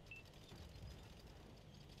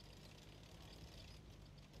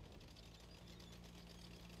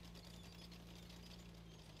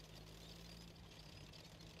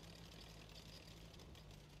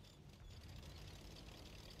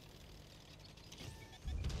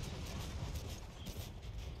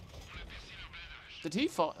 Did he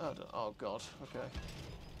fight? Oh god, okay.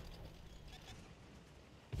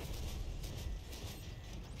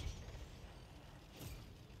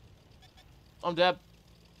 I'm dead.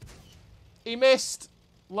 He missed.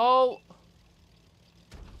 Lol.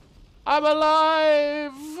 I'm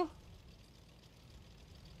alive.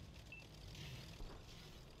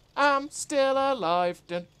 I'm still alive.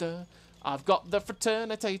 Dun, dun. I've got the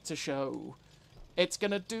Fraternite to show. It's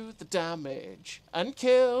gonna do the damage and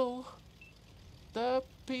kill the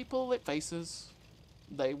people it faces.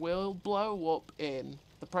 They will blow up in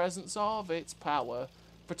the presence of its power.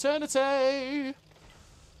 Fraternity!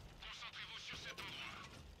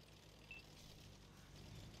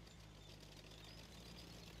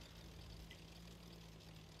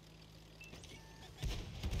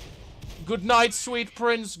 Good night, sweet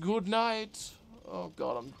prince. Good night. Oh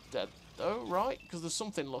god, I'm dead. Oh, right, because there's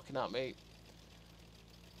something looking at me.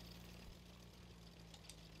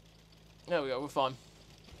 There we go, we're fine.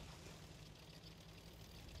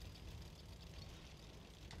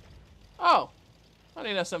 Oh! I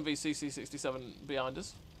need an SMV CC67 behind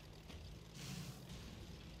us.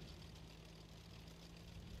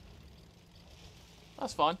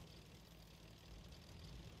 That's fine.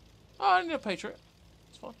 Oh, I need a Patriot.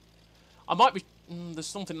 It's fine. I might be... there's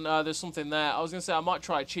something there. I was going to say I might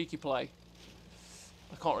try a cheeky play.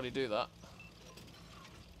 I can't really do that.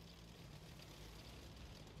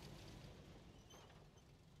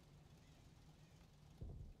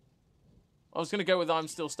 I was going to go with I'm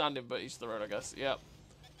still standing, but he's the road, I guess. Yep.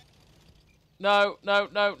 No, no,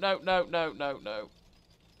 no, no, no, no, no, no.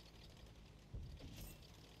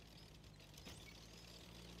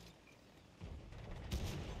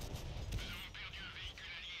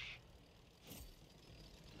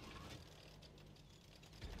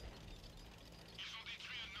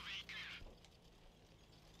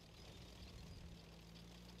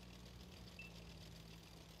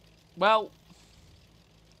 Well...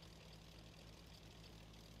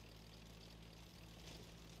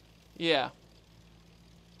 yeah.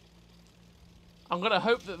 I'm going to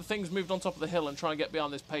hope that the thing's moved on top of the hill and try and get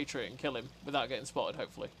behind this Patriot and kill him without getting spotted,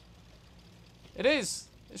 hopefully. It is!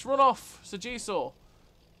 It's run off! It's a G-Saw.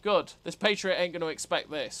 Good. This Patriot ain't going to expect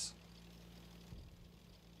this.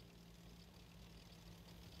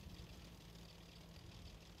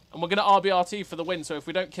 And we're going to RBRT for the win, so if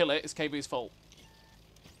we don't kill it, it's KB's fault.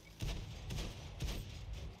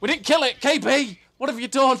 We didn't kill it! KB! What have you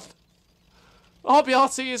done?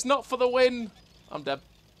 RBRT is not for the win. I'm dead.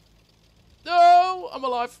 No! I'm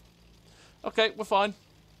alive. Okay, we're fine.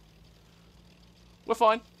 We're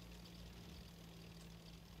fine.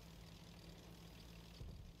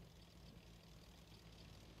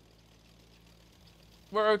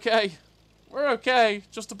 We're okay. We're okay.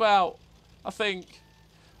 Just about. I think.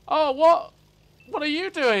 Oh, what? What are you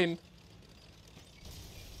doing?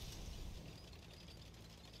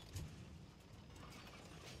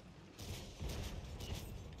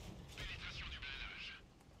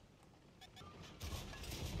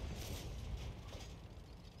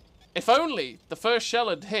 If only the first shell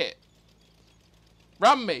had hit.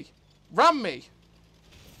 Ram me. Ram me.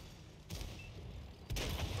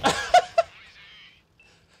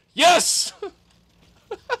 Yes!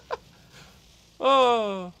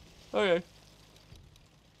 Oh, okay.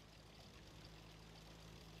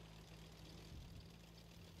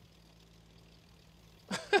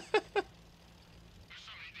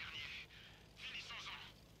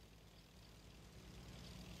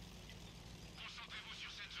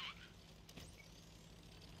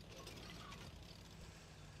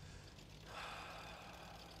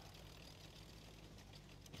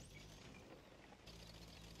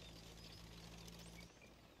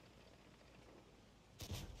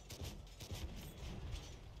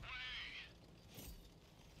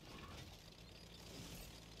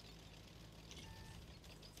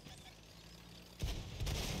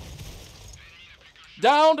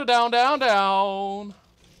 Down to down, down, down.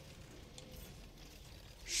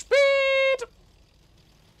 Speed.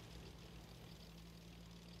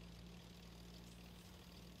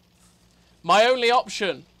 My only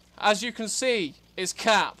option, as you can see, is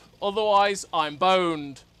cap. Otherwise, I'm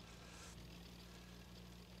boned.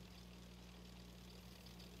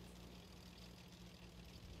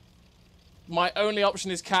 My only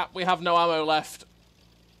option is cap. We have no ammo left.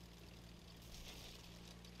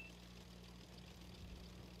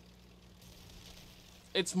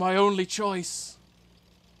 It's my only choice.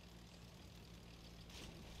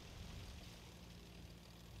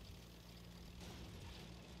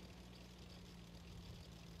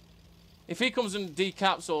 If he comes and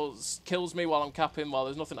decaps or kills me while I'm capping, well,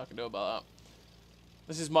 there's nothing I can do about that.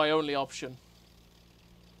 This is my only option.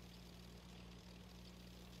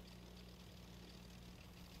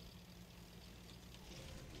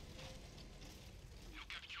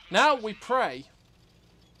 Now we pray.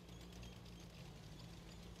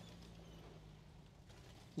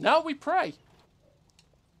 Now we pray.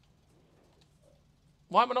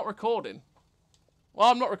 Why am I not recording?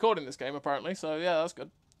 Well, I'm not recording this game, apparently, so yeah, that's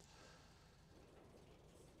good.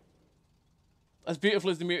 As beautiful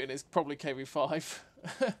as the mutant is, probably KV5.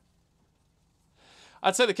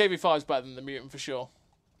 I'd say the KV5 is better than the mutant for sure.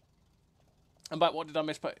 And back, what did I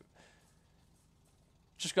miss?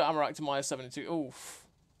 Just got Amarak to minus 72. Oof.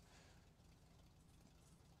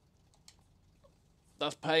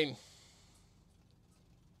 That's pain.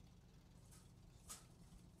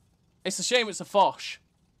 It's a shame it's a Foch.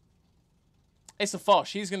 It's a Foch.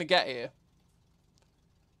 He's going to get here.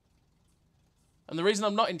 And the reason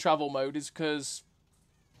I'm not in travel mode is because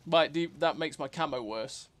that makes my camo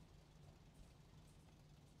worse.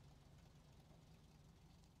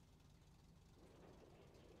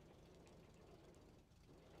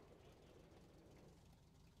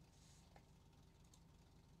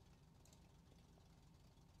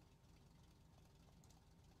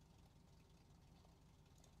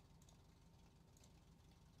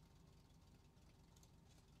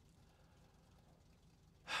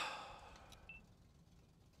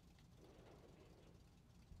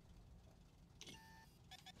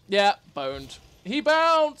 Yeah, boned. He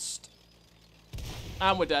bounced!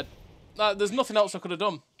 And we're dead. There's nothing else I could have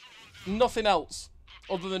done. Nothing else.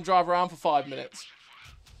 Other than drive around for 5 minutes.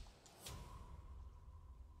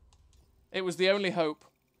 It was the only hope.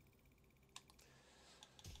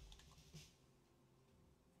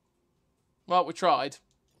 Well, we tried.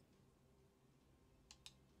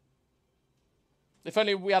 If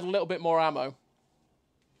only we had a little bit more ammo.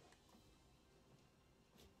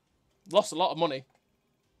 Lost a lot of money.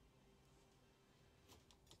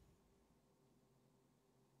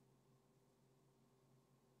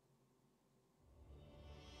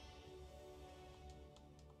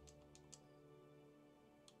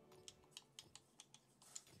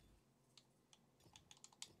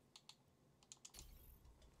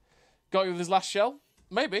 Got you with his last shell?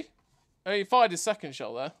 Maybe. He fired his second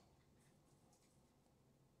shell there.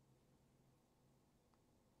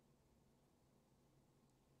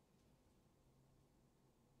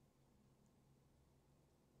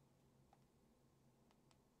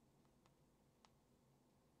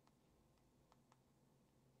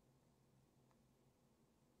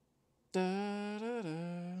 Da, da, da.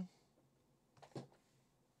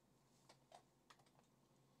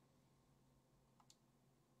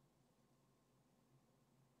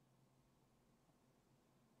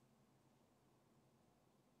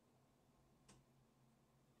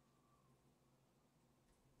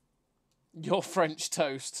 Your French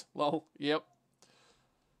toast. Lol. Yep.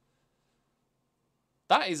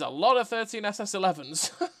 That is a lot of 13 SS11s.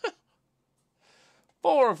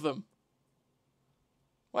 4 of them.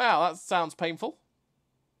 Wow, that sounds painful.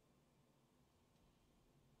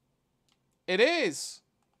 It is.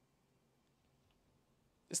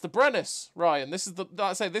 It's the Brennus, Ryan. This is the, like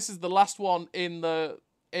I say, this is the last one in the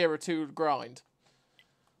Era 2 grind.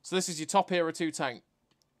 So this is your top Era 2 tank.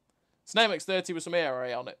 It's an AMX-30 with some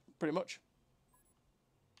ARA on it, pretty much.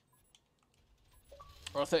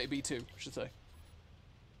 Or a 30B2, I should say.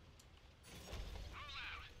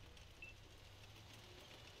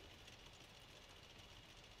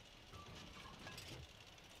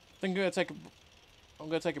 I think I'm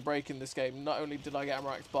gonna take a break in this game. Not only did I get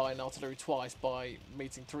Amarak by an artillery twice by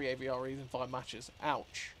meeting 3 AVREs in 5 matches.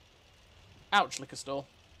 Ouch. Ouch, liquor store.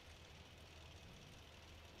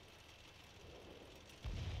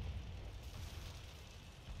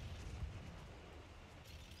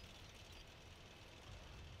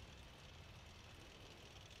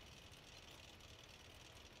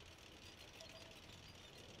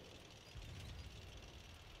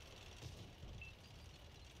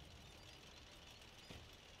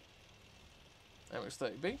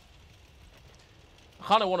 MX-30B. I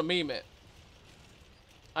kind of want to meme it.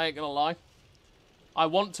 I ain't gonna lie. I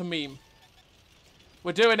want to meme.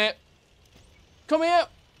 We're doing it. Come here.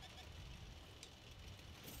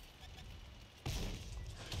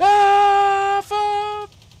 Ah, fuck.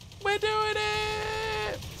 We're doing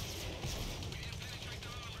it.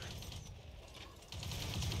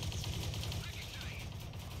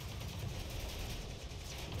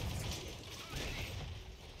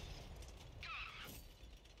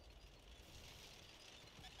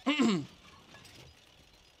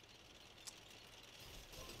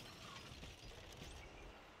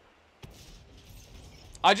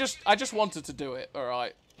 I just wanted to do it,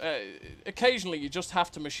 alright. Occasionally you just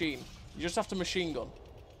have to machine. You just have to machine gun.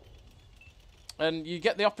 And you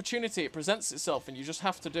get the opportunity, it presents itself, and you just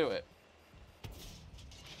have to do it.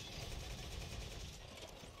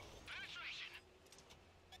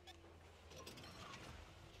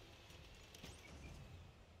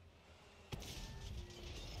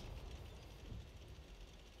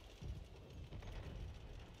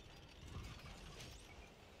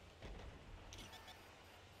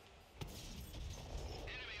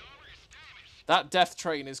 That death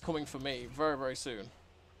train is coming for me very, very soon.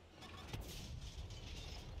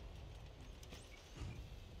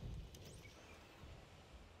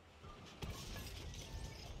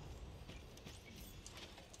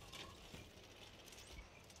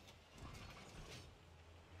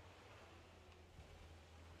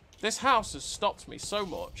 This house has stopped me so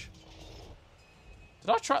much.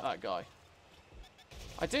 Did I track that guy?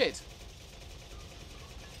 I did.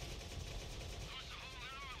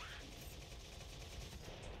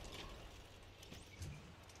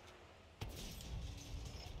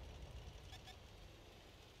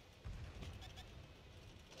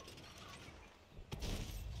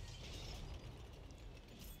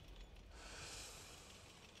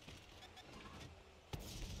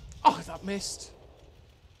 Oh, that missed.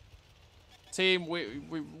 Team,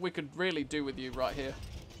 we could really do with you right here.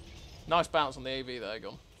 Nice bounce on the AV there,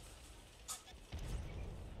 gone.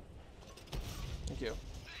 Thank you.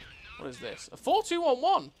 What is this? A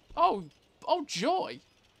 4-2-1-1. Oh joy.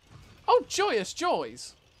 Oh, joyous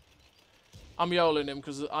joys. I'm YOLOing him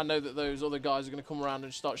because I know that those other guys are going to come around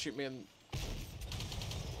and start shooting me and...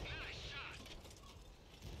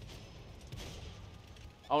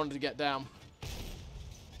 I wanted to get down.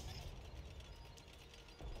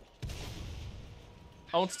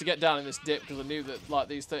 I wanted to get down in this dip because I knew that like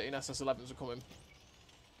these 13 SS11s were coming.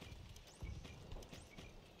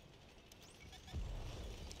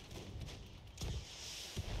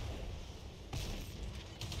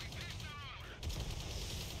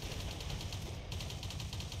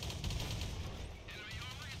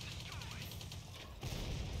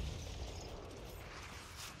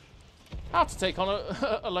 How to take on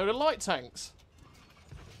a load of light tanks.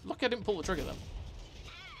 Lucky I didn't pull the trigger then.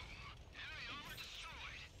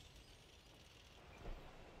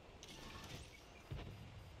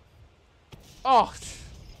 Oh.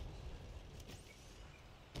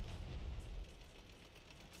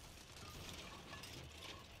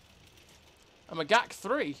 I'm a GAC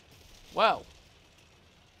 3. Well.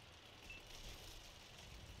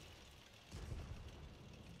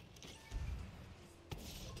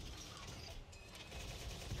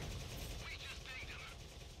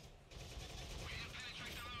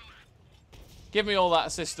 Give me all that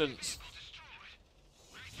assistance.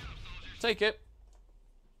 Take it.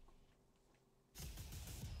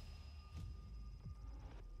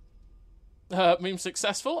 Meme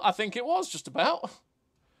successful? I think it was, just about.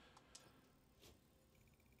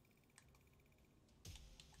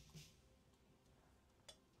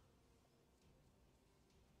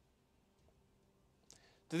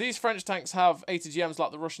 Do these French tanks have ATGMs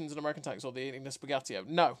like the Russians and American tanks or the Ignis Spaghettio?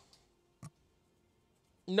 No.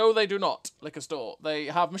 No, they do not, Liquor Store. They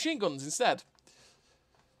have machine guns instead.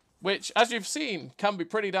 Which, as you've seen, can be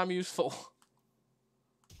pretty damn useful.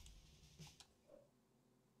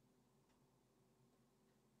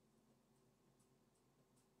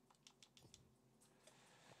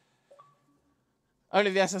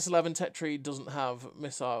 Only the SS11 tech tree doesn't have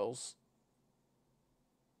missiles.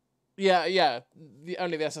 Yeah.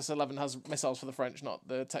 Only the SS11 has missiles for the French, not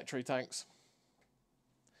the tech tree tanks.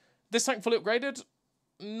 This tank fully upgraded?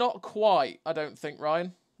 Not quite, I don't think,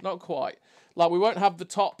 Ryan. Not quite. Like, we won't have the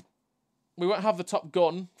top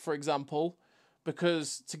gun, for example,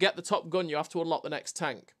 because to get the top gun, you have to unlock the next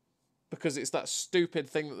tank. Because it's that stupid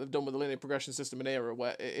thing that they've done with the linear progression system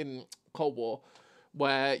in Cold War,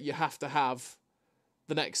 where you have to have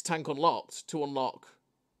the next tank unlocked to unlock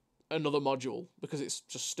another module, because it's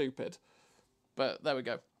just stupid. But there we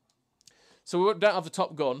go. So we don't have the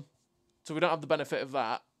top gun, so we don't have the benefit of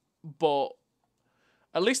that, but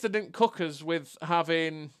at least they didn't cook us with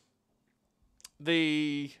having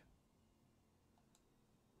the...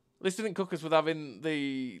 At least they didn't cook us with having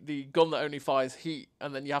the gun that only fires heat,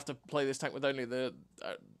 and then you have to play this tank with only the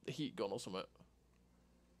heat gun or something.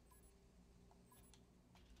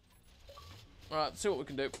 Alright, see what we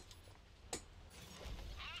can do.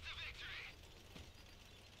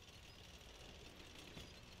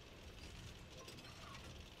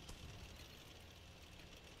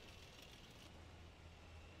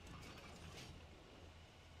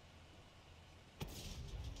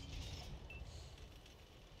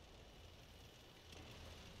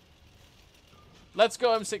 Let's go,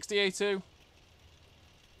 M60A2.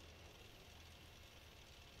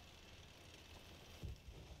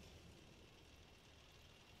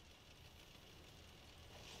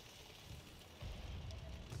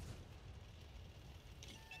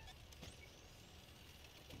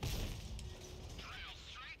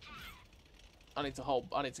 I need to hold.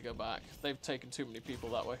 I need to go back. They've taken too many people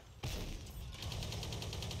that way.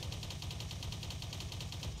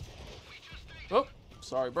 Oh,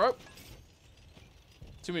 sorry, bro.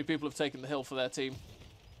 Too many people have taken the hill for their team.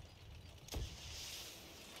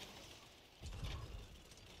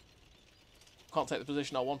 Can't take the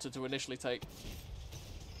position I wanted to initially take.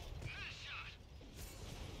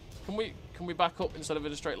 Can we back up instead of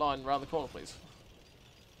in a straight line around the corner, please?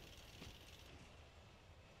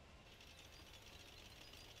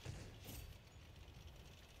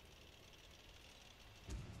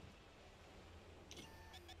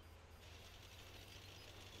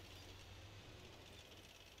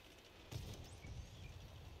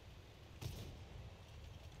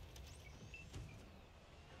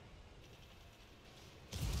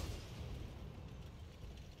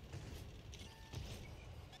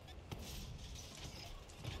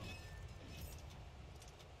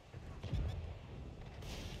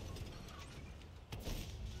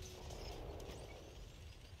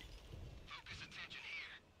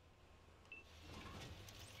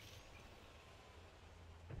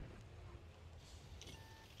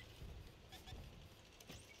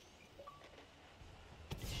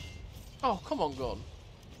 Oh, come on, gun.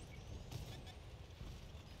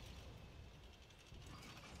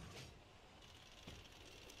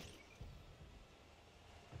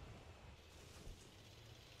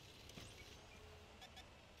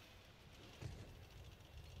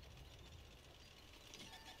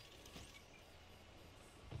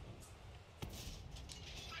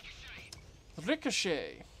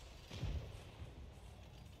 Ricochet.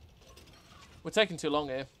 We're taking too long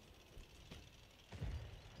here.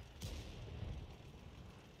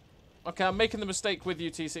 Okay, I'm making the mistake with you,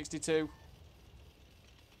 T62.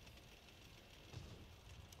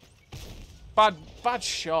 Bad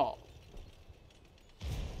shot.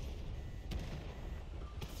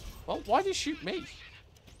 Well, why did he shoot me?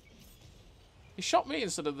 He shot me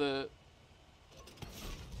instead of the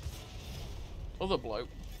other bloke.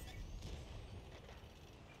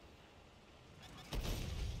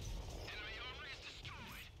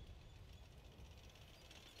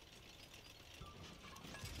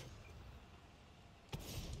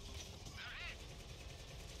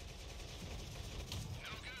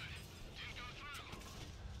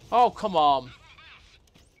 Oh, come on.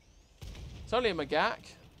 It's only a Magak.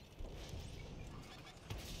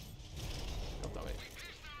 God damn it.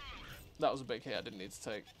 That was a big hit I didn't need to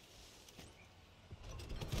take.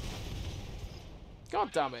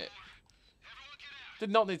 God damn it.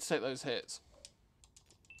 Did not need to take those hits.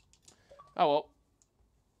 Oh well.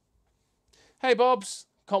 Hey, Bobs.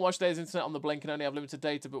 Can't watch today's internet on the blink and only have limited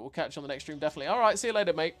data, but we'll catch you on the next stream, definitely. Alright, see you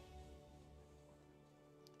later, mate.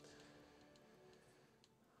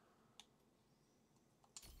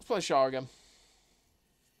 Let's play Shah again.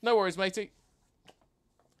 No worries, matey.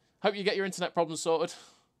 Hope you get your internet problems sorted.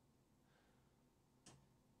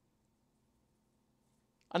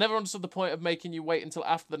 I never understood the point of making you wait until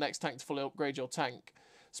after the next tank to fully upgrade your tank,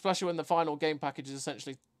 especially when the final game package is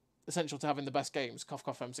essential to having the best games. Cough,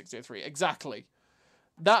 cough, M60A3. Exactly.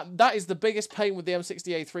 That is the biggest pain with the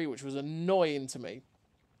M60A3, which was annoying to me,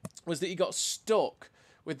 was that you got stuck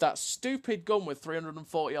with that stupid gun with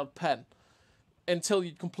 340 odd pen until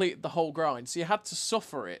you'd completed the whole grind. So you had to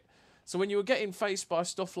suffer it. So when you were getting faced by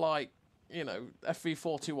stuff like, you know,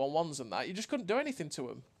 FV4211s and that, you just couldn't do anything to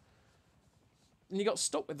them. And you got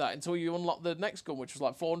stuck with that until you unlocked the next gun, which was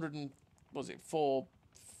like 400 and, what was it,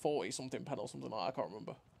 440 something pen or something like that. I can't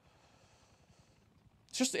remember.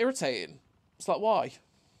 It's just irritating. It's like, why?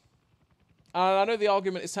 And I know the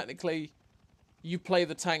argument is technically you play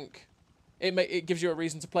the tank. It gives you a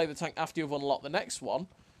reason to play the tank after you've unlocked the next one.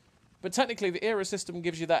 But technically the era system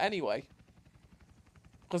gives you that anyway.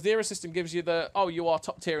 Because the era system gives you the, oh, you are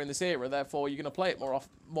top tier in this era, therefore you're going to play it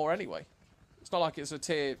more anyway. It's not like it's a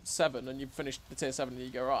tier 7 and you've finished the tier 7 and you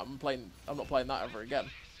go, right, I'm not playing that ever again.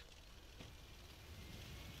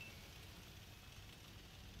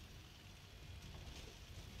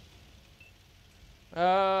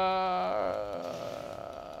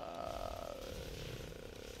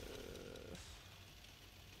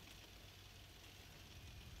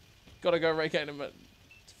 Gotta go rake it in a minute.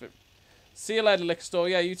 See you later, liquor store.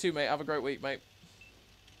 Yeah, you too, mate. Have a great week, mate.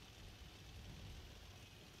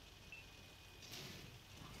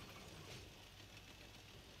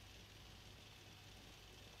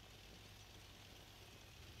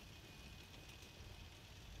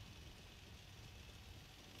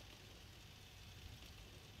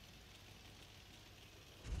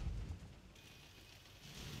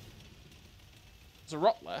 There's a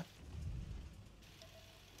rock there.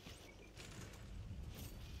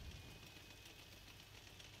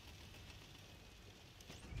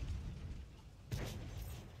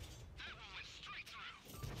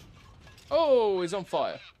 Oh, he's on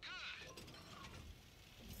fire.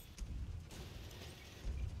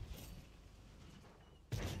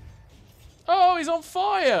 Oh, he's on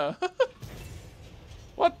fire!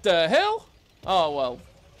 What the hell? Oh, well.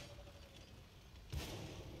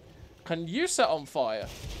 Can you set on fire?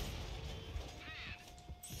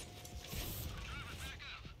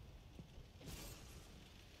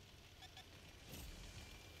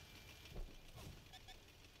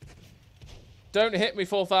 Don't hit me,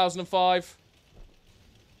 4005.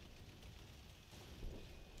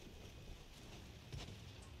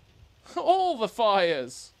 All the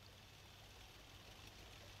fires.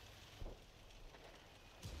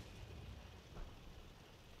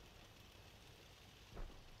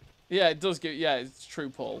 Yeah, it does get... Yeah, it's true,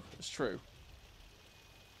 Paul. It's true.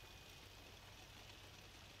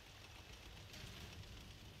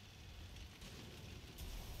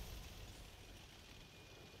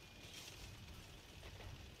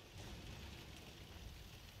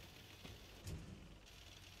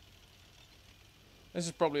 This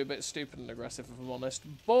is probably a bit stupid and aggressive, if I'm honest.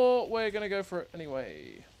 But we're going to go for it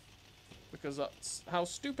anyway. Because that's how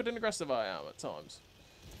stupid and aggressive I am at times.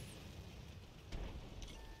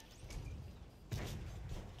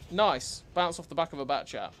 Nice. Bounce off the back of a bat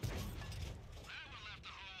chat.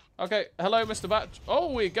 Okay, hello, Mr. Bat.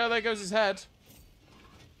 Oh, we go. There goes his head.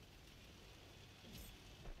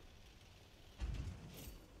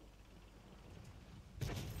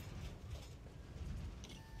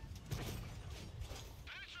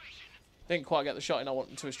 Didn't quite get the shot in I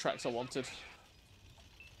wanted to his tracks I wanted.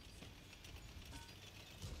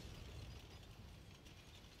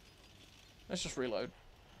 Let's just reload.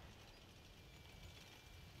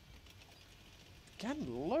 Again,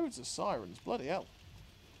 loads of sirens. Bloody hell.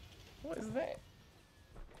 What is that?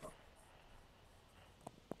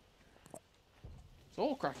 It's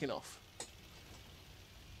all cracking off.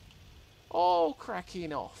 All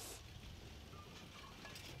cracking off.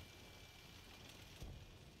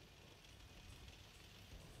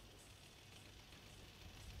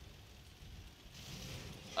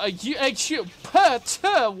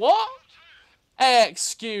 What?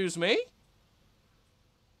 Excuse me?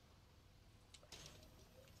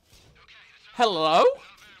 Hello?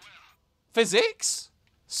 Physics?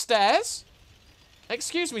 Stairs?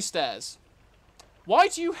 Excuse me, stairs. Why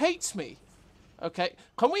do you hate me? Okay,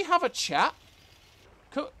 can we have a chat?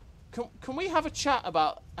 Can we have a chat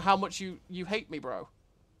about how much you hate me, bro?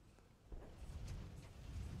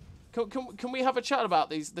 Can we have a chat about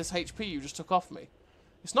this HP you just took off me?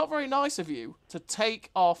 It's not very nice of you to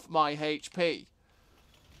take off my HP.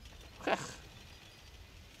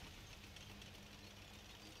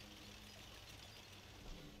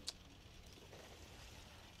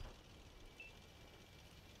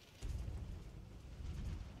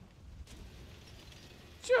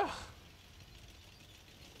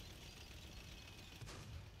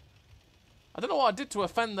 I don't know what I did to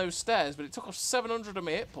offend those stairs, but it took off 700 of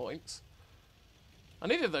my hit points. I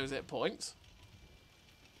needed those hit points.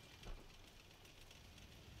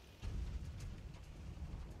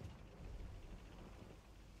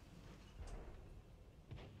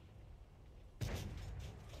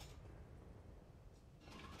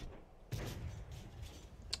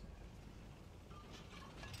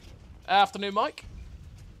 Afternoon, Mike.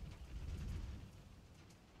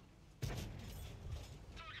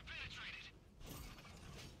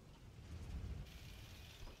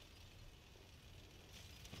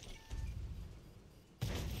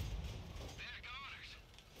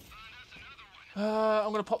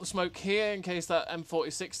 I'm going to pop the smoke here in case that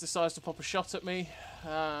M46 decides to pop a shot at me.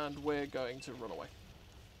 And we're going to run away.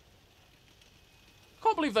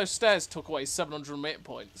 Can't believe those stairs took away 700 hit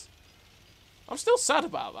points. I'm still sad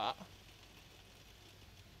about that.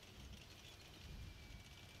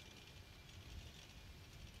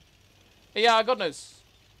 Yeah, God knows.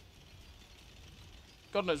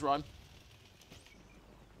 God knows rhyme.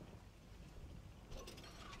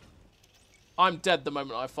 I'm dead the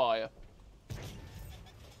moment I fire.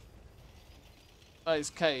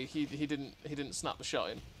 It's K. He didn't snap the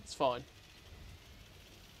shot in. It's fine.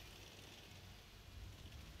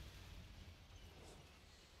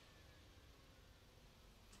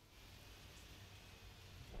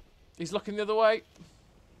 He's looking the other way.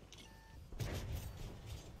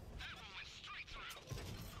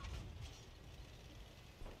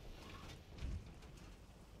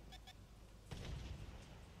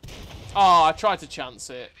 Oh, I tried to chance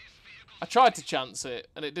it. I tried to chance it,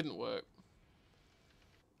 and it didn't work.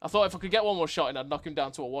 I thought if I could get one more shot in, I'd knock him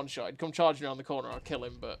down to a one-shot. He'd come charging around the corner, I'd kill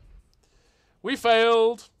him, but... We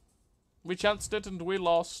failed! We chanced it and we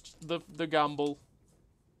lost the gamble.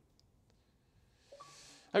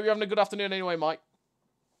 Hope you're having a good afternoon anyway, Mike.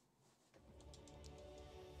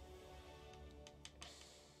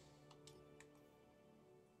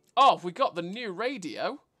 Oh, we got the new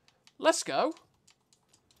radio. Let's go.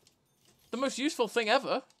 The most useful thing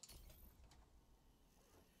ever.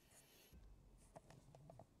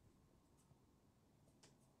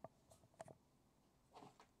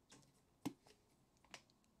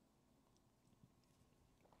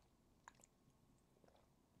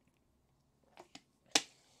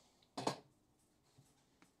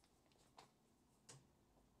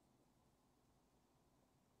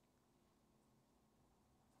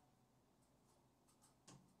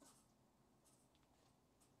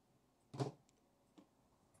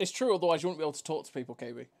 It's true, otherwise you wouldn't be able to talk to people,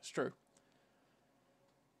 KB. It's true.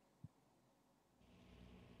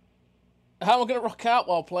 How am I going to rock out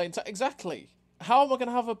while playing? Exactly. How am I going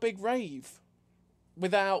to have a big rave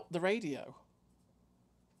without the radio?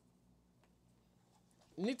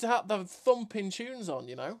 You need to have the thumping tunes on,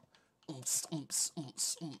 you know?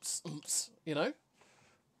 You know?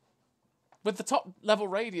 With the top level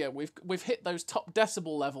radio, we've hit those top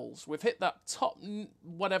decibel levels. We've hit that top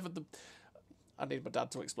whatever the... I need my dad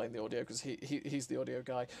to explain the audio because he's the audio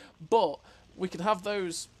guy. But we could have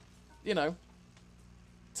those, you know,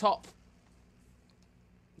 top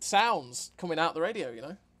sounds coming out the radio, you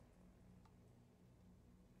know.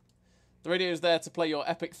 The radio is there to play your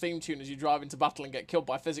epic theme tune as you drive into battle and get killed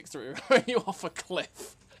by physics through you off a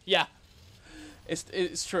cliff. Yeah,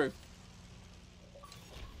 it's true.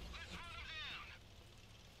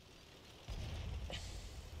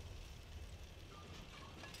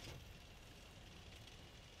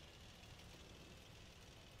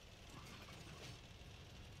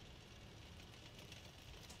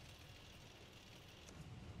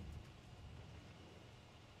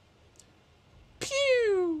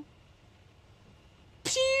 Pew!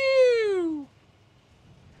 Pew!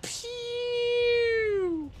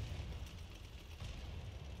 Pew!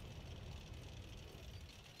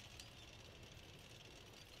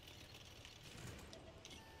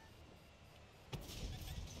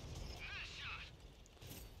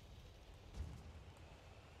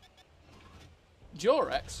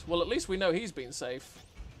 Jorex? Well, at least we know he's been safe.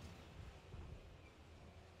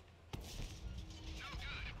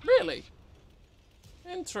 Really?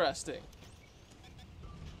 Interesting.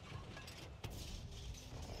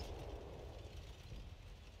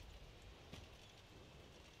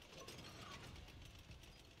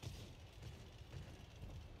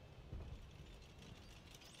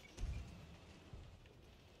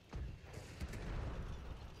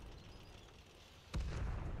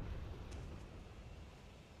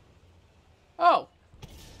 Oh.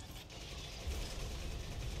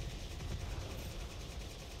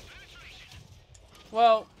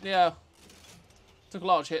 Well, yeah. Took a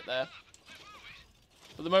large hit there.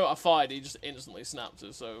 But the moment I fired, he just instantly snapped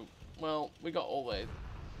us, so... Well, we got all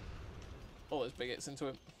those big hits into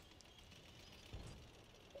him.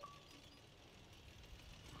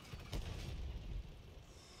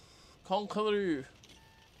 Conqueror.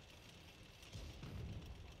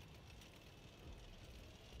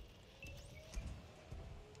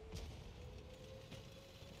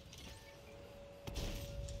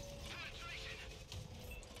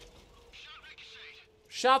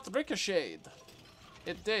 Shot ricocheted.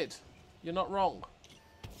 It did. You're not wrong.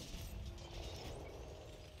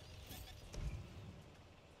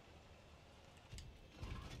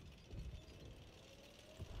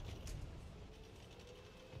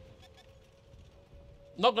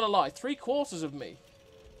 Not gonna lie, 3/4 of me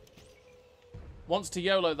wants to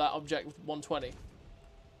YOLO that object with 120.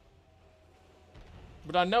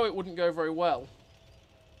 But I know it wouldn't go very well.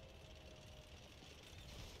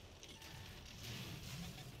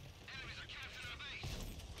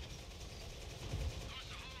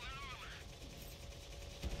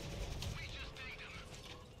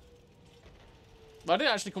 But I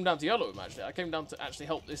didn't actually come down to YOLO him, actually. I came down to actually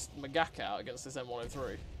help this Magak out against this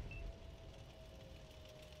M103.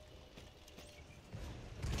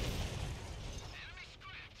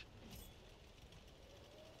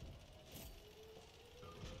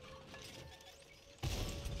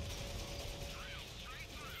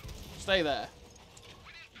 Stay there.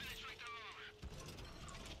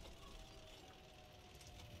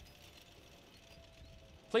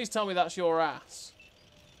 Please tell me that's your ass.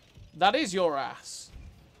 That is your ass.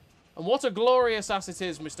 And what a glorious ass it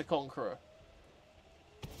is, Mr. Conqueror.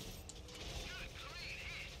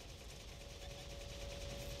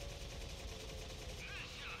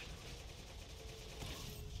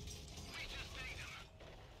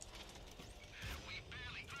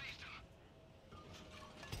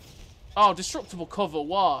 Oh, destructible cover,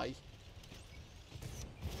 why?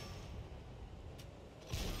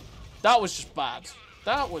 That was just bad.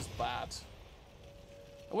 That was bad.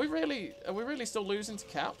 Are we really still losing to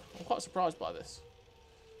Cap? I'm quite surprised by this.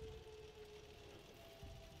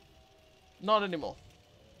 Not anymore.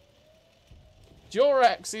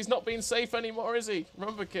 Durex, he's not being safe anymore, is he?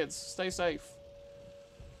 Remember, kids, stay safe.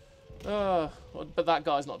 But that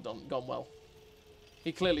guy's not gone well.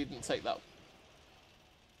 He clearly didn't take that.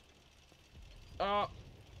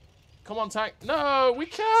 Come on, tank. No, we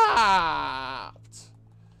capped.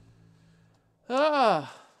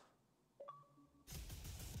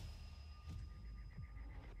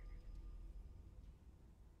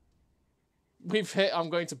 We've hit I'm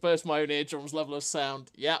going to burst my own eardrums level of sound.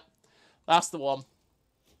 Yep. That's the one.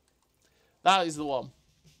 That is the one.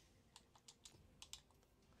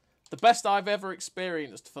 The best I've ever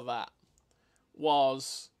experienced for that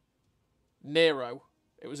was Nero.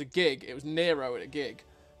 It was a gig. It was Nero at a gig.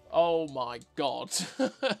 Oh my god.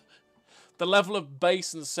 The level of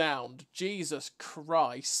bass and sound. Jesus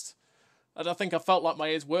Christ. And I think I felt like my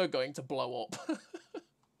ears were going to blow up. It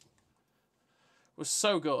was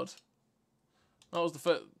so good. That was the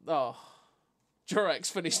first... Oh.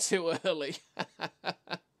 Durex finished too early.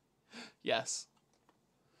 Yes.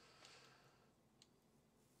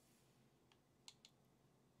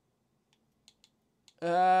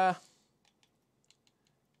 What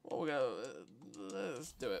we go?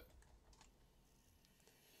 Let's do it.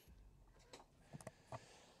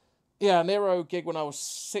 Yeah, Nero gig when I was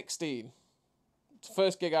 16. It's the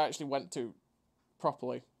first gig I actually went to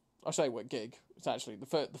properly. I say what gig. It's actually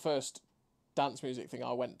the first dance music thing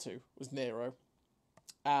I went to was Nero.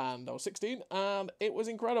 And I was 16 and it was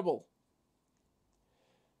incredible.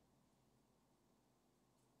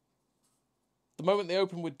 The moment they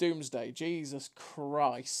opened with Doomsday, Jesus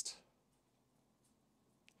Christ.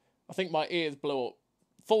 I think my ears blew up.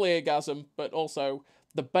 Full eargasm, but also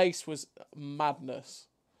the bass was madness.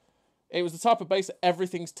 It was the type of bass that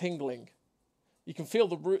everything's tingling. You can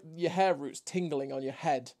feel your hair roots tingling on your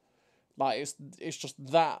head. Like, it's just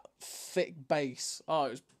that thick bass. Oh,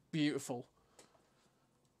 it was beautiful.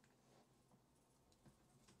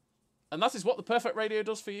 And that is what the perfect radio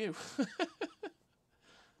does for you.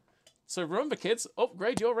 So remember, kids,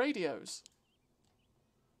 upgrade your radios.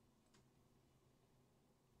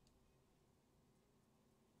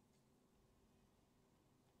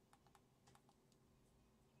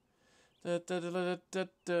 Da, da, da, da, da,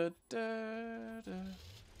 da, da, da.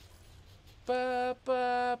 Ba,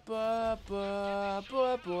 ba, ba, ba,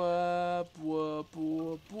 ba, ba, ba,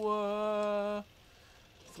 ba, ba.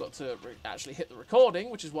 Forgot to actually hit the recording,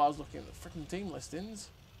 which is why I was looking at the freaking team listings.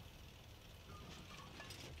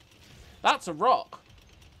 That's a rock.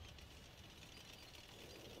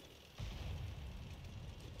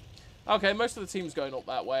 Okay, most of the team's going up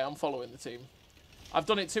that way. I'm following the team. I've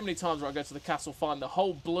done it too many times where I go to the castle, find the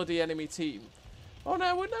whole bloody enemy team. Oh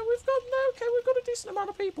no, we've got a decent amount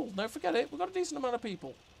of people. No, forget it. We've got a decent amount of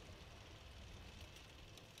people.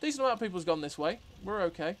 Decent amount of people's gone this way. We're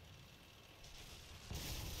okay.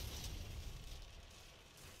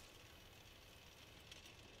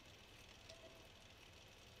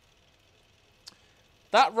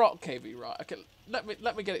 That rock, KV, right? Okay,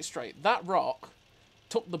 let me get it straight. That rock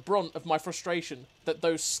took the brunt of my frustration that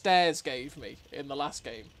those stairs gave me in the last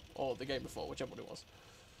game. Or the game before, whichever one it was.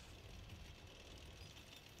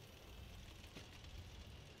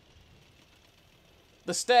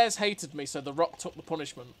 The stairs hated me, so the rock took the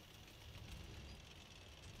punishment.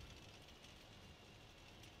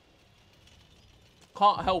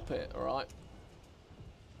 Can't help it, alright?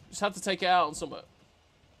 Just had to take it out on something.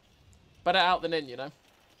 Better out than in, you know?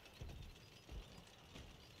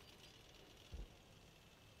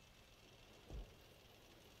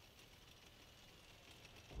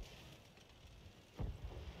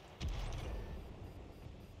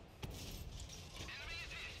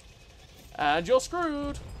 And you're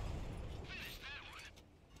screwed.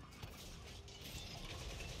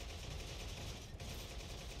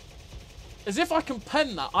 As if I can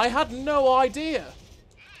pen that. I had no idea.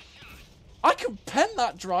 I can pen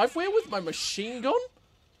that driveway with my machine gun?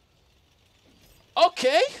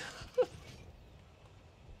 Okay.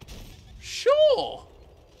 Sure.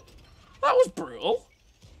 That was brutal.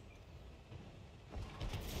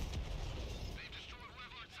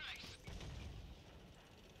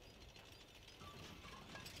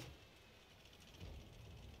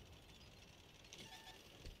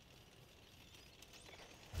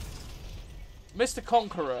 Mr.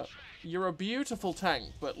 Conqueror, you're a beautiful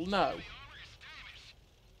tank, but no.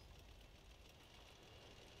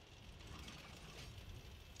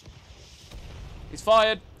 He's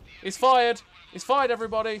fired. He's fired. He's fired,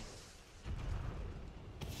 everybody.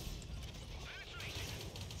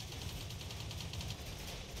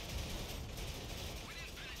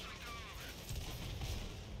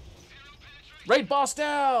 Raid boss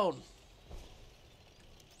down.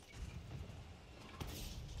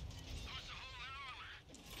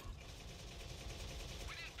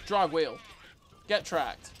 Drive wheel. Get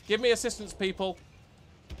tracked. Give me assistance, people.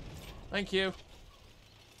 Thank you.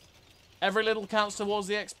 Every little counts towards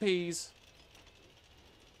the XPs.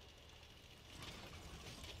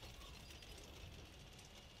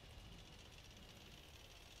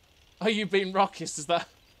 Are you being rockiest, is that?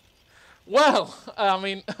 Well, I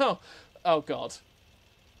mean, oh God.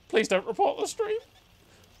 Please don't report the stream.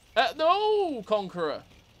 No, Conqueror.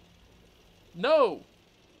 No.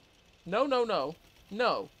 No, no, no.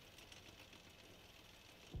 No.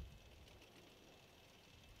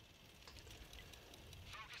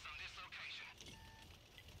 Focus on this location.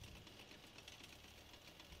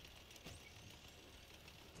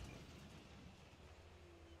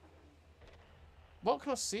 What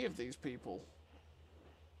can I see of these people?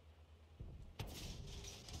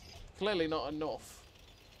 Clearly not enough.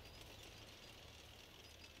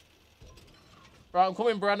 Right, I'm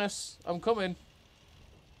coming, Brennus. I'm coming.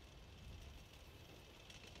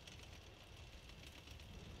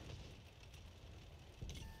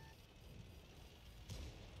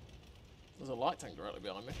 There's a light tank directly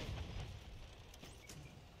behind me.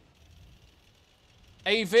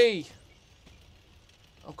 AV!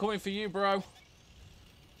 I'm coming for you, bro.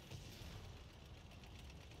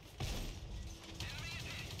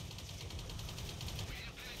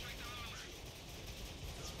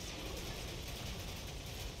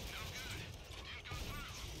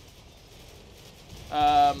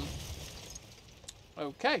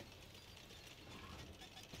 Okay.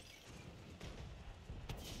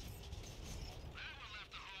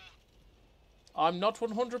 I'm not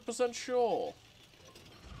 100% sure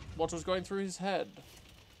what was going through his head.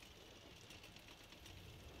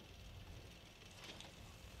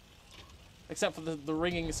 Except for the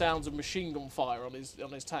ringing sounds of machine gun fire on his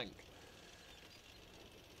tank.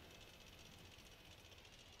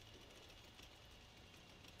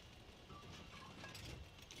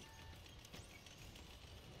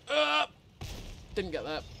 Didn't get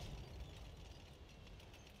that.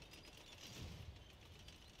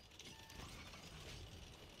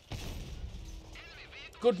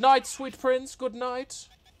 Good night, sweet prince. Good night.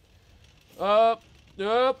 There's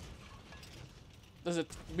a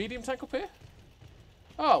medium tank up here?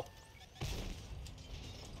 Oh.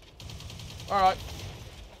 Alright.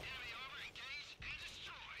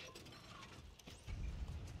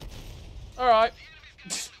 Alright.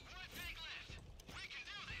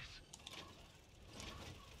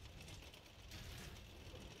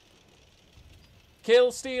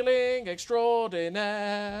 Kill stealing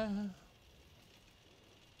extraordinaire.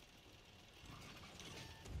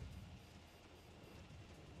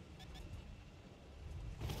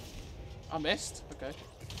 I missed. Okay.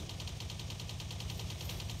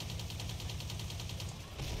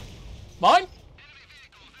 Mine?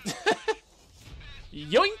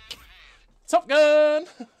 Yoink! Top Gun!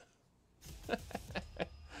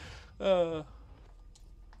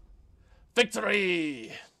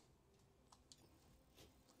 Victory!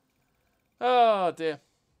 Oh dear.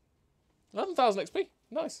 11,000 XP.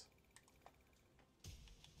 Nice.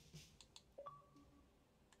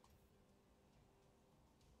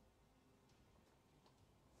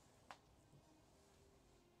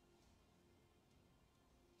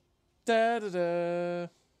 Da da da.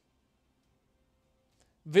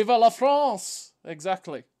 Viva la France!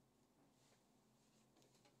 Exactly.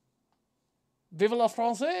 Viva la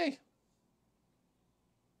France! I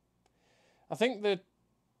think the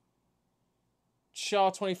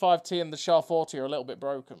SHA 25T and the SHA 40 are a little bit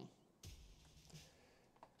broken.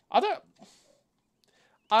 I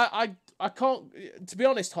can't, to be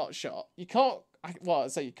honest, Hotshot, you can't, well, I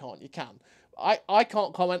say you can't, you can. I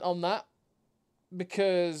can't comment on that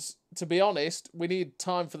because, to be honest, we need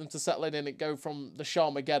time for them to settle in and it go from the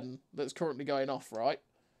Sharmageddon that's currently going off, right?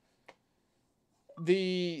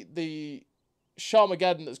 The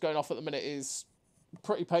Sharmageddon that's going off at the minute is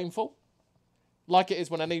pretty painful, like it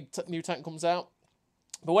is when any new tank comes out.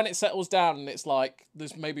 But when it settles down and it's like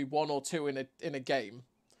there's maybe one or two in a game,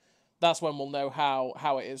 that's when we'll know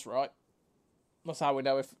how it is, right? That's how we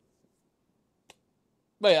know if.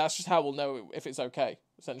 But yeah, that's just how we'll know if it's okay,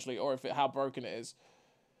 essentially, or if how broken it is.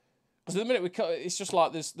 Because at the minute it's just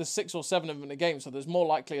like there's 6 or 7 of them in a game, so there's more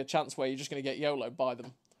likely a chance where you're just going to get YOLO'd by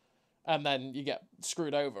them, and then you get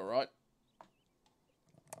screwed over, right?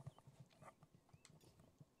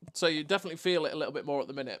 So you definitely feel it a little bit more at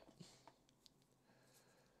the minute.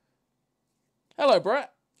 Hello,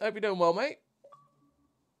 Brett. Hope you're doing well, mate.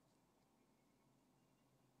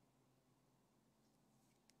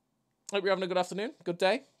 Hope you're having a good afternoon, good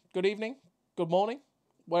day, good evening, good morning,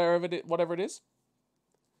 whatever it is.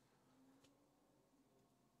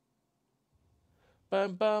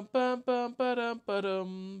 Bum bum bum bum ba-dum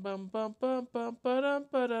ba-dum bum bum bum bum ba-dum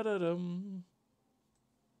ba-da-da-dum.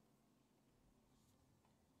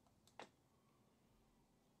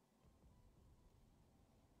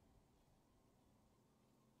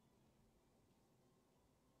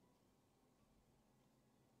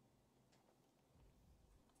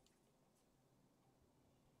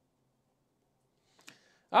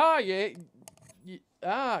 Ah, yeah.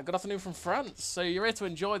 Good afternoon from France. So you're here to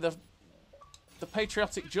enjoy the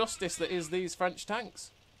patriotic justice that is these French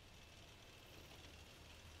tanks.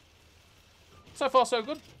 So far, so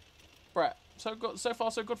good, Brett. So far,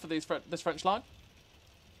 so good for this French line.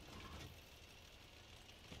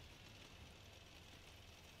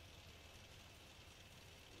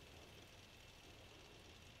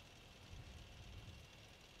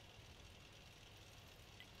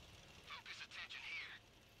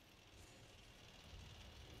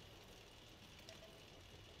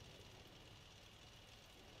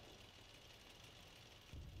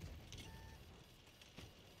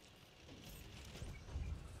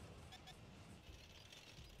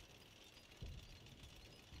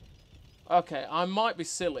 Okay, I might be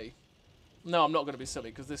silly. No, I'm not going to be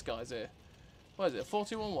silly because this guy's here. What is it?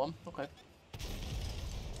 41-1? Okay.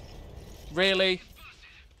 Really?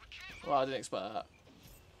 Well, I didn't expect that.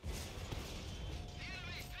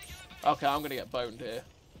 Okay, I'm going to get boned here.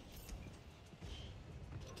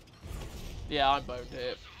 Yeah, I'm boned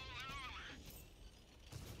here.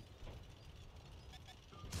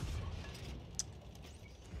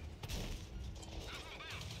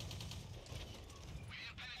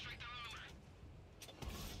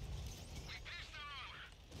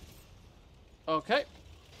 Okay.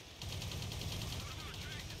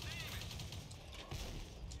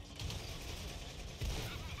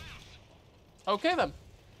 Okay, then.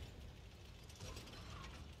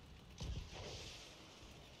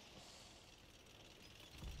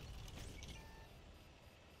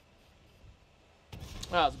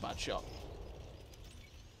 That was a bad shot.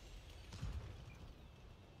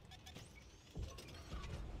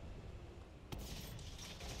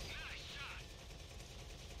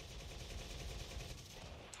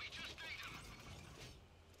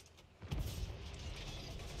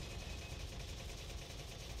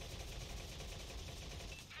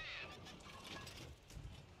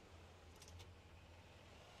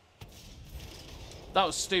 That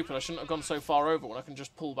was stupid. I shouldn't have gone so far over when I can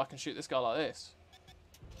just pull back and shoot this guy like this.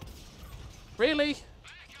 Really?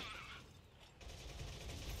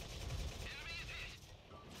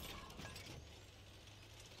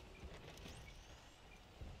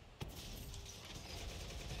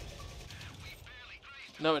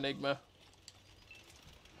 No Enigma.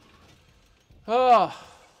 Ah.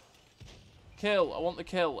 Kill. I want the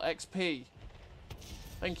kill. XP.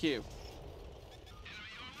 Thank you.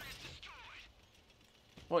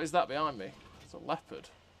 What is that behind me? It's a leopard.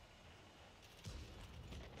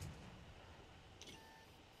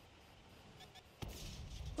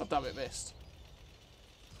 God damn it, missed.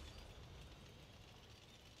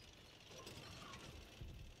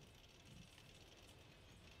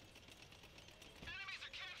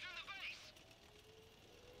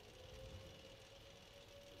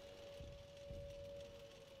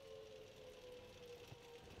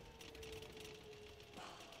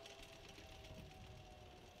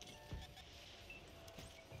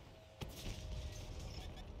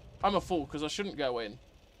 I'm a fool because I shouldn't go in.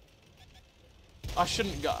 I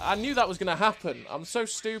shouldn't go. I knew that was going to happen. I'm so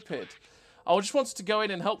stupid. I just wanted to go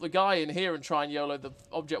in and help the guy in here and try and YOLO the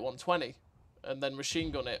Object 120 and then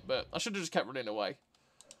machine gun it, but I should have just kept running away.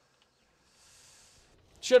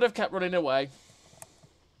 Should have kept running away.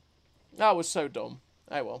 That was so dumb.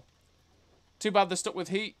 Oh well. Too bad they're stuck with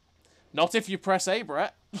heat. Not if you press A,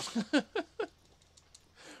 Brett.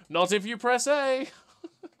 Not if you press A.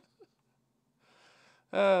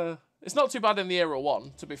 It's not too bad in the Era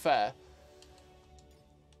 1, to be fair.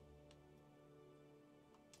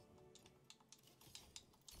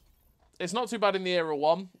 It's not too bad in the Era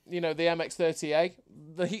 1. You know, the MX-30A.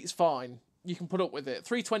 The heat's fine. You can put up with it.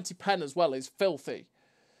 320 pen as well is filthy.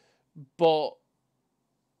 But,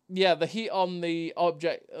 yeah, the heat on the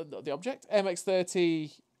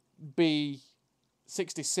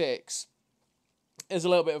MX-30B66 is a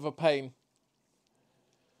little bit of a pain.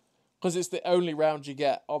 Because it's the only round you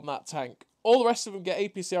get on that tank. All the rest of them get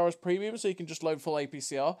APCR as premium, so you can just load full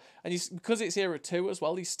APCR. And because it's Era 2 as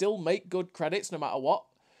well, you still make good credits no matter what.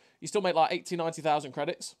 You still make like 80, 90,000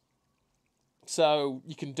 credits. So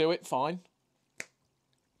you can do it fine.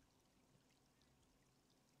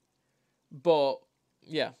 But,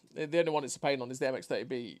 yeah, the only one it's a pain on is the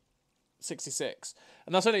MX-30B 66.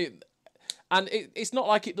 And that's only... And it's not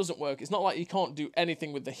like it doesn't work. It's not like you can't do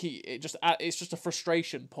anything with the heat. It's just a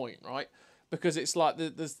frustration point, right? Because it's like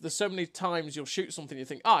there's so many times you'll shoot something you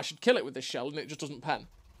think, I should kill it with this shell, and it just doesn't pen.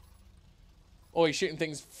 Or you're shooting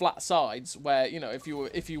things flat sides where, you know, if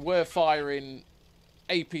you were firing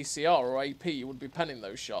APCR or AP, you would be penning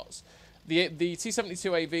those shots. The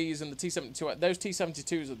T-72 AVs and the T-72, those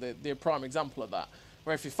T-72s are the prime example of that.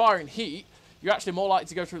 Where if you're firing heat, you're actually more likely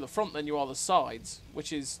to go through the front than you are the sides,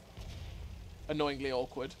 which is annoyingly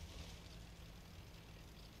awkward.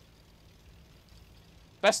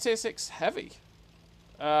 Best tier 6 heavy.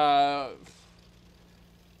 There's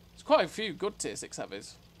quite a few good tier 6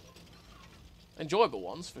 heavies. Enjoyable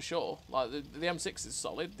ones, for sure. Like, the M6 is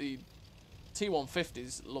solid. The T150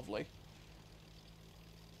 is lovely.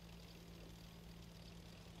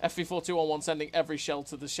 FV4211 sending every shell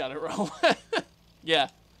to the shadow roll. Yeah.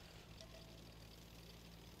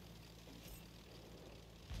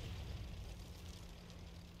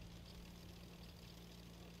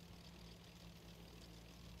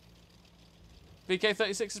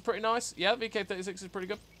 VK36 is pretty nice. Yeah, VK36 is pretty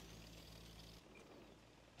good.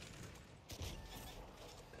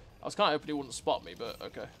 I was kind of hoping he wouldn't spot me, but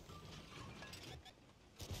okay.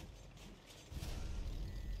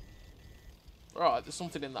 Right, there's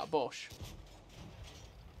something in that bush.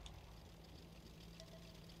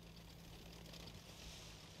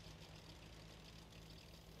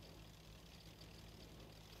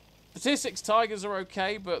 The tier 6 Tigers are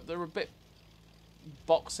okay, but they're a bit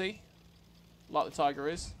boxy. Like the Tiger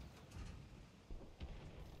is.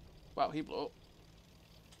 Wow, he blew up.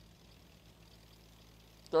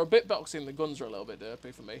 They're a bit boxy and the guns are a little bit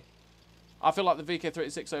derpy for me. I feel like the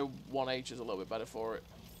VK3601H is a little bit better for it.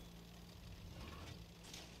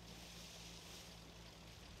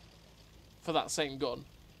 For that same gun.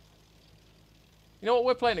 You know what?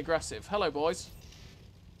 We're playing aggressive. Hello, boys.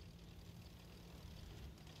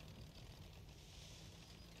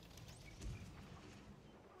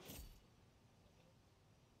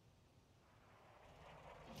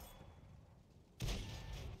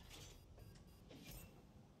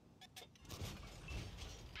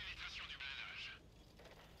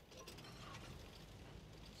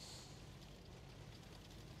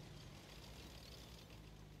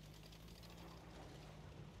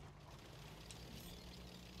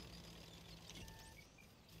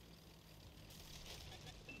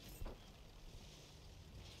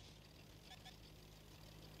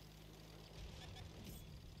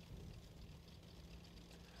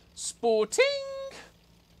 Sporting!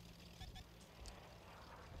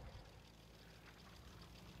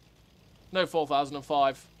 No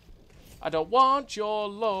 4005. I don't want your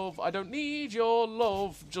love. I don't need your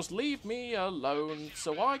love. Just leave me alone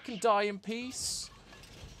so I can die in peace.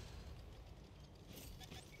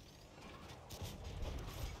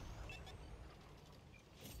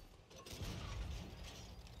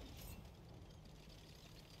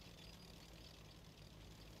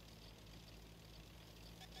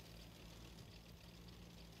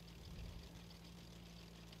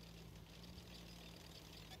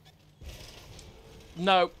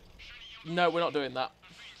 No. No, we're not doing that.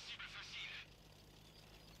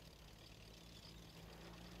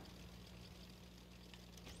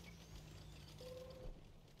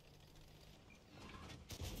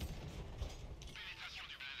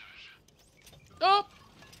 Oh!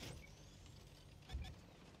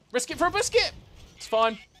 Risk it for a biscuit! It's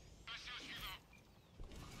fine.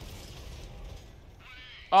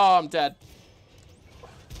 Oh, I'm dead.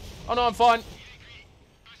 Oh no, I'm fine.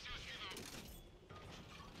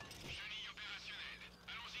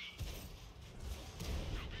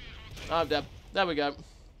 I'm dead. There we go.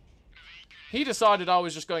 He decided I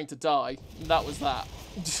was just going to die. And that was that.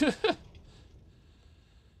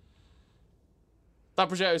 That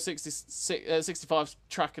Progetto 65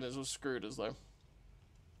 tracking us was screwed us though.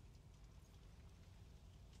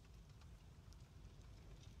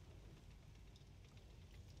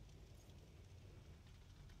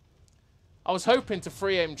 I was hoping to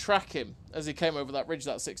free aim track him as he came over that ridge,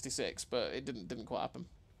 that 66, but it didn't quite happen.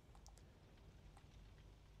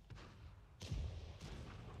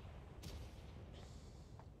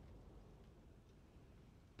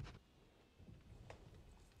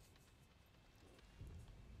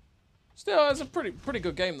 Still, it's a pretty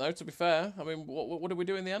good game, though, to be fair. I mean, what did we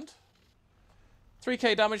do in the end?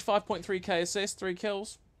 3k damage, 5.3k assist, 3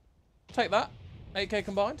 kills. Take that. 8k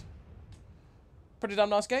combined. Pretty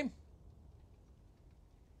damn nice game.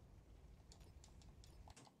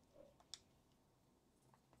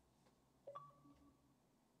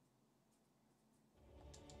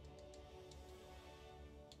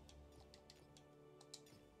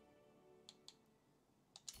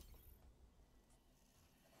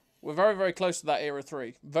 We're very, very close to that Era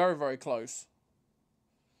 3. Very, very close.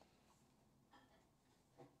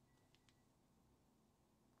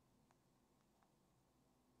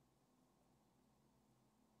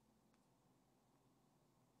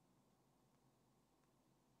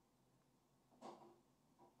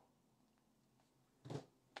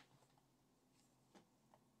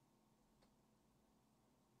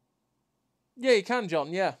 Yeah, you can,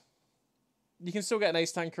 John, yeah. You can still get an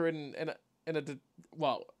ace tanker in a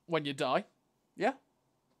well, when you die. Yeah.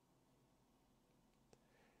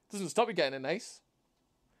 Doesn't stop you getting an ace.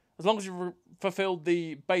 As long as you've fulfilled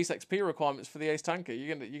the base XP requirements for the ace tanker,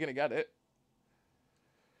 you're gonna get it.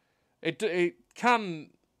 It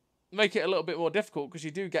can make it a little bit more difficult because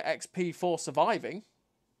you do get XP for surviving.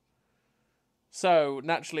 So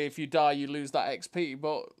naturally, if you die, you lose that XP.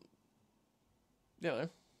 But you know.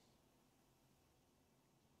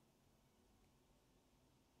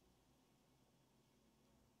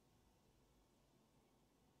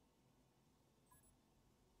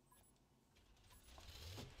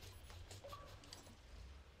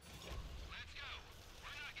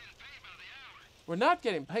 We're not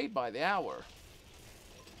getting paid by the hour.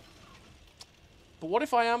 But what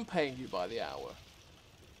if I am paying you by the hour?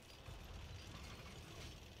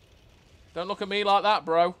 Don't look at me like that,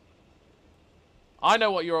 bro. I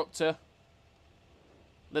know what you're up to.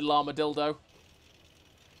 Little armadildo.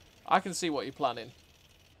 I can see what you're planning.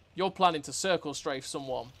 You're planning to circle strafe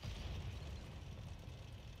someone.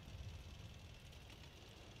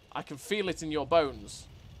 I can feel it in your bones.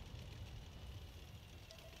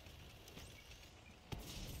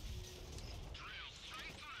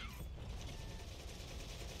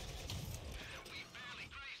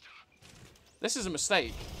 This is a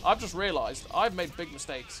mistake. I've just realised I've made big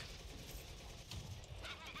mistakes.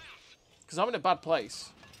 Because I'm in a bad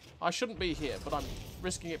place. I shouldn't be here, but I'm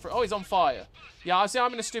risking it for... Oh, he's on fire. Yeah, I see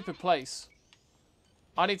I'm in a stupid place.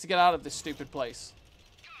 I need to get out of this stupid place.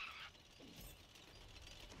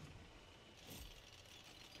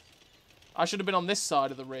 I should have been on this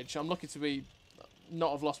side of the ridge. I'm lucky to be...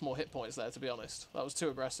 not have lost more hit points there, to be honest. That was too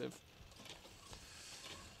aggressive.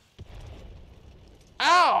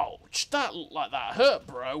 Ouch! That looked like that hurt,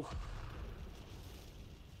 bro.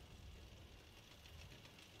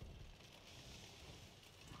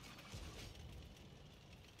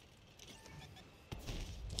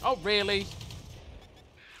 Oh, really?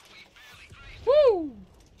 Woo!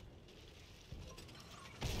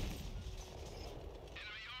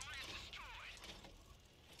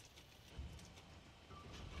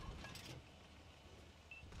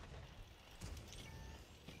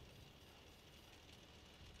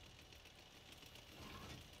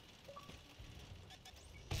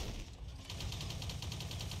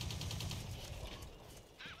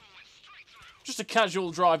 Just a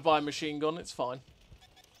casual drive-by machine gun, it's fine.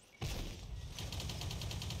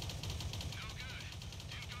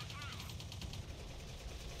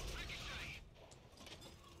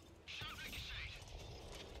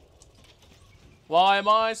 Why am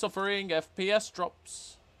I suffering FPS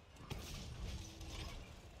drops?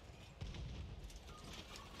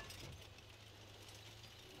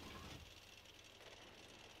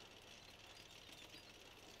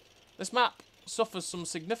 This map suffers some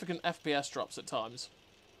significant FPS drops at times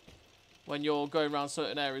when you're going around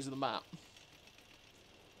certain areas of the map.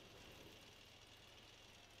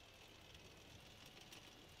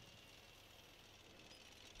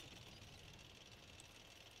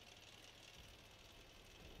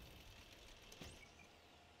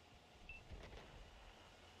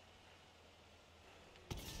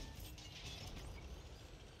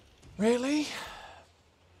 Really?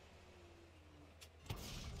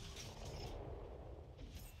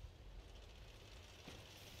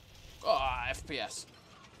 Ah, FPS.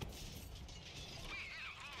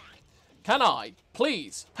 Can I,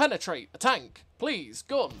 please, penetrate a tank? Please,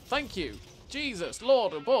 gun, thank you. Jesus,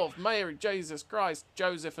 Lord above, Mary, Jesus Christ,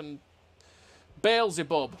 Joseph and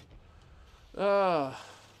Beelzebub. Oh,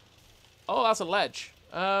 that's a ledge.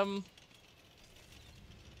 Yeah,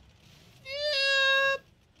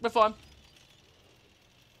 we're fine.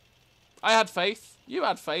 I had faith. You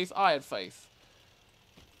had faith. I had faith.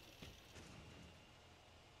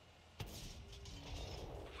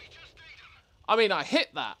 I mean, I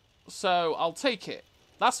hit that, so I'll take it.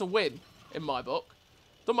 That's a win in my book.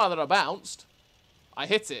 Don't matter that I bounced. I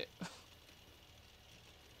hit it.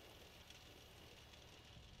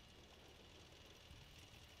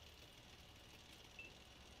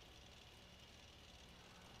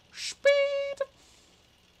 Speed.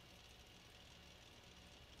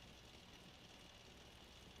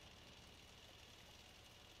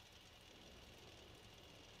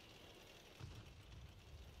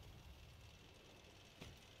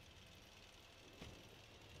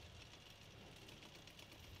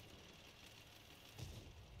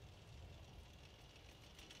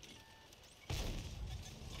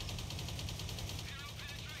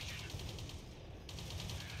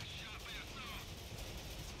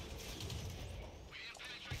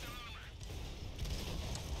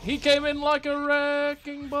 He came in like a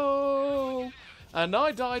wrecking ball, and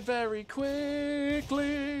I died very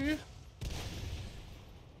quickly.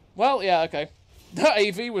 Well, yeah, okay. That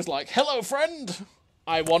AV was like, hello, friend.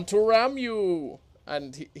 I want to ram you.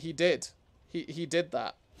 And he did. He did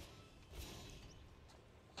that.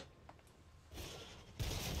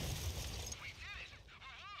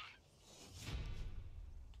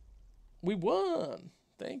 We won.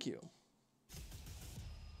 Thank you.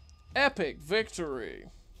 Epic victory.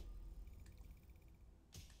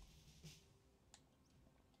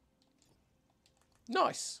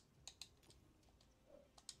 Nice.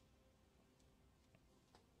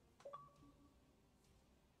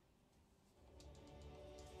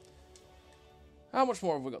 How much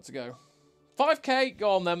more have we got to go? 5k,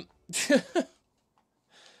 go on then.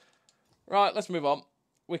 Right, let's move on.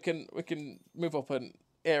 We can move up an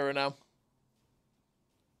era now.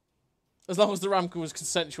 As long as the Ramco was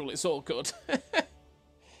consensual, it's all good.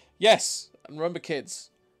 Yes, and remember kids,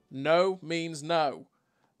 no means no.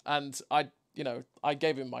 And I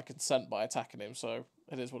gave him my consent by attacking him, so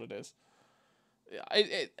it is what it is.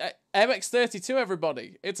 MX32,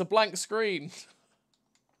 everybody. It's a blank screen.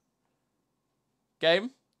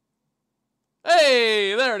 Game.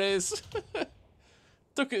 Hey, there it is.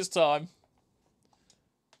 Took its time.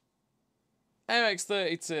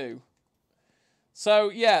 MX32.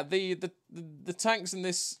 So yeah, the tanks in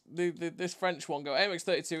this this French one go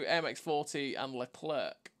MX32, MX40, and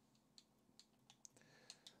Leclerc.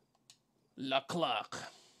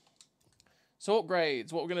 So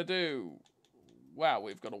upgrades. What we're gonna do? Wow,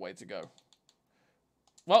 we've got a way to go.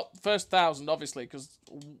 Well, first 1,000, obviously, because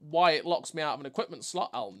why it locks me out of an equipment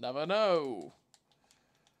slot, I'll never know.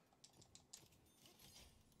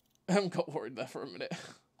 I got worried there for a minute.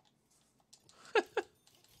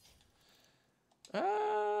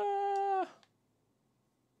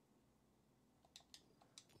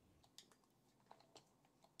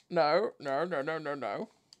 No.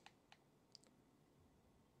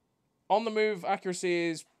 On the move accuracy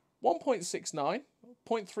is 1.69.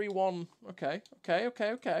 0.31. Okay.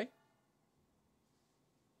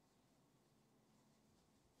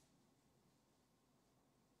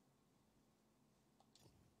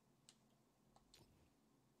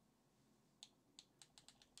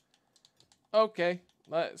 Okay,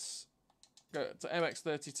 let's go to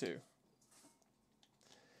MX32.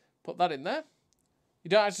 Put that in there. You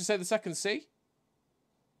don't actually say the second C?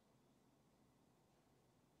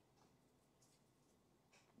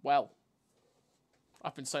 Well,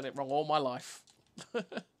 I've been saying it wrong all my life.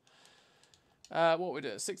 What we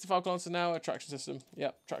do? 65 kilometers an hour, traction system.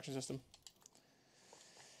 Yep, traction system.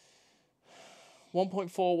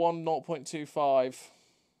 1.41, 0.25.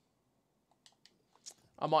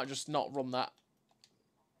 I might just not run that.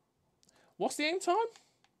 What's the aim time?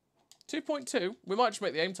 2.2. We might just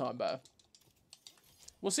make the aim time better.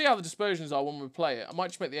 We'll see how the dispersions are when we play it. I might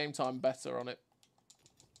just make the aim time better on it.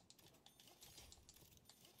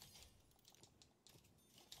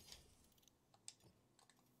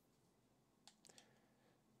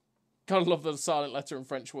 Gotta love the silent letter in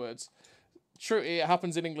French words. True, it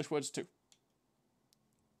happens in English words too.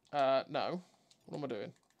 No. What am I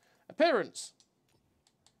doing? Appearance.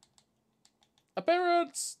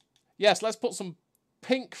 Appearance! Yes, let's put some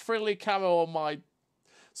pink frilly camo on my...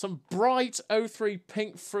 Some bright 03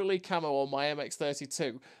 pink frilly camo on my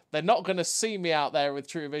MX32. They're not going to see me out there with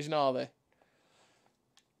True Vision, are they?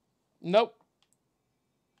 Nope.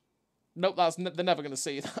 Nope, they're never going to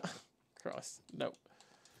see that. Christ, nope.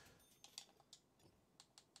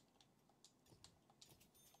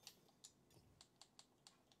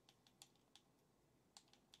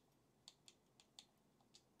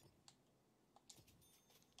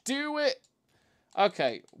 Do it.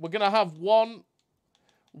 Okay, we're gonna have one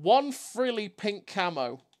frilly pink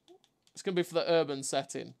camo. It's gonna be for the urban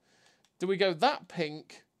setting. Do we go that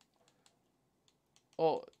pink,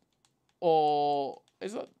 or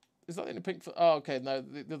is that in a pink? Oh, okay, no,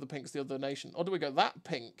 the other pink's the other nation. Or do we go that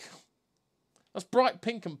pink? That's bright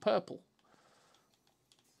pink and purple.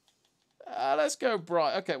 Let's go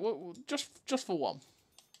bright. Okay, well, just for one.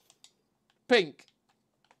 Pink.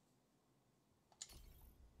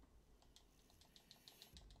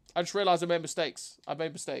 I just realised I made mistakes.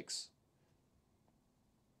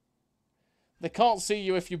 They can't see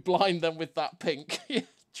you if you blind them with that pink. Yeah,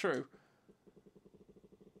 true.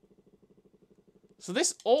 So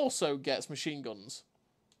this also gets machine guns.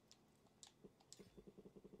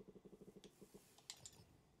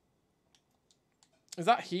 Is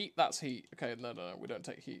that heat? That's heat. Okay, no, we don't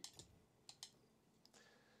take heat.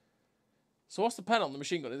 So what's the pen on the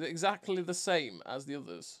machine gun? Is it exactly the same as the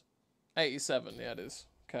others? 87, yeah it is.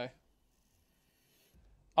 Okay.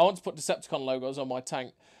 I want to put Decepticon logos on my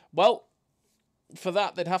tank. Well, for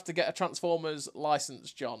that, they'd have to get a Transformers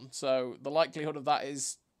license, John. So the likelihood of that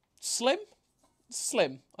is slim.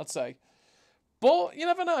 Slim, I'd say. But you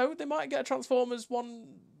never know. They might get a Transformers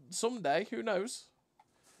one someday. Who knows?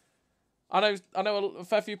 I know a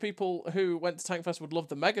fair few people who went to Tankfest would love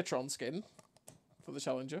the Megatron skin for the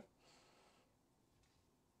Challenger.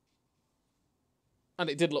 And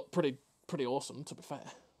it did look pretty awesome, to be fair.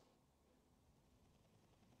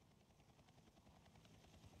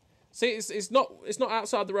 See, it's not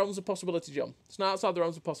outside the realms of possibility, John. It's not outside the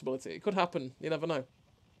realms of possibility. It could happen. You never know.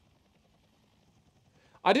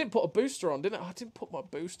 I didn't put a booster on, didn't I? I didn't put my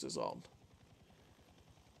boosters on.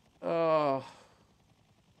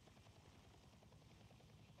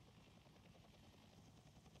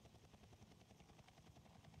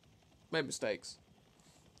 Made mistakes.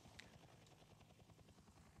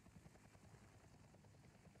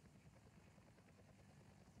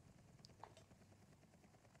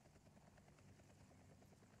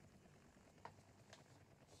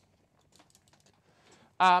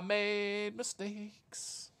 I made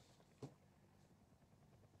mistakes.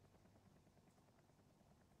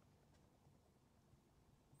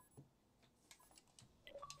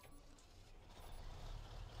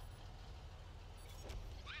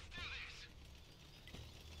 Let's do this.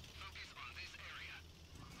 Focus on this area.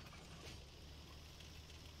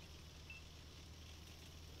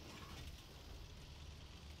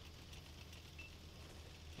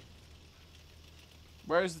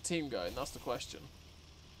 Where is the team going? That's the question.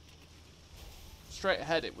 Straight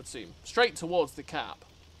ahead, it would seem. Straight towards the cap.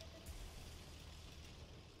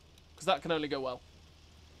 Because that can only go well.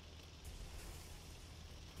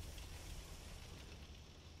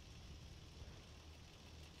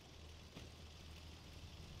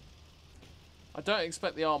 I don't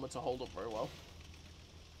expect the armor to hold up very well.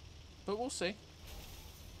 But we'll see.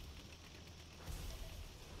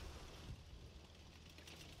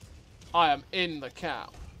 I am in the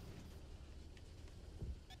cap.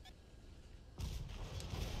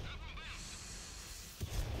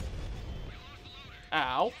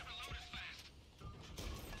 Ow.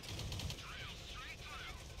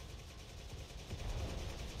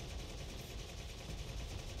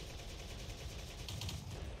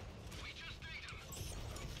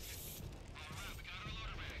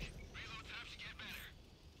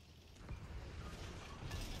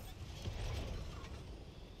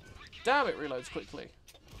 Damn, it reloads quickly.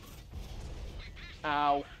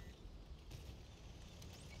 Ow.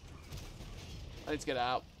 I need to get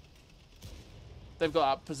out. They've got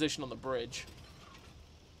out position on the bridge.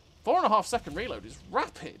 4.5 second reload is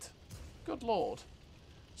rapid. Good lord.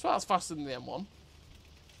 So that's faster than the M1.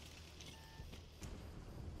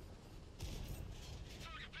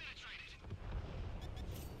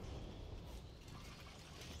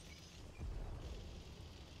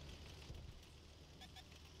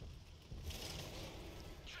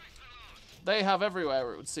 They have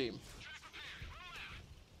everywhere, it would seem.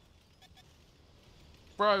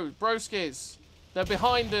 Broskis. They're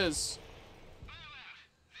behind us.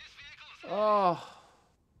 Oh.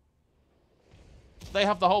 They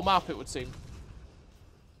have the whole map, it would seem.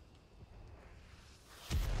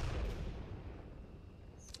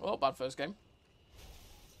 Oh, bad first game.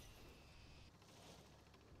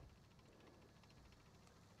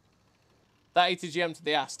 That ATGM to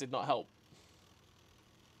the ass did not help.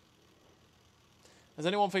 Has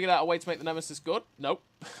anyone figured out a way to make the Nemesis good? Nope.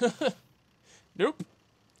 Nope.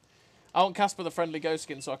 I want Casper the friendly ghost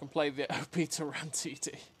skin so I can play the OP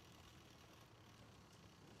Tyrantiti.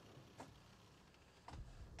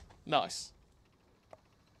 Nice.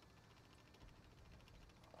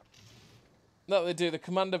 No, they do. The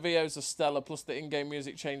Commander VOs are stellar, plus the in-game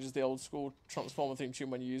music changes the old school Transformer theme tune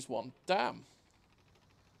when you use one. Damn.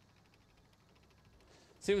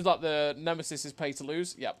 Seems like the Nemesis is pay to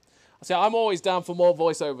lose. Yep. See, I'm always down for more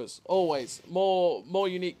voiceovers. Always. More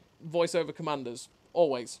unique voiceover commanders.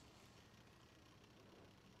 Always.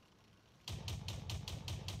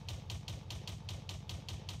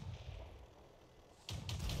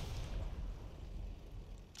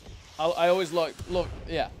 I always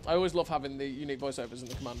love having the unique voiceovers in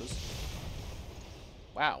the commanders.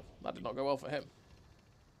 Wow, that did not go well for him.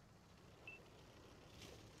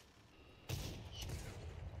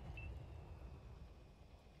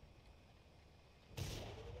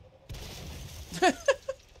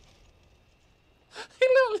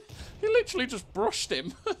 He literally just brushed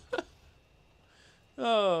him.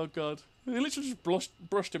 Oh god, he literally just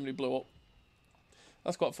brushed him and he blew up.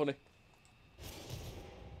 That's quite funny.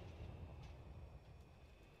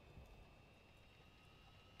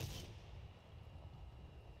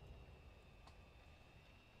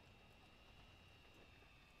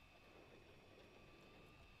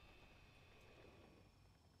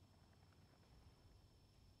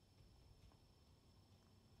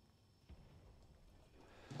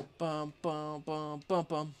 Bum, bum, bum, bum,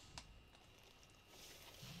 bum.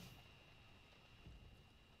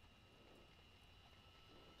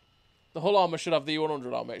 The hull armor should have the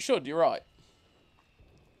E100 armor. It should, you're right.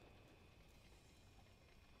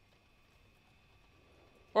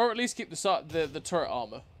 Or at least keep the turret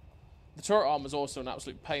armor. The turret armor is also an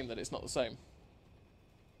absolute pain that it's not the same.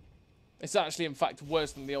 It's actually, in fact,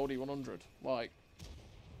 worse than the old E100. Like,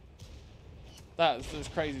 that's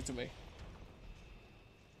crazy to me.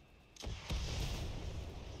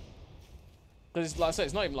 Because, like I say,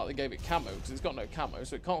 it's not even like they gave it camo, because it's got no camo,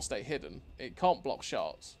 so it can't stay hidden. It can't block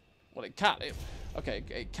shots. Well, it can. Okay,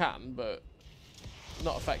 it can, but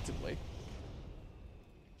not effectively.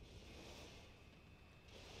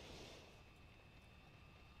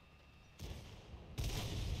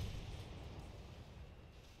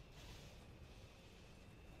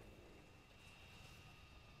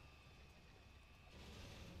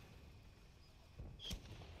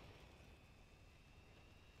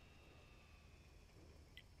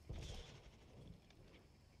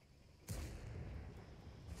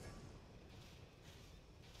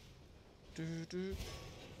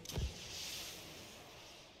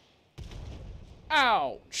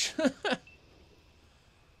 Ouch!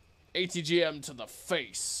 ATGM to the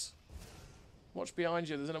face. Watch behind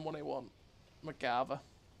you, there's an M1A1. McGather.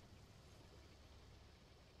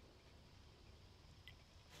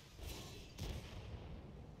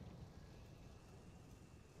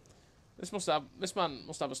 This man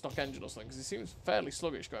must have a stock engine or something, because he seems fairly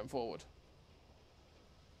sluggish going forward.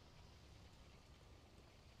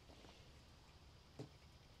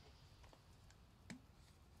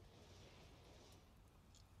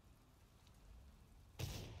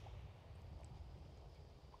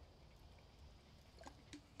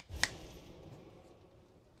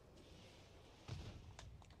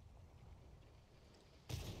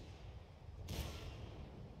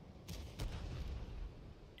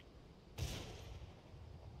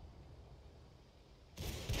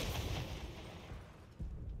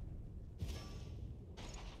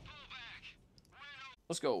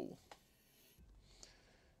 Let's go.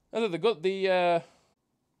 Oh, they got the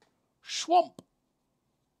swamp.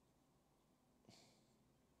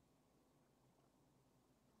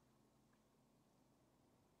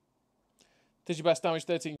 Did your best damage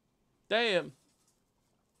 13. Damn.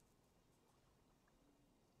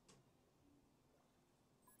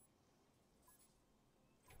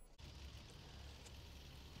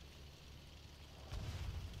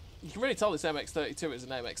 You can really tell this MX-32 is an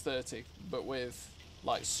MX-30, but with,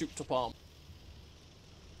 like, souped up arm.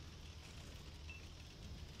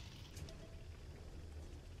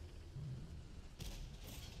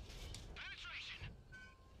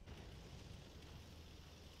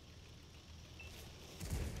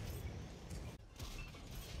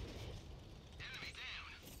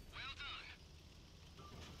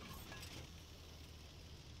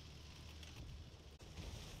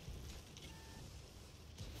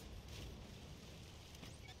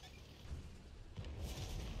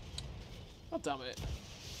 Oh, damn it.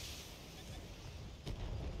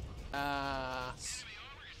 Ass.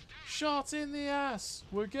 Shot in the ass.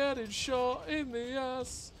 We're getting shot in the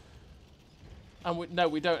ass. And no,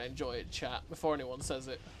 we don't enjoy it, chat, before anyone says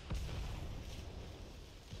it.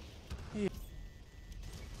 Yeah.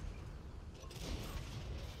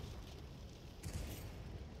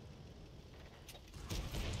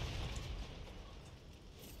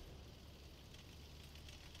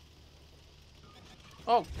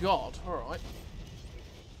 Oh, God. All right.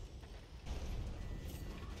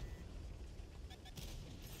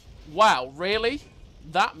 Wow, really?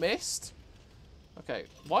 That missed? Okay,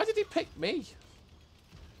 why did he pick me?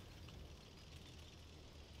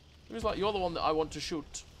 He was like, you're the one that I want to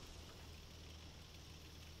shoot.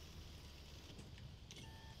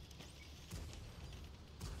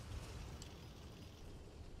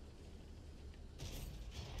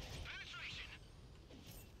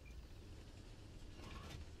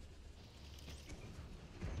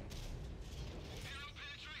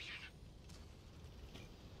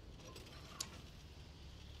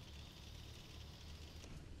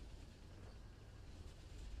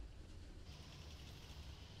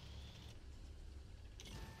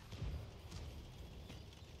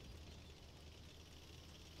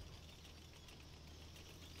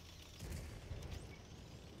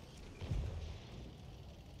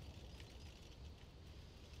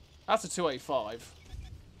 That's a 285.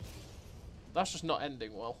 That's just not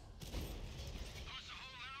ending well.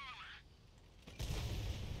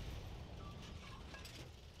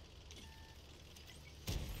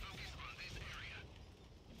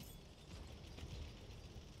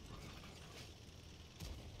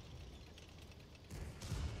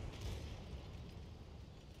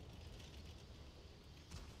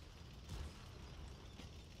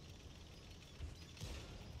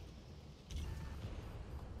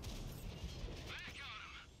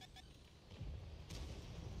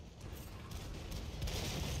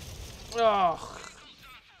 Ugh.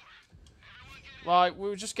 Like, we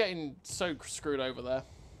were just getting so screwed over there.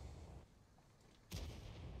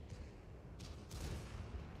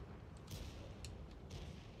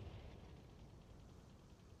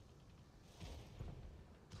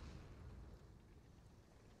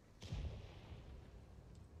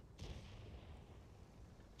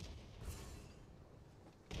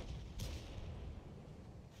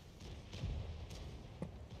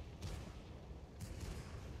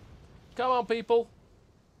 Come on, people.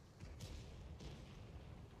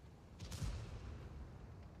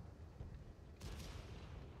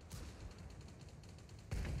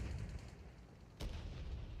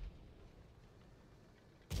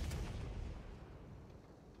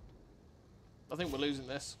 I think we're losing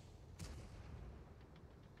this.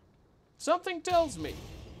 Something tells me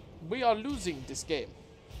we are losing this game.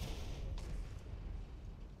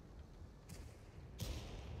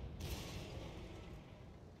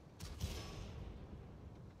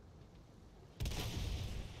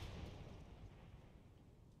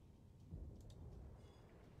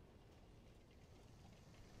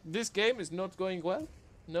 This game is not going well?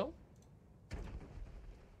 No?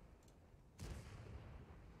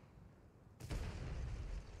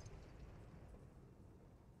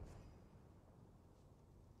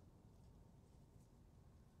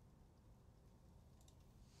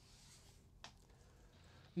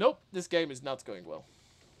 Nope, this game is not going well.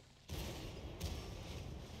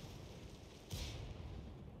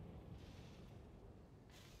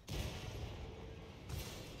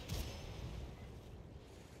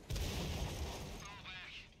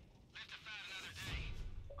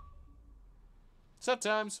 Sad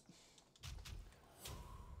times.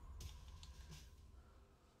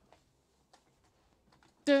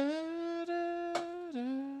 Da, da, da,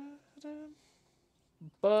 da.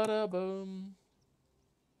 Bada boom.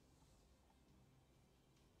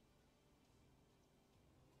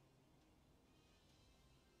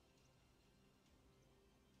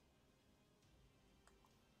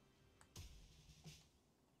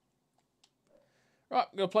 Right,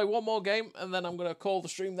 I'm going to play one more game, and then I'm going to call the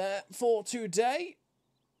stream there for today.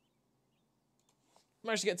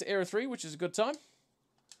 Managed to get to Era 3, which is a good time.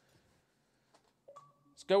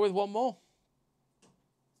 Let's go with one more.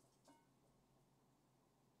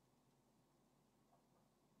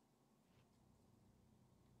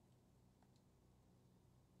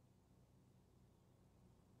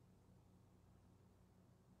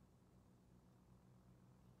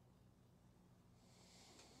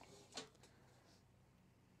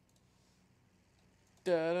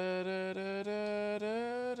 Da, da, da, da, da,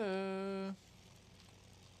 da, da.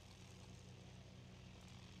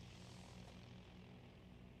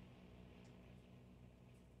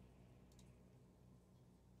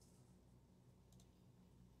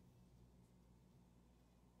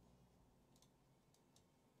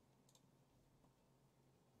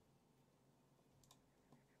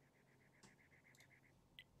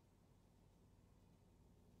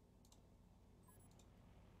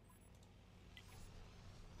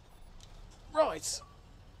 Right,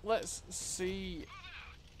 let's see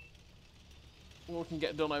what we can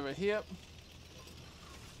get done over here.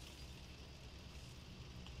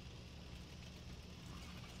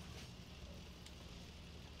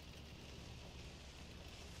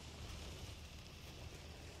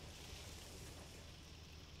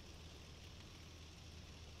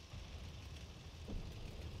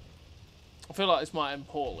 I feel like this might end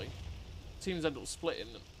poorly. Teams end up splitting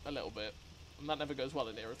a little bit, and that never goes well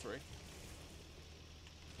in Era 3.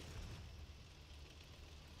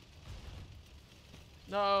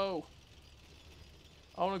 No!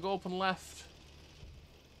 I want to go up and left.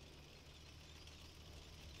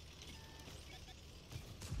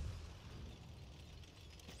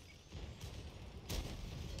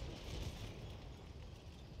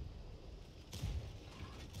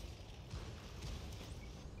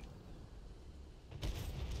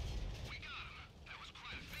 We got him. That was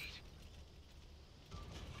quite a feat.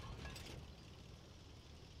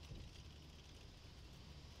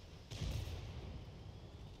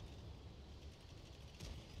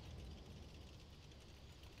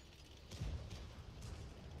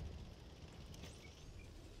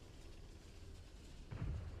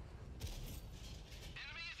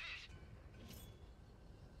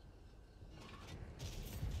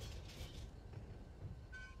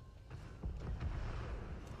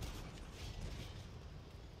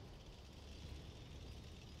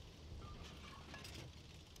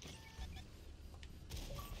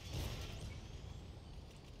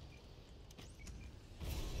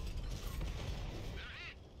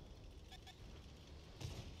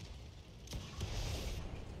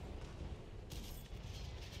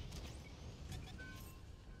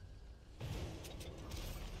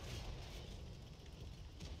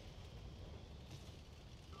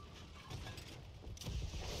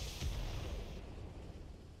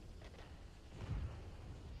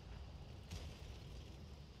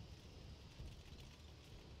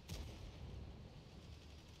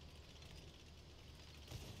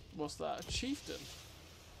 What's that? A chieftain?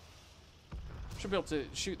 Should be able to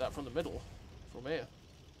shoot that from the middle. From here.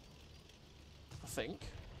 I think.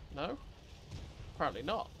 No? Apparently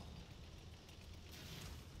not.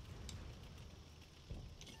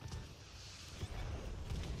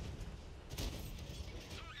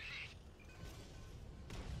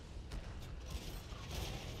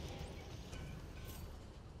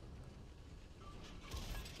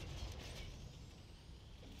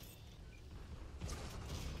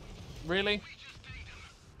 Really?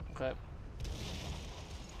 Okay.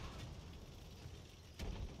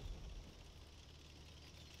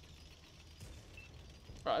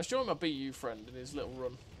 Right, let's join my BU friend in his little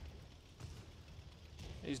run.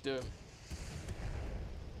 He's doing.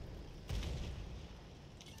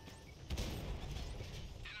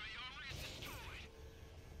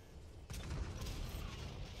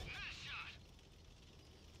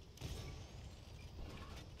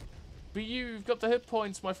 BU, you've got the hit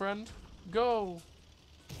points, my friend. Go!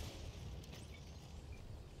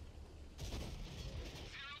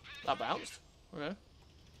 That bounced. Okay.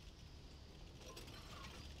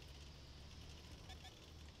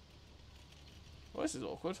 Well, this is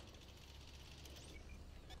awkward.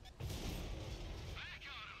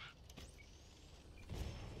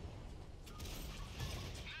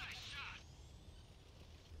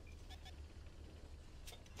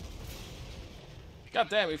 God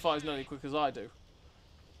damn, he fires nearly as quick as I do.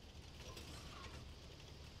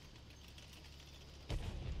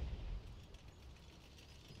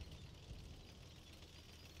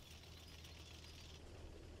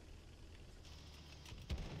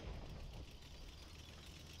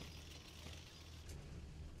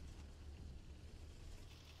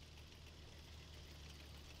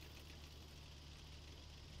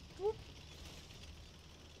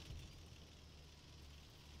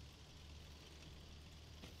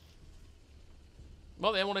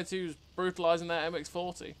 Well, the M1A2 is brutalising that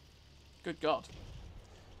MX-40. Good God.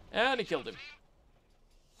 And he killed him.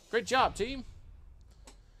 Great job, team.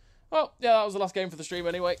 Well, yeah, that was the last game for the stream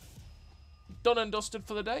anyway. Done and dusted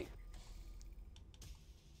for the day.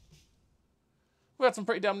 We had some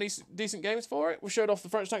pretty damn decent games for it. We showed off the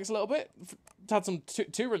French tanks a little bit. Had some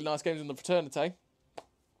two really nice games in the Fraternite.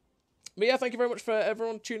 But yeah, thank you very much for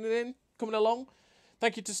everyone tuning in, coming along.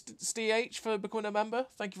 Thank you to SteeH for becoming a member.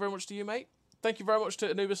 Thank you very much to you, mate. Thank you very much to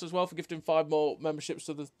Anubis as well for gifting 5 more memberships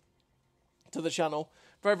to the channel.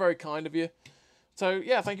 Very, very kind of you. So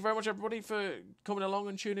yeah, thank you very much everybody for coming along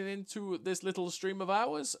and tuning in to this little stream of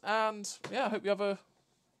ours. And yeah, I hope you have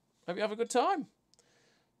a good time.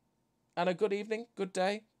 And a good evening, good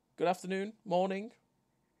day, good afternoon, morning,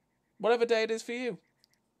 whatever day it is for you.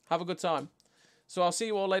 Have a good time. So I'll see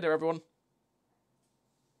you all later, everyone.